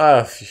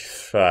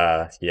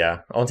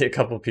 Yeah, only a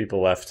couple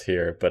people left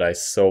here, but I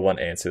so want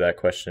to answer that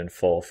question in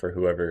full for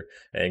whoever,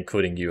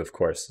 including you, of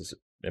course, is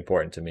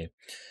important to me.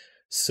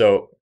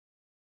 So,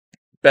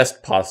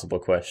 best possible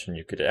question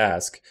you could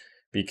ask,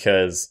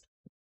 because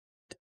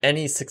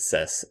any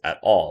success at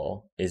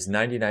all is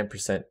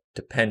 99%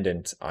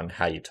 dependent on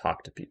how you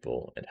talk to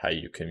people and how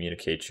you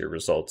communicate your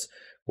results,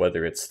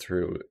 whether it's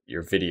through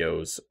your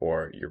videos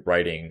or your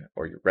writing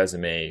or your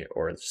resume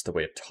or just the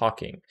way of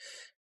talking.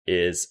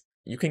 Is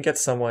you can get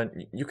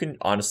someone, you can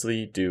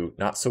honestly do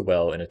not so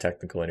well in a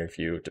technical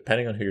interview,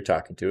 depending on who you're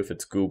talking to. If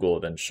it's Google,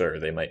 then sure,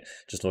 they might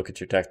just look at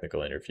your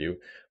technical interview.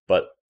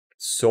 But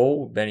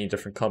so many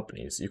different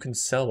companies you can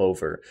sell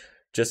over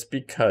just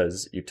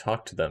because you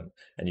talk to them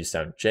and you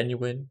sound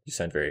genuine, you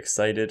sound very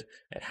excited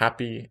and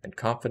happy and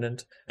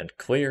confident and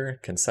clear,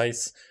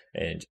 concise,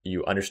 and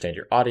you understand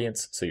your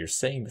audience. So you're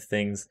saying the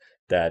things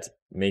that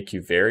make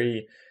you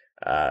very,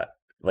 uh,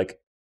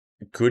 like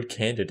good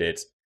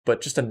candidate,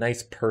 but just a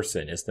nice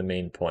person is the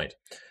main point.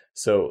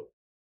 So,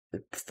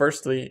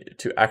 firstly,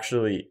 to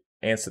actually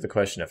answer the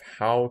question of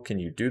how can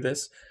you do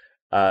this,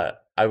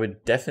 I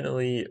would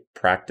definitely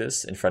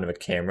practice in front of a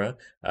camera.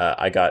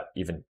 I got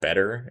even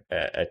better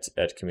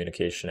at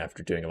communication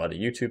after doing a lot of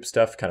YouTube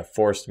stuff. Kind of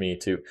forced me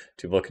to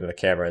look into the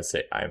camera and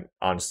say, "I'm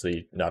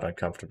honestly not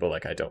uncomfortable.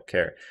 Like I don't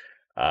care."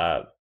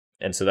 Uh,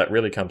 and so that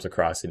really comes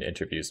across in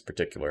interviews, in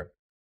particular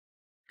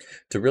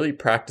to really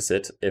practice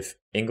it, if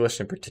English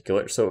in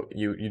particular, so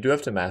you do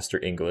have to master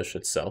English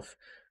itself.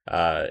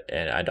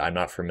 And I'm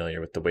not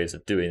familiar with the ways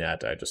of doing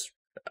that.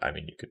 I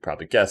mean, you could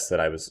probably guess that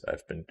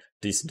I've been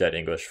decent at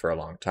English for a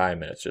long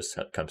time, and it just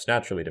comes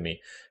naturally to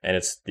me, and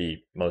it's the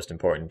most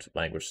important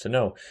language to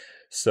know.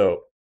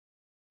 So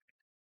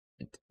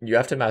you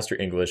have to master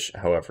English,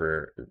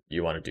 however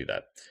you want to do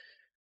that.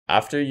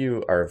 After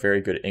you are a very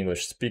good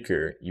English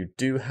speaker, you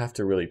do have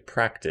to really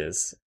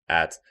practice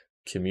at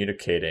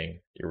communicating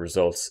your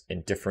results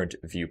in different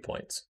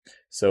viewpoints.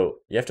 So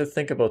you have to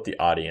think about the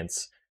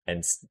audience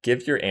and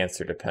give your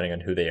answer depending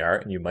on who they are.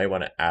 And you might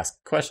want to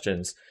ask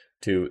questions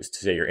to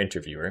say your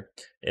interviewer.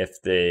 If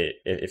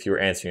you were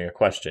answering a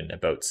question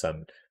about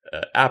some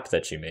app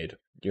that you made,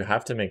 you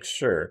have to make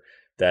sure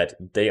that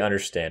they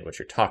understand what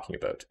you're talking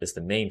about is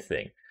the main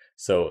thing.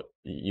 So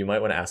you might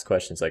want to ask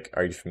questions like,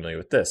 are you familiar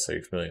with this? Are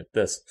you familiar with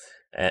this?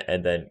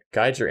 And then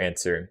guide your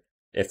answer.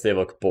 If they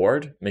look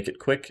bored, make it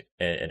quick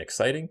and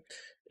exciting.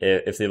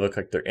 If they look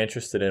like they're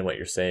interested in what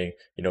you're saying,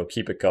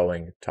 keep it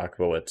going. Talk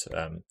about what,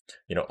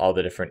 all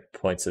the different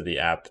points of the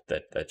app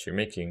that you're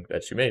making,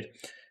 that you made.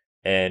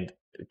 And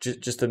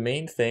just the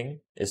main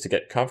thing is to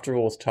get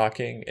comfortable with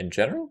talking in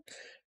general.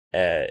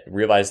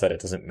 Realize that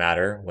it doesn't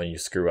matter when you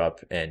screw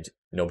up and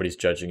nobody's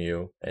judging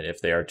you. And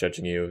if they are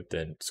judging you,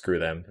 then screw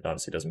them. It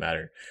honestly doesn't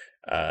matter.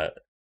 Uh,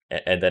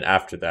 and then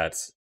after that,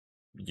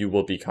 you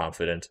will be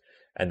confident,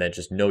 and then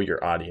just know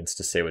your audience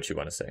to say what you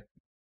want to say.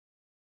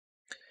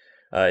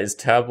 Is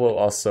Tableau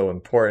also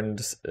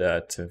important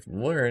to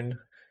learn?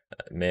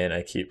 Man,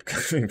 I keep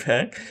coming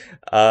back.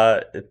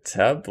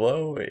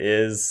 Tableau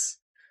is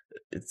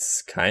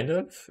it's kind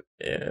of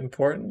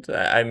important.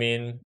 I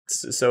mean,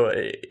 so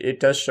it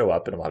does show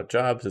up in a lot of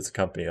jobs. It's a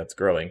company that's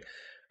growing.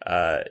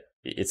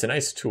 It's a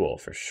nice tool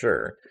for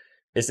sure.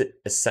 Is it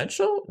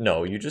essential?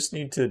 No, you just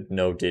need to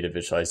know data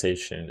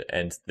visualization,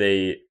 and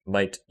they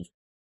might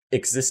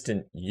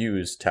existent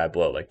use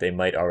Tableau. Like they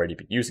might already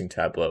be using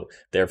Tableau,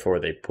 therefore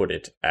they put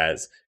it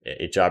as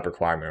a job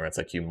requirement where it's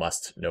like you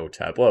must know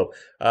Tableau.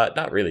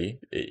 Not really.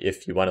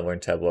 If you want to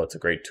learn Tableau, it's a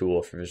great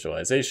tool for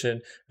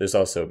visualization. There's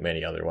also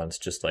many other ones,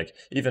 just like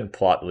even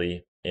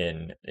Plotly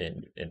in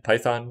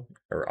Python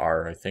or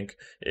R, I think,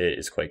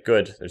 is quite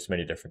good. There's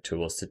many different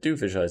tools to do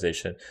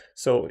visualization.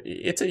 So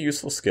it's a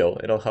useful skill.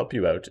 It'll help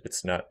you out.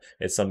 It's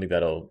something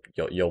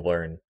you'll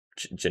learn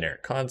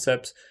generic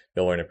concepts.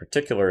 You'll learn in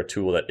particular a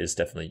tool that is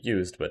definitely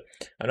used, but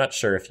I'm not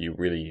sure if you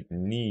really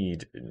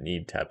need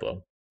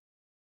Tableau.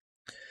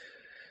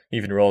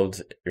 You've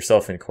enrolled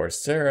yourself in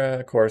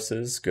Coursera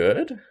courses.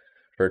 Good.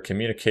 For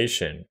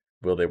communication,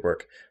 will they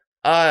work?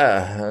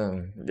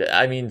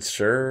 I mean,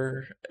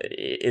 sure,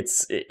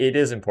 it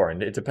is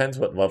important. It depends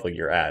what level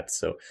you're at.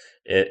 So,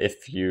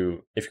 if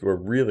you are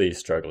really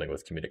struggling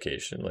with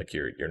communication, like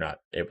you're not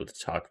able to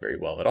talk very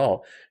well at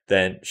all,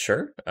 then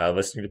sure,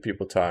 listening to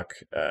people talk,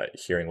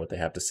 hearing what they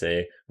have to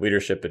say,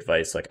 leadership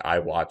advice. Like I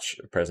watch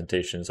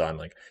presentations on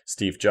like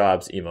Steve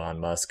Jobs, Elon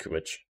Musk,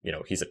 which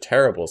he's a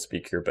terrible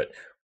speaker, but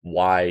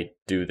why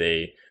do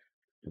they?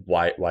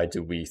 Why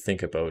do we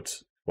think about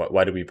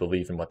why do we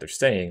believe in what they're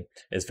saying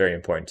is very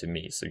important to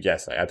me. So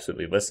yes, I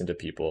absolutely listen to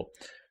people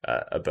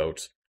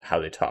about how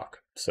they talk.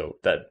 So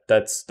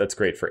that's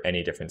great for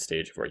any different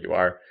stage of where you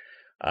are.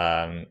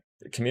 Um,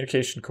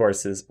 Communication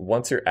courses,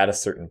 once you're at a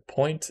certain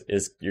point,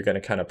 is you're going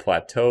to kind of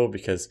plateau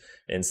because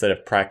instead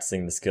of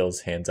practicing the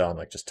skills hands on,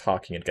 like just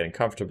talking and getting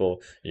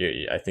comfortable,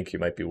 I think you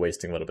might be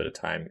wasting a little bit of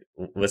time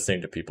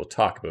listening to people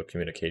talk about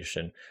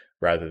communication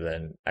rather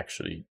than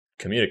actually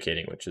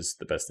communicating, which is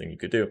the best thing you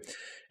could do.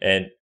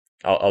 And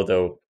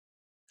although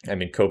I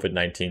mean,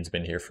 COVID-19's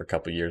been here for a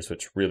couple of years,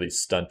 which really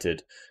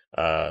stunted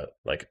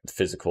like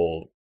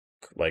physical,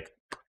 like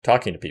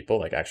talking to people,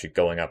 like actually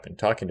going up and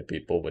talking to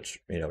people, which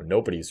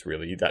nobody's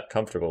really that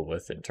comfortable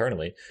with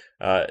internally.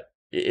 Uh,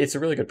 it's a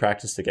really good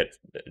practice to get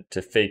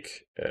to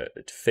fake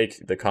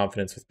the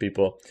confidence with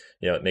people.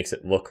 It makes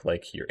it look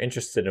like you're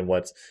interested in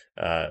what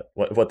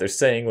they're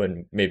saying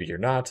when maybe you're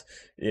not.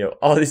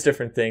 All these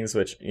different things,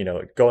 which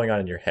going on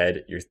in your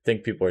head, you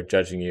think people are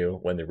judging you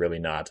when they're really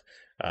not.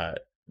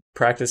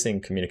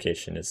 Practicing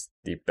communication is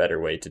the better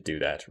way to do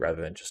that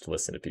rather than just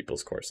listen to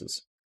people's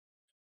courses.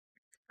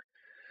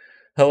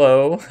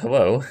 Hello,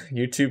 hello.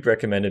 YouTube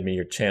recommended me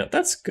your channel.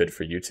 That's good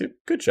for YouTube.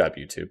 Good job,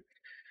 YouTube.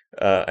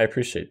 I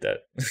appreciate that.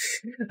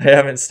 I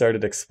haven't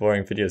started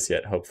exploring videos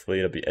yet. Hopefully,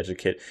 it'll be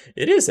educated.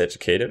 It is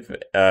educative,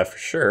 for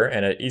sure,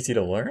 and easy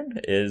to learn.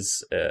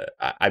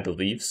 I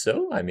believe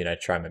so. I mean, I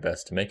try my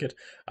best to make it.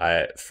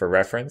 For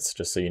reference,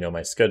 just so you know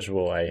my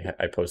schedule,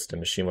 I post a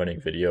machine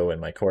learning video in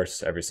my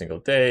course every single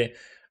day,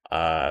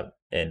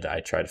 and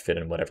I try to fit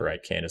in whatever I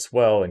can as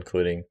well,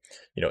 including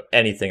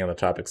anything on the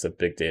topics of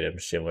big data,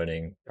 machine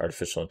learning,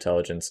 artificial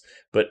intelligence,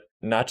 but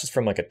not just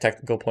from like a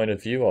technical point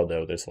of view,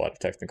 although there's a lot of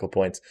technical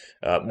points,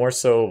 more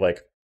so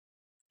like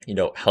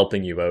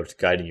helping you out,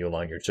 guiding you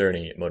along your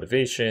journey,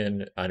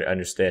 motivation,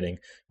 understanding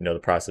the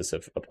process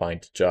of applying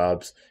to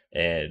jobs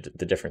and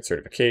the different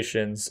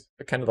certifications,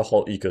 kind of the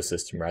whole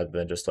ecosystem rather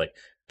than just like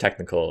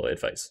technical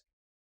advice.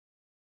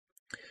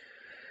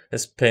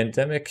 This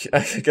pandemic,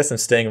 I guess I'm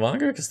staying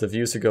longer because the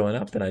views are going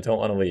up and I don't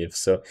want to leave.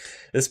 So,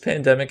 this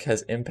pandemic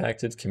has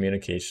impacted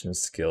communication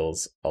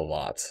skills a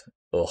lot.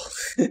 Ugh.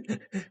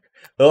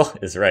 Ugh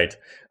is right.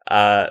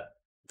 Uh,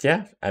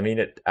 yeah, I mean,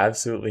 it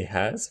absolutely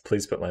has.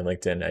 Please put my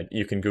LinkedIn.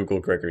 You can Google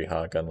Gregory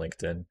Hogg on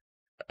LinkedIn.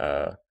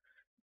 Uh,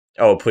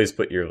 oh, please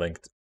put your link.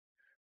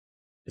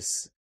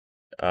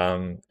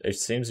 It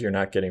seems you're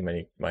not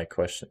getting my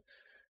question.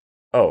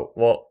 Oh,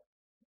 well,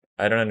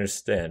 I don't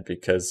understand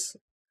because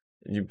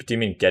do you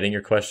mean getting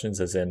your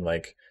questions as in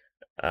like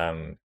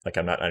I'm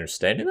not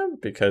understanding them?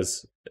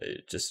 Because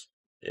just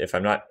if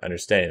I'm not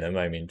understanding them,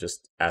 I mean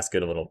just ask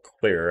it a little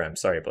clearer. I'm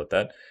sorry about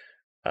that.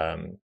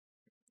 um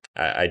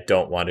I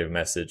don't want to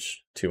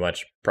message too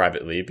much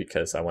privately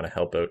because I want to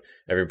help out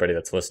everybody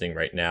that's listening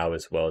right now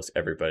as well as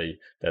everybody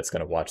that's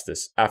going to watch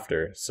this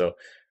after. So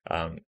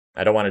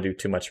I don't want to do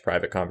too much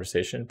private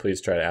conversation.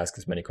 Please try to ask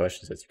as many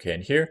questions as you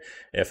can here.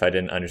 If I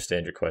didn't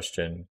understand your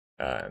question,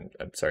 I'm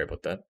sorry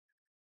about that.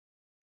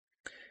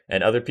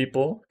 And other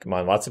people, come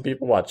on, lots of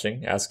people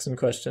watching. Ask some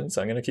questions.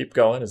 I'm gonna keep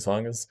going as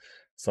long as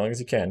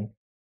you can.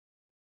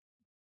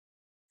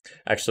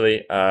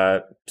 Actually,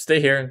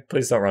 stay here.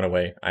 Please don't run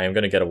away. I am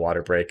gonna get a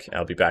water break.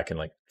 I'll be back in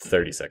like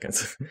 30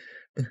 seconds.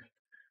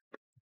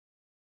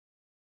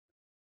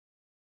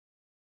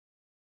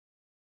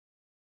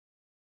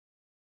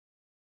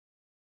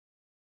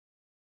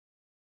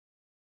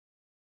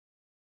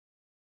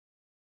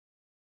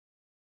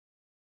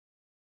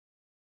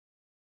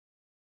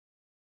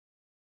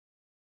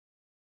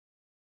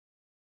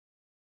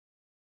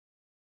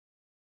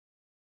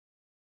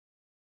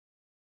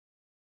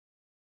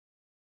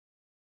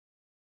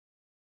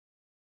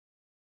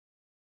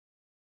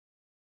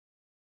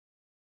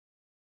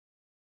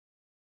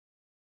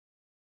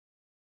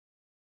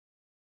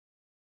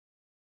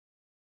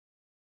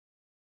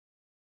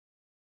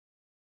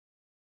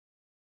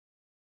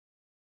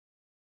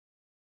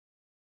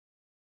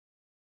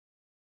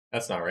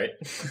 That's not right.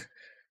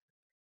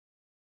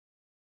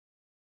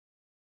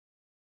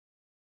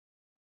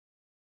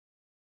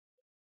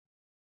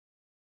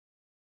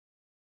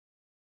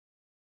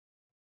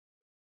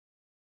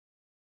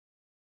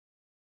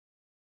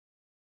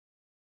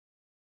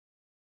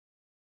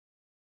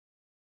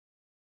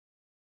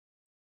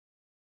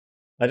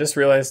 I just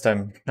realized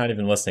I'm not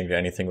even listening to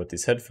anything with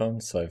these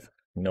headphones, so I've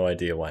no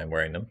idea why I'm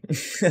wearing them.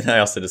 And I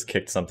also just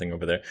kicked something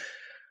over there.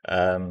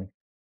 Um,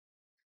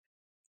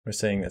 we're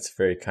saying that's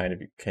very kind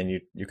of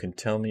you. You can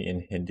tell me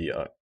in Hindi?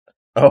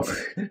 Oh,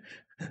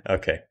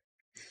 okay.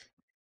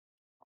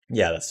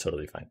 Yeah, that's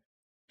totally fine.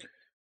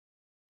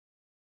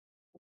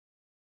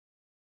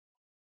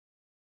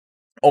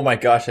 Oh my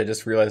gosh, I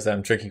just realized that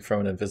I'm drinking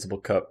from an invisible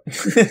cup.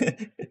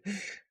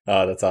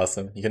 Oh, that's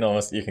awesome. You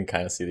can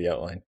kind of see the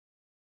outline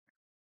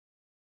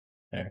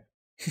there.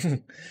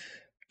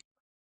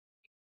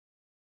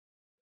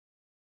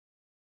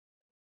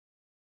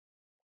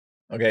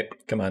 Okay,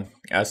 come on.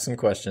 Ask some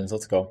questions.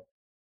 Let's go.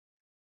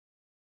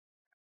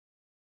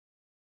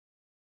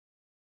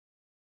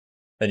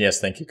 And yes,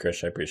 thank you,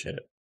 Krish. I appreciate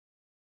it.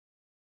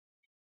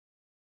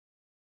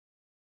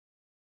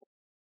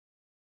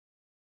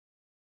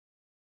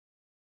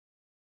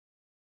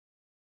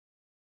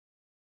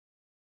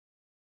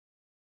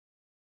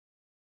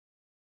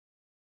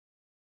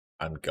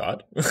 I'm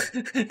God.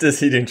 Does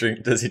he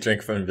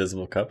drink from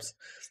invisible cups?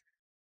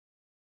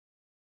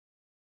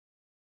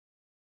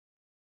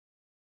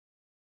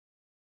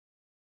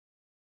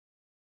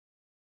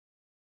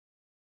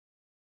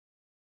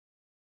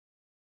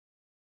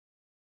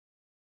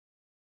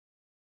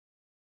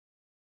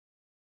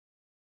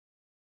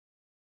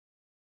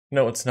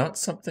 No, it's not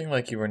something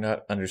like you are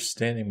not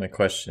understanding my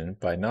question.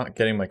 By not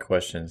getting my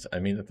questions, I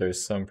mean that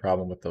there's some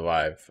problem with the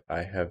live.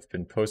 I have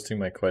been posting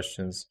my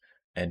questions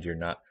and you're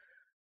not.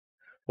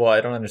 Well,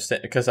 I don't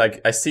understand because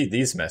I see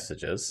these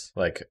messages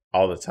like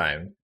all the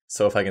time.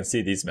 So if I can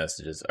see these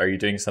messages, are you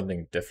doing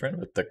something different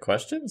with the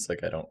questions?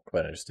 Like I don't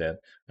quite understand.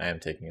 I am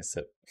taking a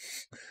sip.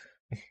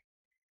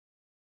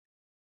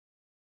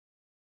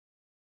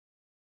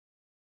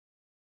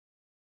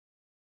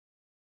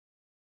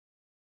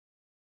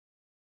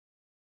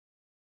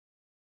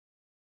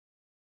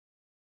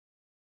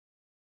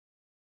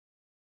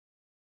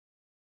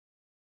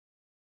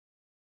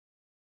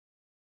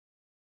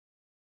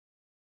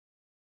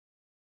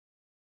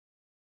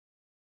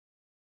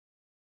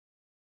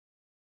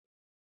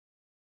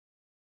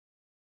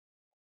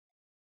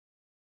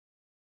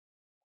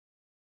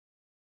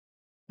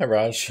 Hi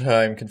Raj,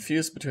 I'm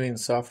confused between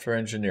software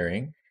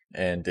engineering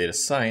and data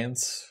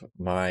science.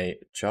 My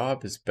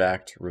job is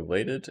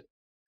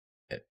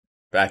eh,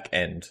 back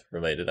end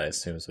related, I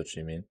assume is what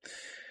you mean.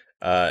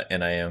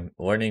 And I am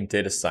learning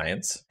data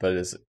science, but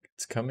it's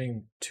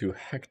coming too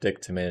hectic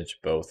to manage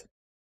both.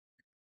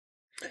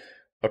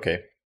 Okay,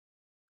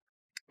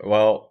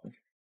 well,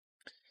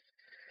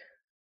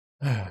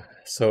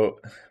 so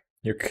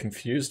you're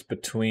confused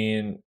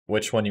between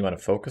which one you want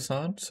to focus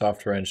on,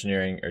 software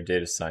engineering or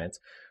data science.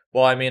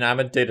 Well, I mean, I'm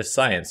a data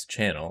science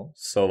channel,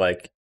 so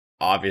like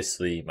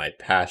obviously my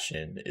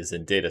passion is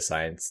in data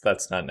science.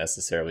 That's not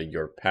necessarily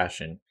your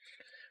passion.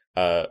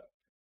 Uh,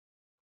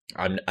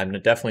 I'm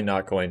definitely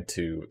not going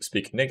to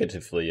speak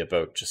negatively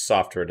about just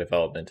software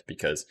development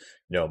because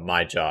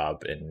my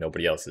job and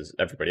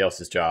everybody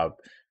else's job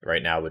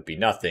right now would be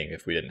nothing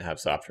if we didn't have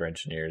software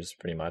engineers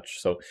pretty much.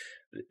 So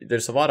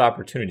there's a lot of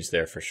opportunities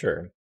there for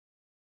sure.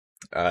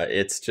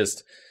 It's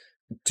just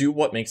do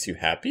what makes you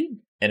happy,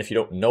 and if you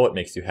don't know what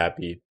makes you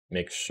happy,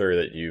 make sure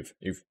that you've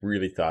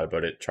really thought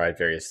about it, tried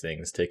various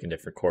things, taken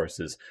different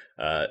courses,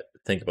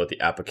 think about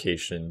the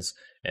applications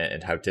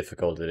and how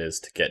difficult it is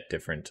to get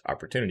different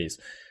opportunities.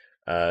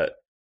 uh,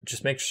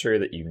 just make sure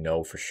that you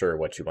know for sure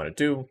what you want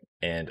to do.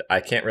 And I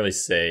can't really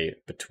say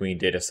between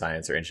data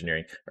science or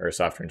engineering or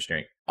software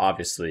engineering.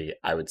 Obviously,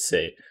 I would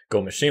say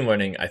go machine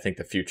learning. I think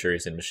the future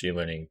is in machine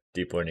learning,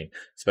 deep learning,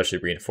 especially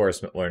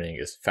reinforcement learning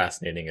is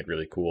fascinating and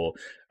really cool.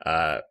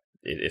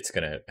 It's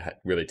going to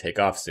really take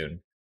off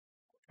soon.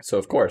 So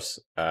of course,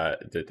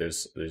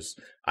 there's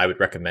I would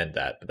recommend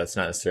that, but that's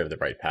not necessarily the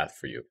right path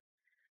for you.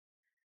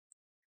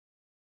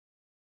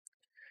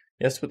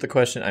 Yes, with the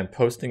question, I'm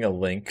posting a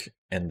link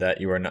and that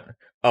you are not.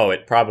 Oh,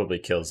 it probably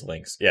kills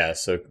links. Yeah,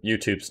 so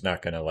YouTube's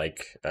not gonna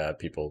like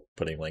people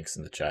putting links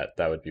in the chat.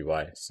 That would be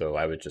why. So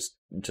I would just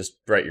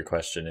write your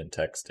question in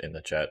text in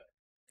the chat.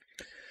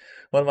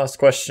 One last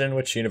question: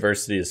 which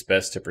university is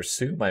best to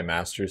pursue my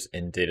master's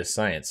in data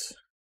science?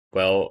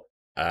 Well,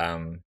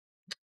 um,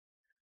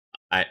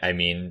 I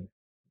mean,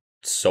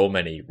 so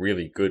many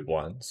really good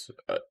ones.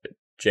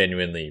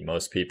 Genuinely,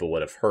 most people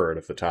would have heard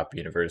of the top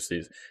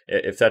universities.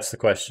 If that's the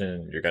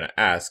question you're going to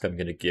ask, I'm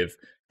going to give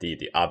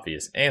the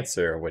obvious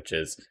answer, which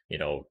is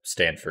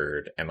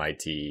Stanford,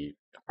 MIT,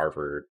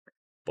 Harvard,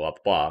 blah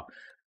blah,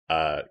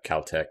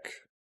 Caltech.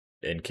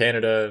 In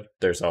Canada,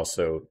 there's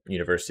also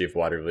University of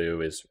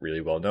Waterloo is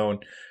really well known.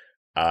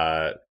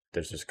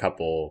 There's just a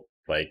couple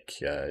like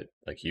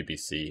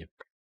UBC,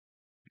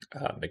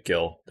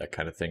 McGill, that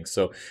kind of thing.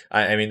 So,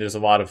 I mean, there's a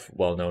lot of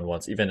well-known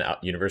ones. Even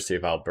University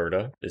of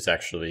Alberta is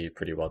actually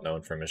pretty well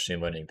known for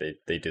machine learning.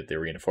 They did the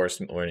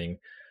reinforcement learning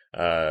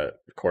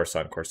course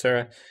on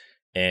Coursera,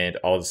 and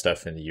all the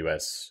stuff in the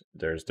U.S.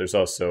 There's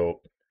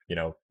also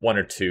one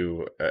or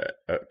two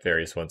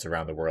various ones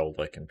around the world,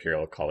 like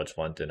Imperial College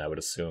London, I would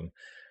assume.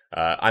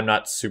 I'm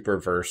not super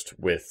versed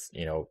with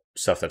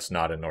stuff that's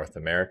not in North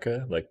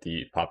America, like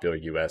the popular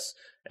U.S.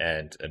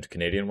 and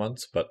Canadian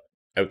ones, but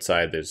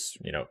outside there's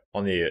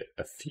only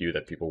a few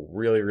that people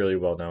really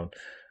well known.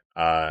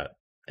 uh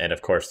and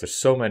of course there's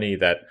so many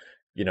that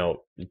you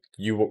know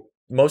you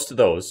most of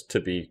those, to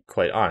be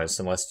quite honest,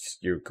 unless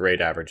your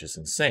grade average is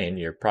insane,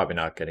 you're probably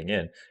not getting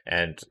in.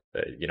 And,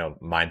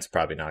 mine's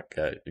probably not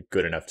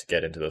good enough to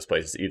get into those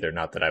places either.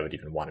 Not that I would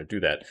even want to do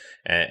that.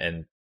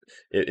 And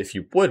if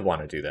you would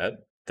want to do that,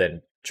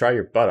 then try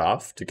your butt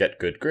off to get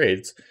good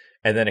grades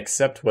and then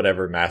accept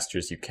whatever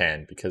masters you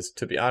can. Because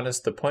to be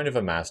honest, the point of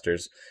a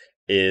master's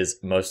is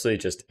mostly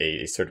just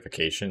a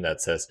certification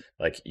that says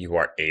like you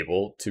are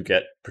able to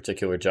get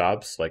particular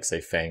jobs, like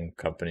say FANG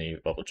company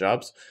level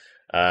jobs.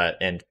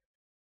 And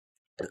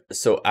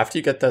so after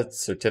you get that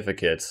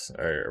certificate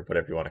or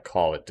whatever you want to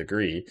call it,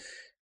 degree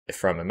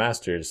from a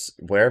master's,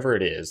 wherever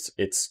it is,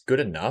 it's good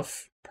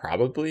enough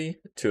probably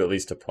to at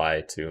least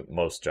apply to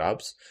most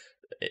jobs.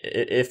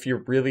 If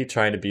you're really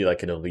trying to be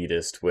like an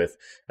elitist with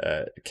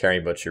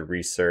caring about your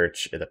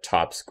research at the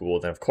top school,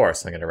 then of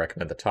course I'm going to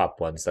recommend the top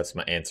ones. That's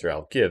my answer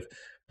I'll give.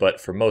 But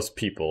for most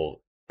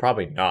people,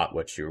 probably not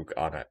what you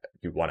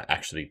want to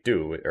actually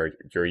do or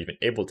you're even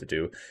able to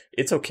do.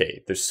 It's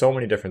okay. There's so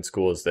many different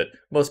schools that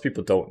most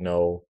people don't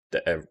know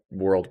that,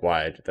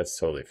 worldwide. That's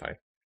totally fine.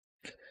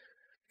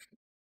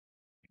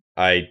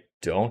 I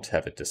don't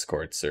have a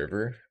Discord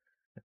server.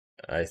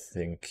 I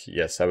think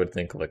yes, I would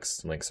think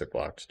links are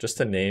blocked. Just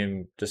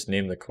name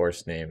the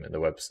course name and the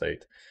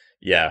website.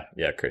 Yeah,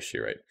 Chris,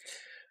 you're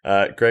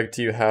right. Greg,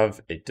 do you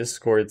have a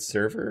Discord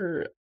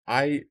server?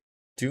 I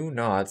do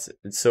not.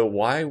 So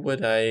why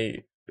would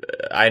I?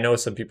 I know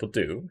some people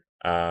do.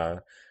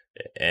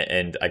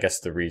 And I guess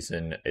the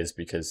reason is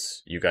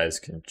because you guys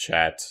can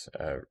chat,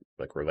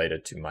 like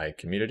related to my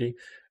community.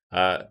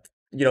 Uh,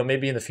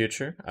 maybe in the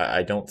future.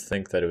 I don't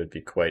think that it would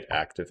be quite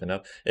active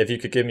enough. If you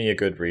could give me a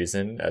good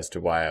reason as to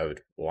why I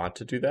would want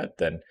to do that,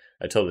 then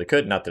I totally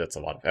could. Not that it's a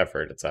lot of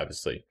effort. It's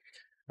obviously,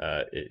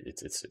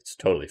 it's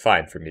totally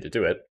fine for me to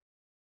do it.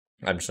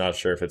 I'm just not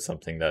sure if it's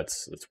something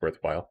that's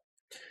worthwhile.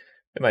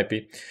 It might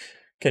be.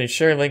 Can you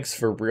share links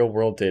for real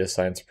world data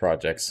science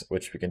projects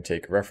which we can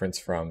take reference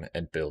from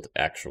and build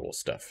actual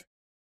stuff?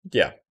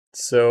 Yeah.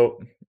 So,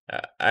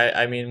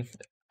 I mean,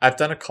 I've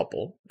done a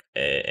couple,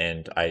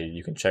 and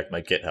you can check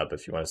my GitHub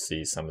if you want to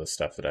see some of the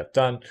stuff that I've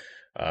done.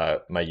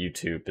 My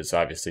YouTube has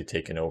obviously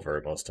taken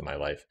over most of my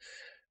life.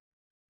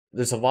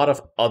 There's a lot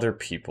of other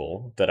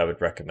people that I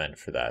would recommend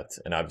for that,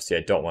 and obviously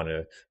I don't want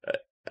to,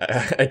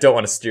 I don't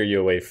want to steer you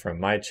away from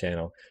my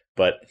channel,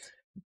 but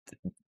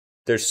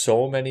there's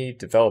so many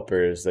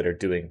developers that are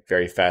doing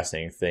very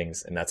fascinating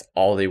things, and that's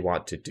all they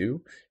want to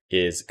do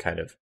is kind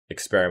of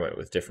experiment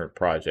with different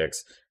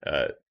projects,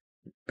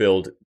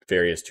 build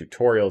various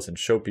tutorials and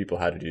show people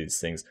how to do these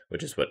things,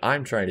 which is what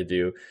I'm trying to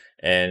do.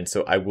 And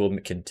so I will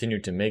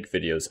continue to make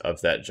videos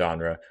of that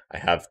genre. I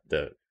have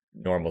the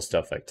normal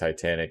stuff like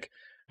Titanic.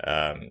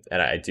 And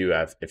I do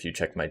have, if you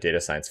check my data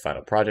science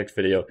final project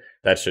video,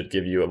 that should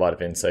give you a lot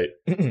of insight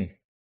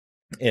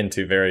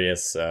into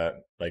various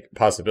like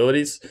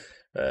possibilities.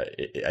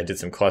 I did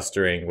some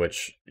clustering,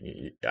 which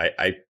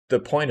the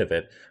point of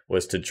it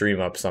was to dream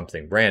up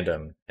something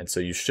random, and so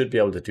you should be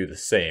able to do the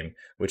same,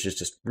 which is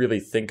just really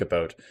think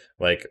about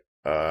like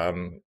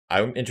I'm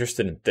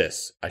interested in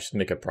this. I should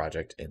make a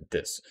project in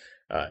this.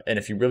 And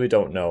if you really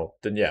don't know,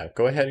 then yeah,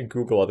 go ahead and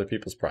Google other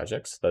people's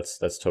projects.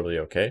 That's totally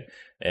okay.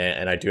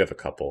 And I do have a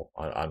couple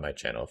on my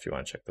channel if you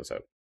want to check those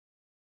out.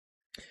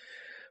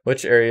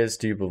 Which areas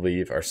do you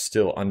believe are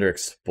still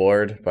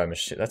underexplored by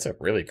machine? That's a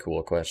really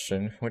cool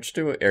question. Which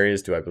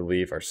areas do I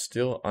believe are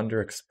still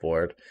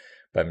underexplored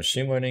by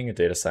machine learning and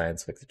data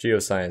science, like the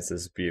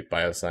geosciences,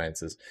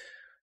 biosciences?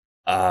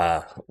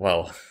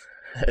 Well,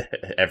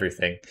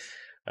 everything.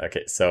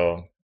 Okay,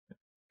 so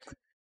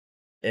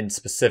in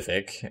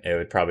specific, it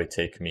would probably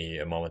take me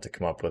a moment to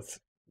come up with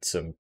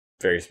some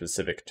very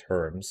specific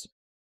terms.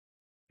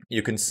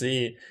 You can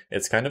see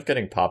it's kind of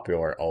getting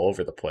popular all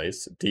over the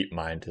place.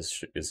 DeepMind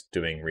is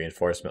doing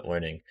reinforcement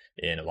learning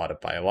in a lot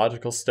of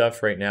biological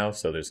stuff right now,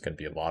 so there's going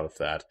to be a lot of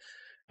that.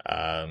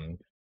 Um,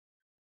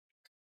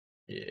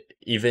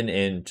 Even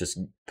in just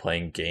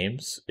playing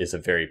games is a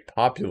very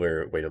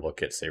popular way to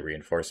look at, say,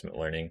 reinforcement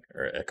learning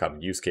or a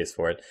common use case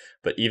for it.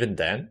 But even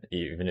then,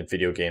 even in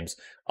video games,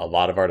 a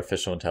lot of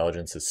artificial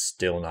intelligence is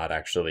still not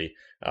actually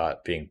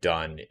being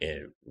done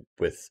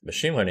with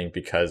machine learning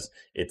because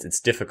it's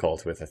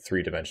difficult with a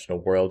three-dimensional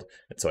world.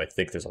 And so I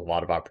think there's a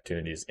lot of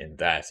opportunities in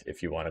that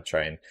if you want to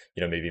try and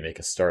maybe make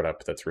a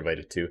startup that's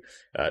related to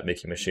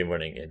making machine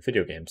learning in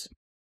video games.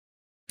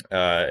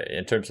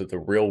 In terms of the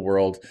real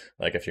world,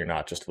 like if you're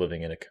not just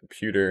living in a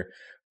computer,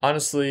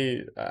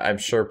 honestly, I'm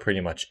sure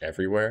pretty much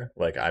everywhere.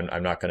 Like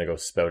I'm not going to go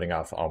spouting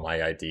off all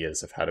my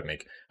ideas of how to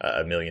make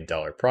a $1 million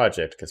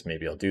project because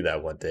maybe I'll do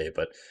that one day.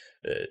 But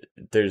uh,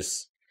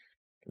 there's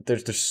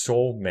there's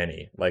so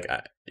many. Like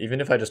even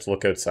if I just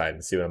look outside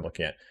and see what I'm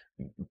looking at,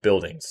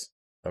 buildings.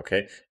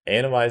 Okay,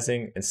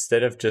 analyzing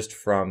instead of just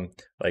from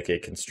like a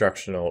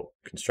construction.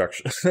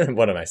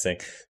 What am I saying?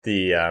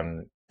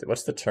 The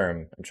what's the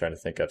term I'm trying to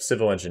think of?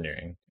 Civil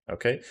engineering.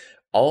 Okay,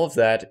 all of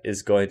that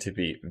is going to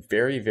be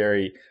very,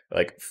 very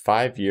like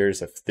 5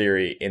 years of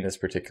theory in this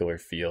particular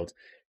field,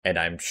 and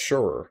I'm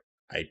sure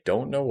I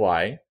don't know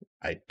why.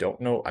 I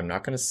don't know. I'm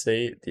not going to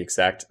say the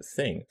exact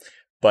thing,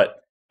 but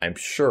I'm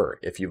sure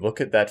if you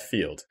look at that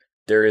field,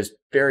 there is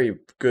very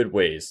good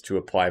ways to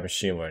apply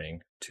machine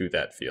learning to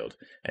that field.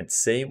 And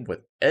same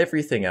with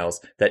everything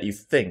else that you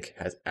think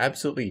has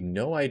absolutely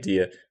no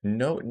idea,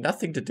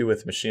 nothing to do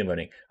with machine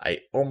learning.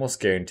 I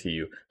almost guarantee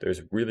you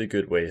there's really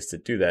good ways to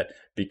do that,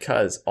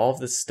 because all of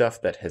this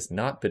stuff that has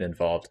not been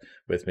involved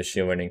with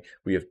machine learning,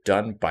 we have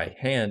done by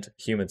hand.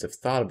 Humans have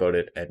thought about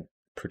it and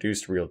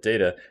produced real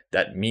data.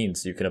 That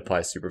means you can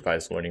apply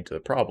supervised learning to the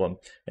problem.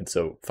 And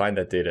so find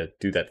that data,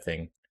 do that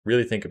thing,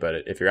 really think about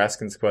it. If you're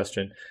asking this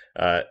question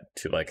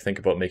to like think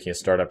about making a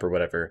startup or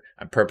whatever,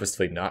 I'm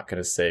purposely not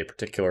going to say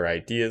particular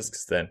ideas,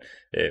 because then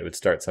it would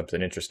start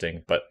something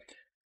interesting. But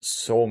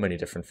so many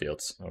different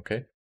fields.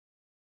 Okay.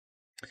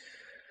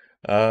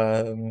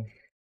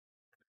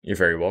 You're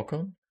very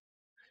welcome.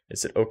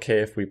 Is it okay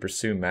if we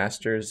pursue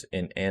masters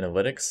in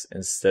analytics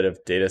instead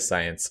of data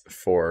science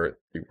for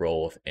the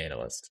role of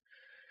analyst?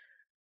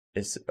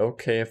 Is it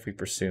okay if we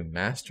pursue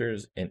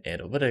masters in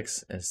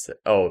analytics instead?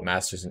 Oh,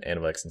 masters in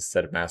analytics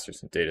instead of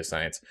masters in data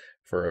science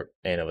for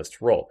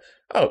analyst role.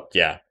 Oh,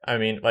 yeah. I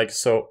mean, like,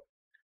 so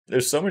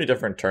there's so many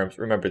different terms.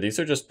 Remember, these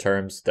are just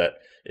terms that,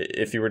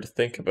 if you were to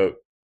think about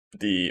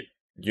the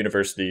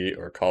university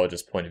or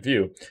college's point of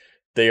view,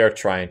 they are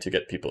trying to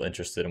get people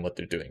interested in what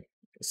they're doing.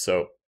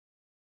 So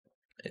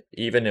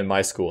even in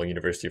my school,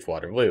 University of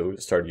Waterloo,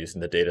 started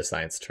using the data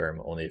science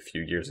term only a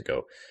few years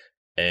ago.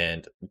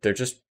 And they're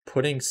just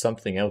putting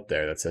something out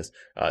there that says,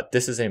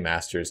 this is a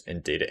master's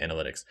in data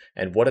analytics.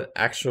 And what an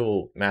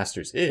actual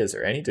master's is,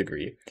 or any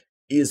degree,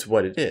 is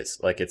what it is.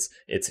 Like it's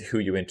who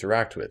you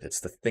interact with. It's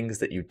the things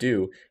that you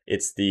do.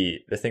 It's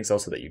the things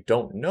also that you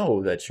don't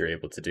know that you're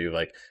able to do.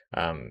 Like,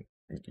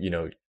 you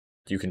know,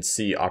 you can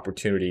see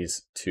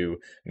opportunities to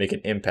make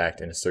an impact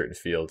in a certain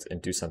field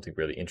and do something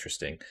really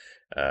interesting.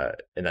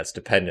 And that's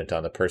dependent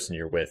on the person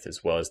you're with,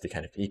 as well as the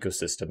kind of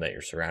ecosystem that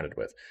you're surrounded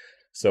with.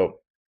 So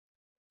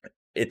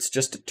it's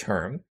just a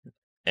term.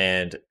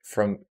 And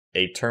from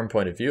a term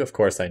point of view, of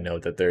course, I know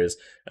that there is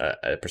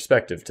a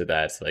perspective to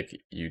that. Like,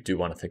 you do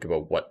want to think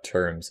about what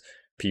terms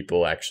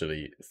people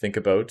actually think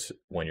about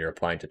when you're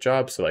applying to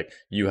jobs. So like,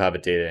 you have a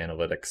data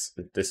analytics,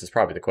 this is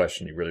probably the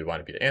question you really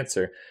wanted me to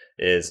answer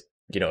is,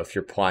 if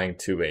you're applying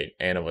to an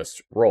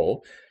analyst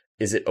role,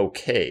 is it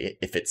okay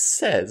if it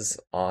says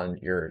on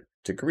your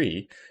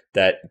degree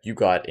that you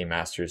got a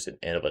master's in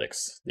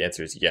analytics? The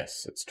answer is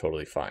yes, it's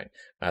totally fine.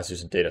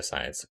 Master's in data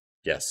science,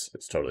 yes,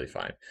 it's totally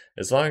fine.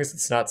 As long as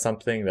it's not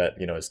something that,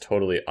 is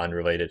totally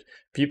unrelated,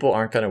 people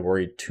aren't going to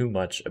worry too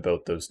much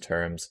about those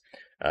terms.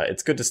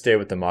 It's good to stay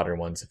with the modern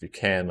ones if you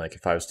can. Like,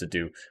 if I was to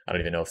do, I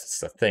don't even know if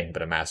it's a thing,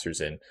 but a master's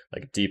in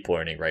like deep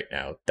learning right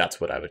now, that's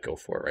what I would go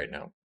for right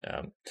now.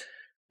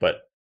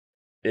 But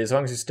as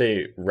long as you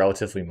stay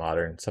relatively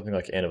modern, something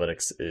like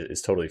analytics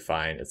is totally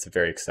fine. It's a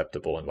very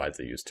acceptable and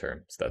widely used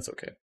term, so that's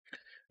okay.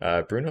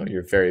 Bruno,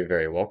 you're very,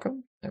 very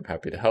welcome. I'm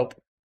happy to help.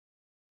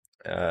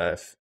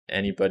 If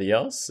anyone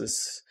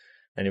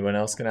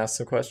else can ask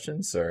some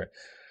questions, or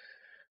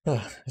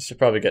I should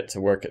probably get to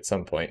work at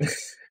some point.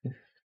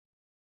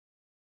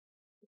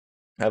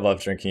 I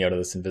love drinking out of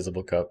this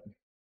invisible cup.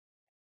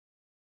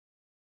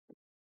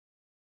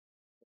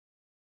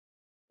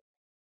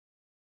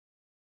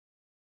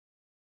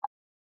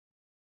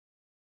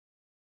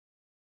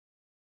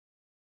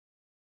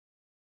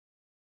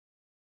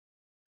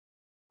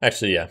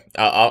 Actually, yeah,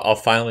 I'll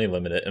finally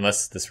limit it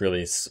unless this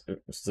really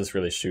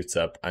shoots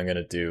up. I'm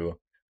gonna do.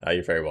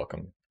 You're very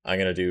welcome. I'm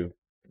gonna do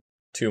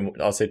two.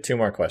 I'll say two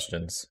more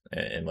questions,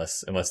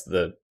 unless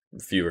the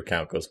viewer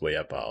count goes way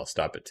up. I'll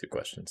stop at two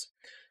questions.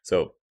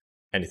 So,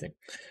 anything.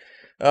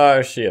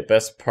 Shia,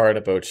 best part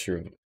about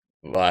your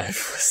live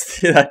was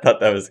I thought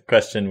that was a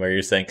question where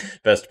you're saying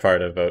best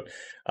part about.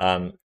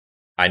 Um,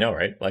 I know,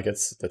 right? Like, I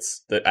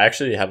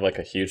actually have like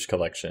a huge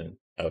collection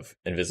of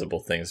invisible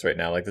things right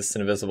now. Like, this is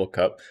an invisible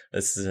cup,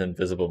 this is an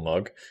invisible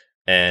mug,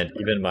 and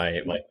even my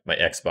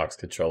Xbox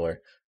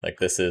controller. Like,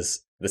 this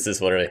is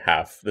literally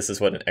half. This is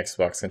what an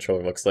Xbox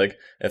controller looks like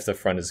if the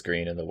front is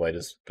green and the white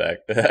is back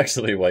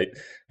actually white.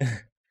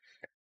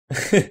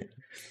 You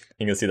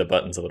can see the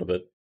buttons a little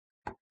bit.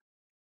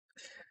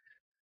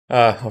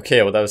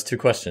 Okay, well, that was two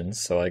questions,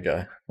 so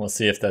we'll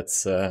see if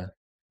that's the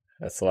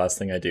last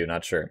thing I do.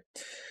 Not sure.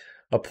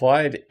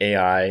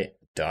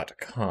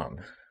 AppliedAI.com.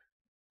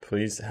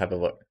 Please have a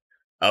look.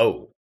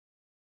 Oh,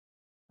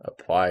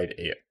 Applied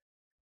AI.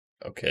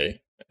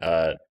 Okay.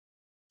 I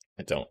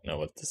don't know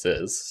what this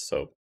is,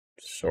 so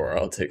sure,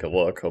 I'll take a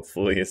look.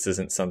 Hopefully, this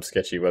isn't some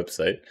sketchy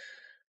website.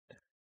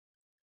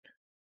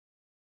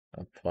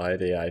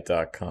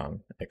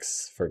 AppliedAI.com.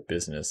 X for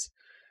business.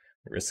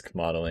 Risk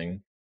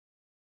modeling.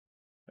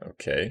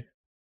 Okay.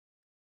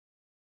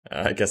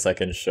 I guess I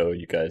can show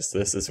you guys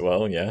this as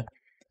well, yeah.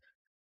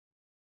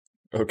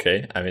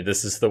 Okay, I mean,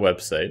 this is the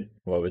website.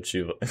 What would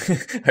you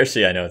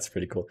actually, I know it's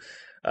pretty cool.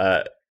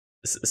 Uh,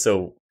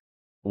 so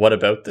what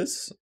about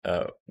this?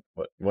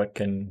 What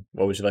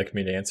would you like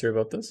me to answer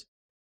about this?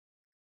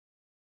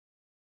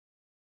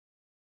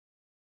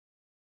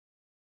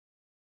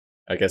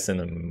 I guess in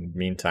the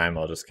meantime,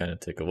 I'll just kind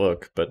of take a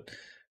look, but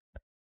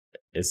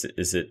is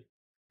it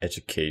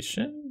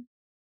Education?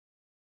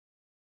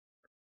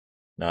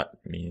 Not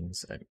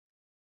means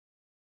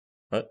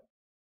what?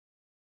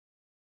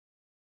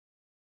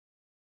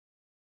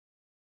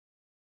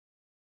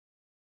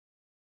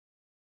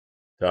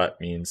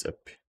 Dot means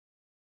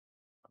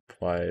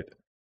applied.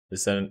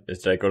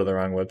 Did I go to the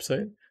wrong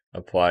website?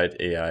 Applied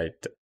AI.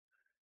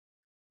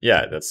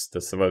 Yeah, that's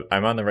the web.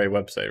 I'm on the right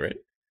website, right?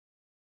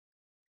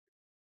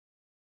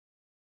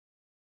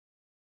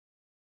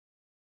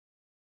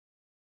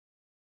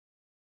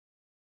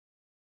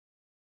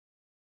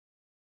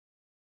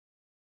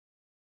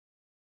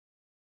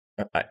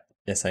 I,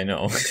 yes, I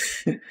know.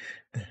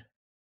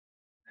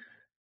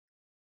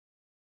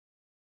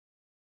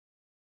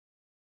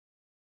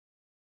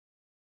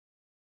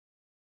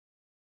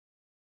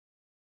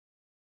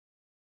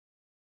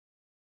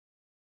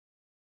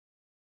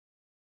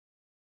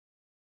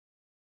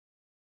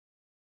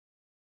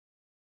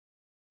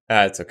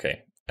 It's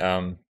okay.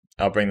 I'll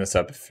bring this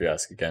up if you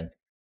ask again.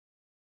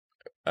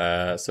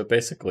 So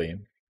basically,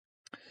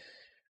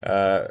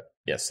 uh,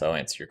 yes, I'll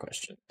answer your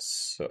question.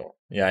 So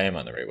yeah, I am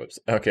on the right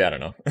website. Okay, I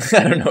don't know.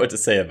 I don't know what to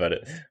say about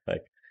it.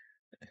 Like,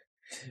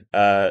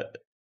 uh,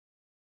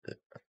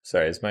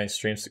 sorry, is my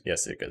stream?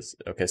 Yes, it is.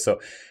 Okay, so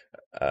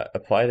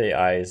applied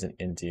AI is an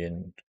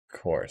Indian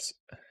course.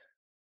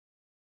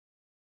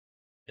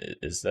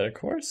 Is that a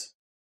course?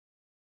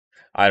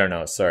 I don't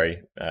know.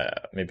 Sorry.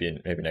 Maybe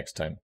next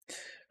time.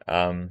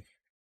 Um,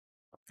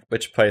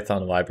 which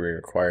Python library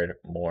required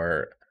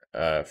more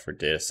for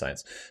data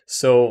science?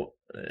 So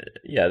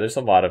yeah, there's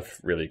a lot of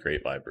really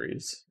great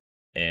libraries,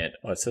 and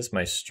oh, it says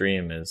my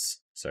stream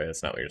is sorry.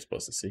 That's not what you're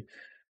supposed to see.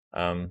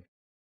 Um,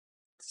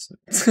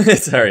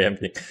 sorry, I'm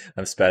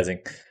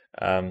spazzing.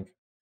 Um,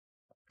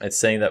 it's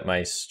saying that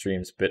my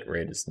stream's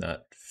bitrate is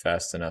not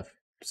fast enough,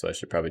 so I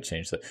should probably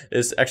change that.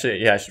 Is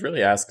actually yeah, I should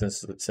really ask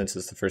since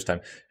it's the first time.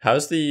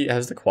 How's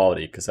the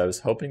quality? Because I was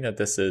hoping that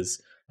this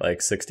is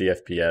like 60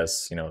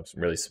 FPS, it's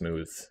really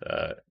smooth,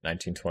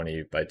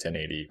 1920 by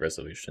 1080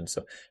 resolution.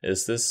 So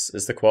is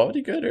the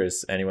quality good, or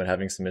is anyone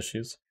having some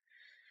issues?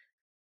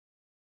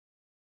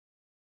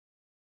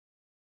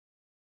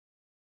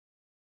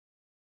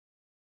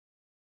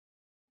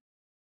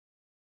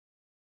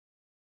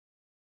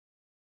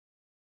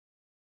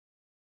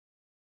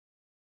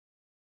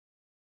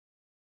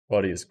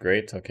 Quality is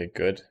great. Okay,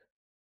 good.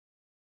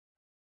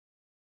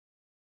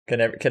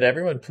 Can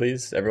everyone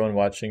please, everyone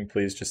watching,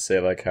 please just say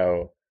like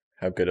how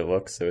good it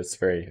looks? So it's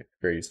very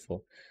very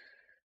useful.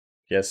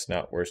 Yes,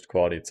 not worst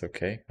quality. It's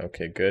okay.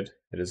 Okay, good.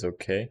 It is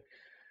okay.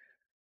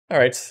 All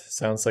right.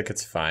 Sounds like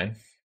it's fine.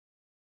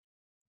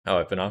 Oh,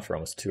 I've been on for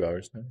almost 2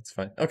 hours now. It's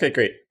fine. Okay,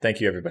 great. Thank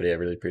you, everybody. I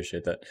really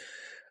appreciate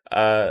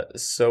that.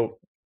 So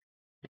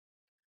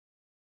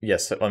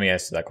yes, let me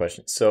answer that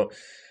question. So,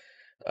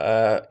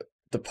 uh,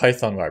 the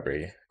Python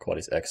library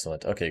quality is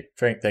excellent. Okay,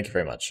 Frank, thank you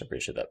very much. I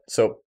appreciate that.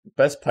 So,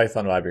 best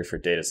Python library for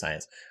data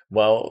science.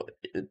 Well,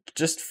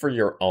 just for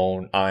your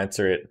own, I'll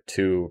answer it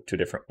two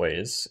different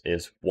ways.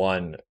 Is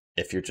one,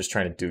 if you're just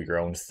trying to do your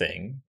own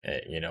thing,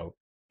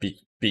 be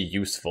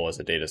useful as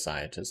a data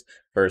scientist,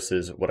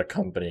 versus what a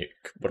company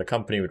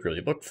would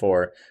really look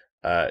for.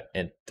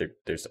 And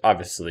there's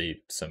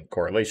obviously some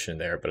correlation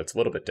there, but it's a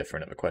little bit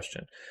different of a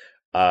question.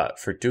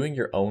 For doing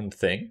your own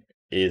thing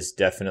is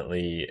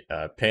definitely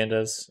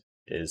pandas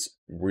is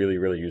really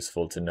really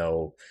useful to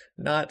know.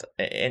 Not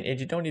and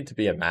you don't need to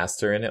be a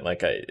master in it.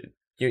 Like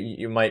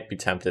you might be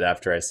tempted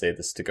after I say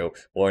this to go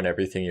learn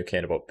everything you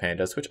can about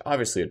pandas, which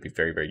obviously would be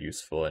very very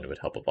useful and it would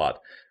help a lot.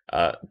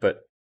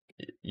 But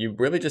you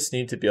really just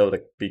need to be able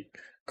to be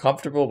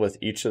comfortable with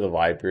each of the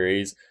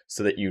libraries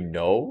so that you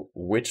know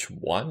which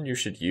one you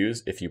should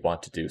use if you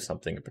want to do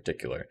something in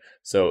particular.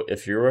 So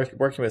if you're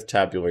working with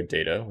tabular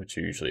data, which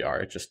you usually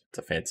are, just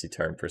a fancy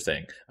term for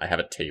saying I have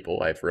a table,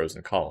 I have rows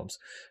and columns.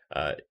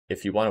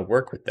 If you want to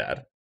work with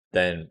that,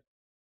 then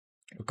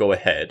go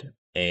ahead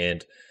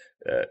and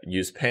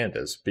use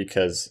pandas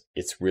because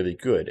it's really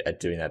good at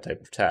doing that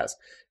type of task.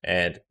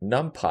 And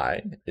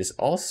NumPy is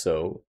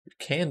also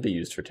can be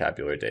used for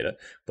tabular data,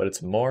 but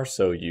it's more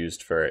so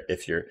used for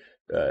if you're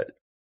uh,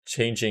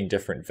 changing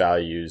different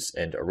values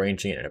and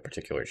arranging it in a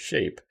particular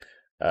shape,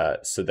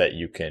 so that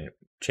you can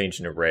change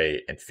an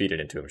array and feed it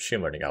into a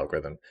machine learning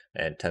algorithm.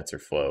 And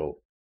TensorFlow,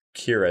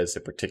 Keras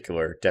in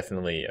particular,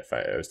 definitely, if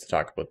I was to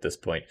talk about this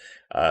point,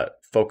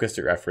 focus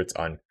your efforts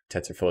on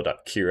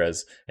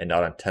TensorFlow.Keras and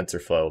not on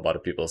TensorFlow. A lot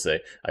of people say,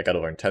 I got to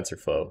learn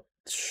TensorFlow.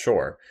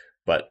 Sure,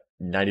 but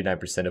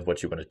 99% of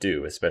what you want to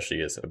do,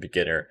 especially as a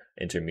beginner,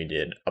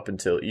 intermediate, up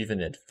until even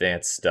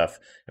advanced stuff,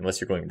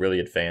 unless you're going really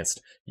advanced,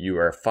 you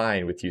are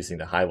fine with using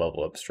the high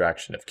level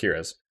abstraction of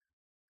Keras.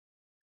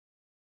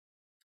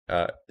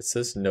 It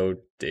says no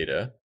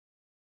data.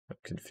 I'm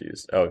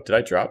confused. Oh, did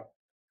I drop?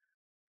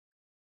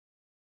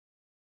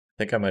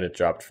 I think I might have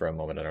dropped for a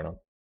moment. I don't know.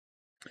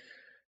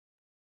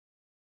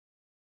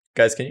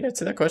 Guys, can you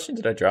answer that question?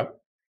 Did I drop?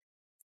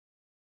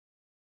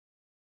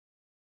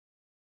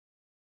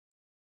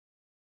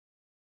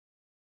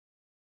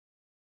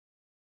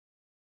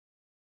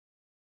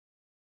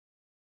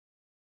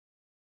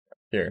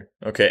 Here.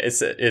 Okay,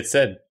 it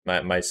said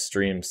my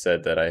stream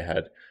said that I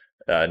had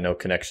no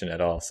connection at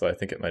all, so I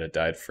think it might have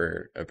died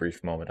for a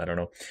brief moment. I don't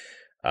know.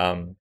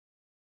 Um,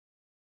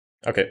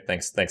 okay,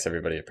 thanks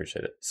everybody.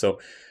 Appreciate it. So,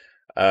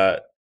 uh,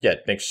 yeah,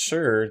 make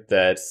sure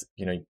that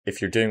if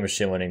you're doing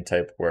machine learning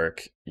type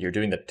work, you're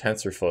doing the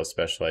TensorFlow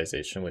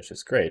specialization, which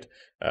is great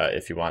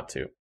if you want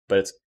to, but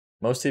it's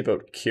mostly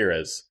about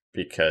Keras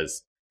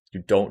because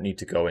you don't need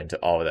to go into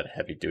all of that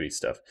heavy duty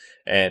stuff.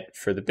 And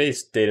for the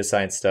base data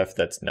science stuff,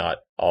 that's not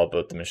all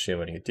about the machine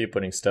learning and deep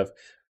learning stuff.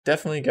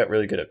 Definitely get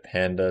really good at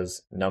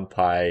pandas.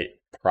 NumPy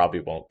probably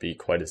won't be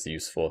quite as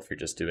useful if you're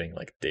just doing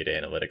like data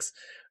analytics.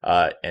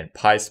 And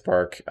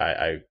PySpark,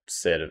 I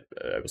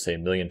will say a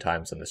million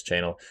times on this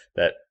channel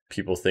that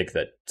people think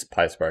that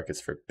PySpark is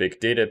for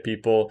big data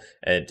people,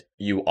 and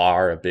you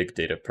are a big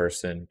data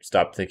person.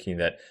 Stop thinking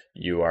that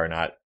you are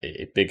not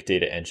a big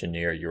data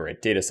engineer. You're a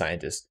data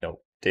scientist. No,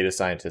 data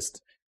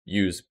scientists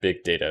use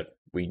big data.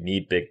 We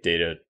need big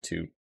data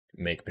to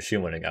make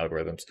machine learning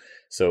algorithms.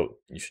 So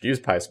you should use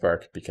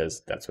PySpark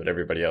because that's what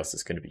everybody else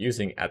is going to be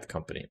using at the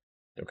company.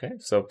 Okay,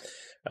 so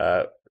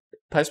uh,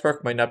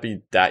 PySpark might not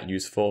be that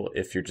useful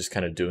if you're just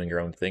kind of doing your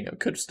own thing. It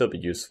could still be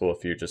useful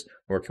if you're just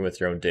working with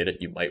your own data.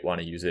 You might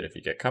want to use it if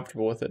you get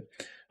comfortable with it,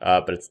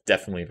 but it's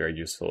definitely very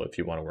useful if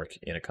you want to work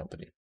in a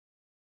company.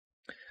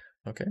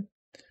 Okay.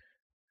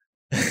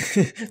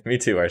 Me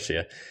too,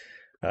 Arshia.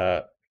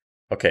 Uh,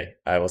 okay,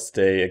 I will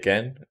stay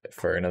again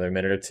for another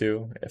minute or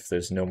two. If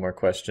there's no more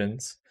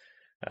questions,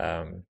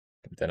 um,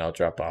 then I'll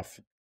drop off.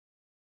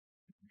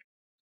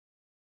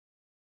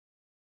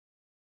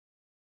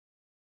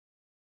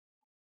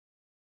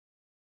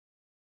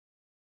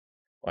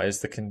 Why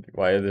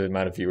are the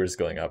amount of viewers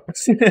going up?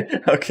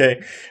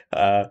 Okay.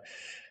 Uh,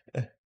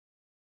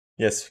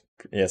 Yes,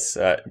 yes.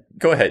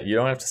 Go ahead. You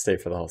don't have to stay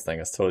for the whole thing.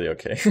 It's totally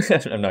okay.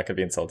 I'm not going to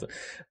be insulted.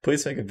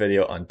 Please make a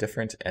video on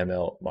different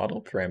ML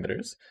model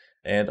parameters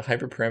and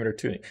hyperparameter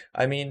tuning.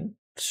 I mean,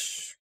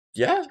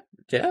 yeah,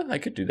 yeah, I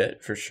could do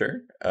that for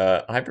sure.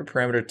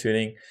 Hyperparameter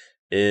tuning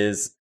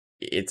is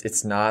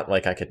it's not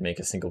like I could make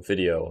a single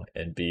video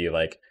and be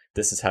like,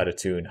 this is how to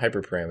tune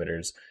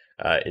hyperparameters.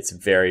 It's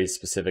very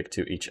specific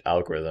to each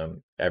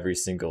algorithm, every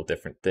single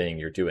different thing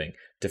you're doing,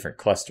 different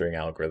clustering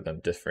algorithm,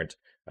 different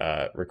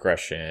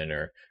regression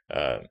or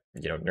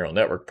neural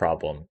network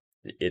problem.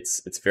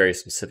 It's very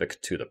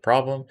specific to the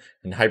problem,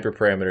 and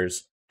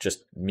hyperparameters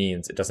just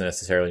means it doesn't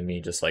necessarily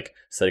mean just like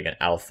setting an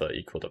alpha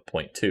equal to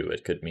 0.2.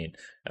 It could mean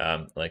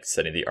like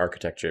setting the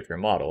architecture of your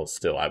model.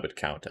 Still, I would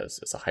count as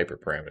a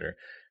hyperparameter,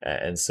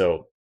 and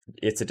so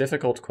it's a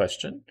difficult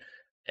question,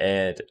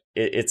 and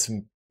it's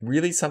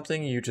really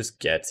something you just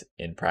get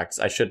in practice.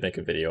 I should make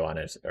a video on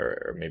it,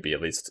 or maybe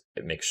at least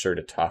make sure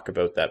to talk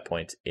about that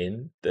point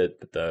in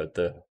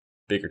the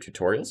bigger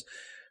tutorials.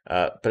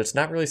 But it's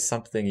not really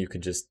something you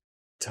can just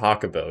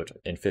talk about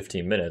in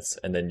 15 minutes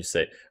and then you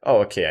say, oh,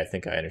 okay, I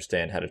think I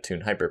understand how to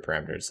tune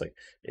hyperparameters. Like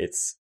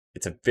it's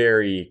a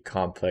very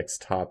complex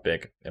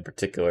topic and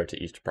particular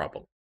to each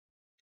problem.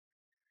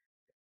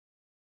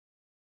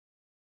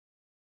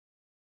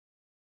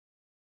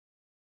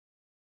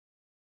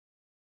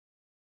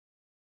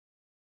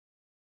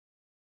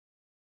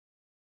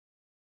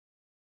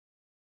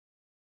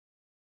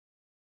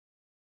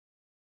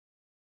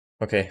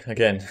 Okay,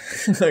 again,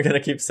 I'm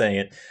gonna keep saying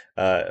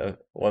it.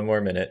 One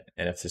more minute,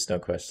 and if there's no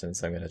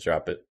questions, I'm gonna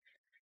drop it.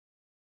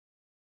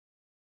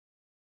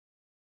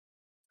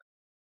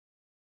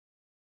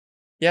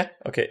 Yeah,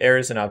 okay,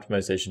 errors and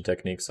optimization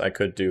techniques. I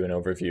could do an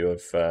overview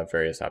of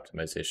various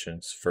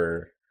optimizations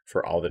for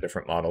all the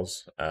different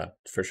models,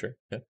 for sure.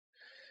 Yeah.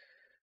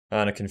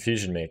 On a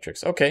confusion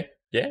matrix. Okay,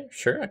 yeah,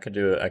 sure. I can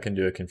do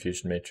a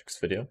confusion matrix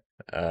video.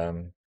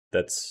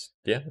 That's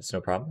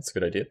no problem. That's a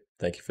good idea.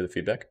 Thank you for the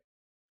feedback.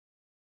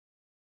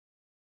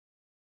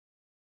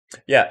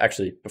 Yeah,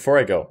 actually, before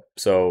I go,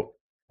 so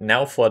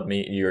now flood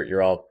me.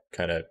 You're all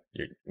kind of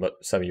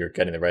some of you are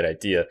getting the right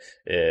idea.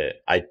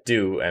 I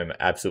do am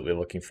absolutely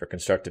looking for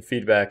constructive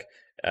feedback.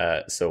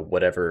 So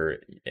whatever,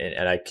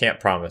 and I can't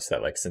promise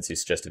that like since you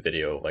suggest a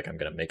video, like I'm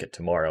gonna make it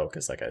tomorrow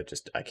because like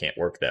I can't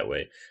work that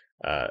way.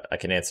 I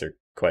can answer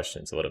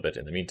questions a little bit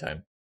in the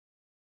meantime.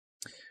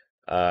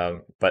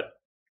 But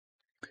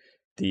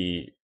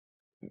the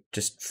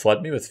just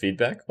flood me with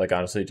feedback. Like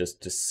honestly,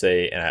 just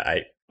say,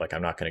 and like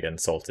I'm not going to get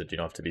insulted. You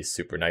don't have to be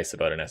super nice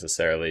about it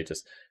necessarily.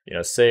 Just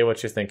say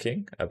what you're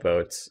thinking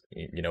about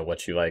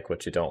what you like,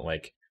 what you don't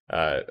like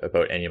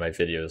about any of my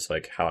videos,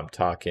 like how I'm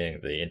talking,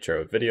 the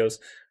intro of videos.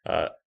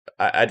 Uh,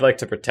 I'd like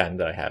to pretend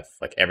that I have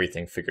like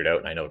everything figured out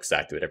and I know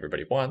exactly what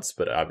everybody wants,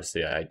 but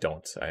obviously I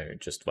don't. I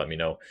just let me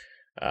know.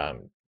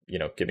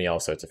 Give me all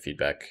sorts of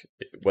feedback,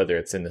 whether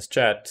it's in this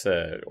chat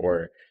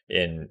or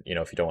in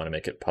if you don't want to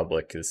make it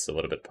public, this is a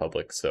little bit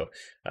public, so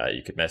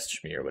you could message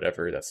me or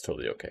whatever. That's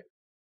totally okay.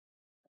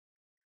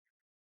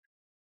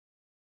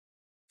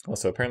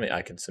 Also, apparently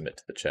I can submit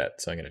to the chat,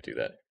 so I'm going to do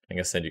that. I'm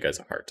going to send you guys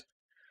a heart.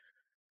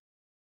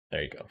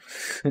 There you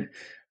go.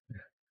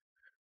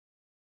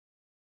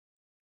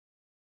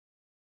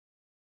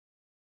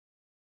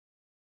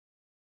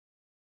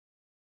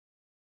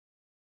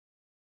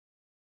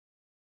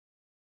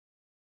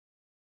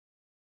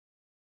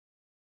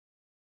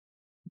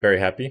 Very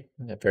happy.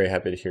 Yeah, very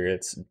happy to hear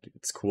it.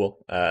 It's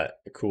cool.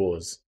 Cool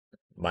is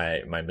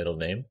my middle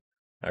name.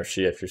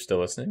 Archie, if you're still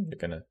listening, you're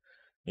gonna.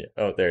 Yeah.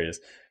 Oh, there it is.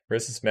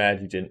 Versus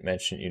mad you didn't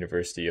mention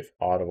University of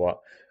Ottawa.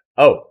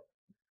 Oh,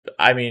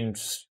 I mean,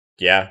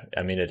 yeah.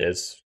 I mean, it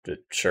is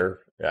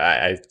sure.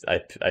 I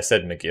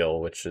said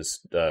McGill, which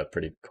is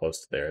pretty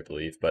close to there, I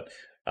believe. But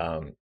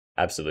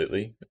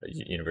absolutely,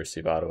 University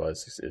of Ottawa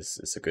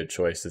is a good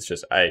choice. It's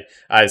just I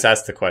was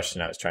asked the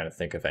question. I was trying to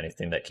think of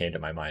anything that came to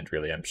my mind.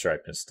 Really, I'm sure I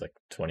missed like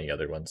 20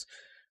 other ones.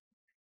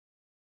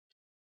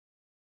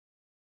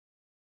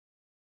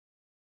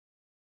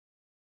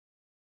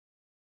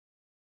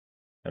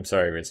 I'm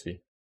sorry,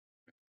 Rizvi.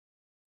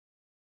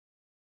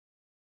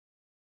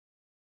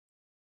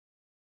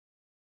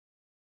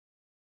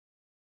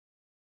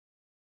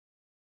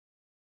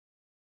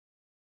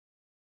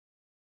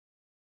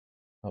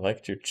 I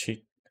liked your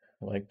cheat.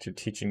 I liked your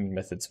teaching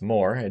methods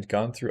more. I had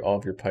gone through all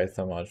of your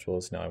Python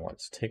modules. Now I want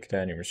to take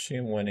down your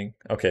machine learning.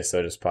 Okay,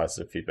 so just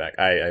positive feedback.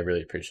 I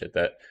really appreciate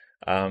that.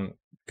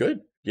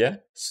 Good. Yeah.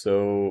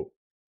 So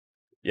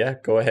yeah,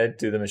 go ahead,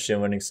 do the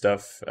machine learning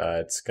stuff.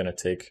 It's gonna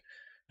take,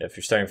 if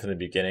you're starting from the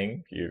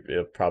beginning,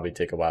 it'll probably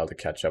take a while to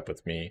catch up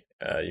with me.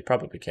 You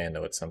probably can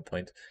though at some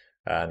point,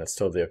 and that's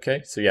totally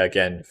okay. So yeah,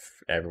 again,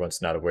 if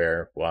everyone's not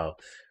aware, well,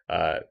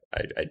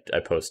 I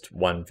post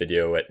one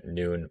video at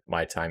noon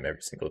my time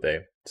every single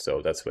day.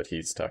 So that's what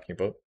he's talking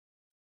about.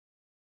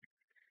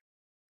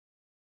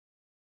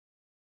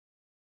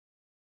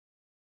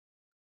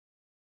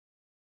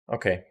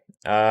 Okay,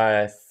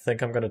 I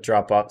think I'm gonna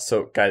drop off.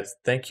 So, guys,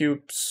 thank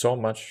you so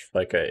much.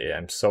 Like,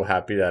 I'm so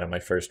happy that on my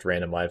first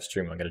random live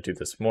stream, I'm gonna do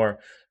this more.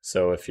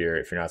 So, if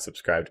you're not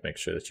subscribed, make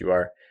sure that you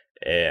are.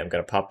 I'm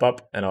gonna pop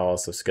up, and I'll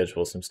also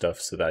schedule some stuff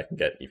so that I can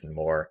get even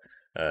more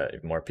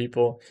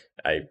people.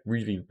 I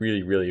really,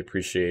 really, really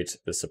appreciate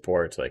the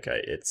support. Like,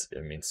 it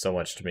means so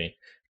much to me.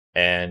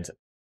 And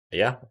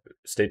yeah,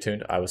 stay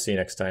tuned. I will see you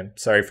next time.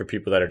 Sorry for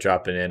people that are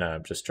dropping in.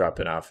 I'm just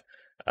dropping off.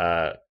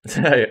 I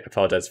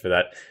apologize for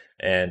that.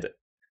 And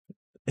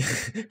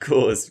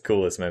cool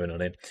is my middle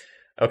name.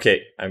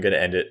 Okay, I'm gonna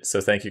end it.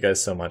 So thank you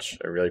guys so much.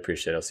 I really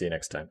appreciate it. I'll see you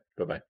next time.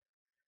 Bye bye.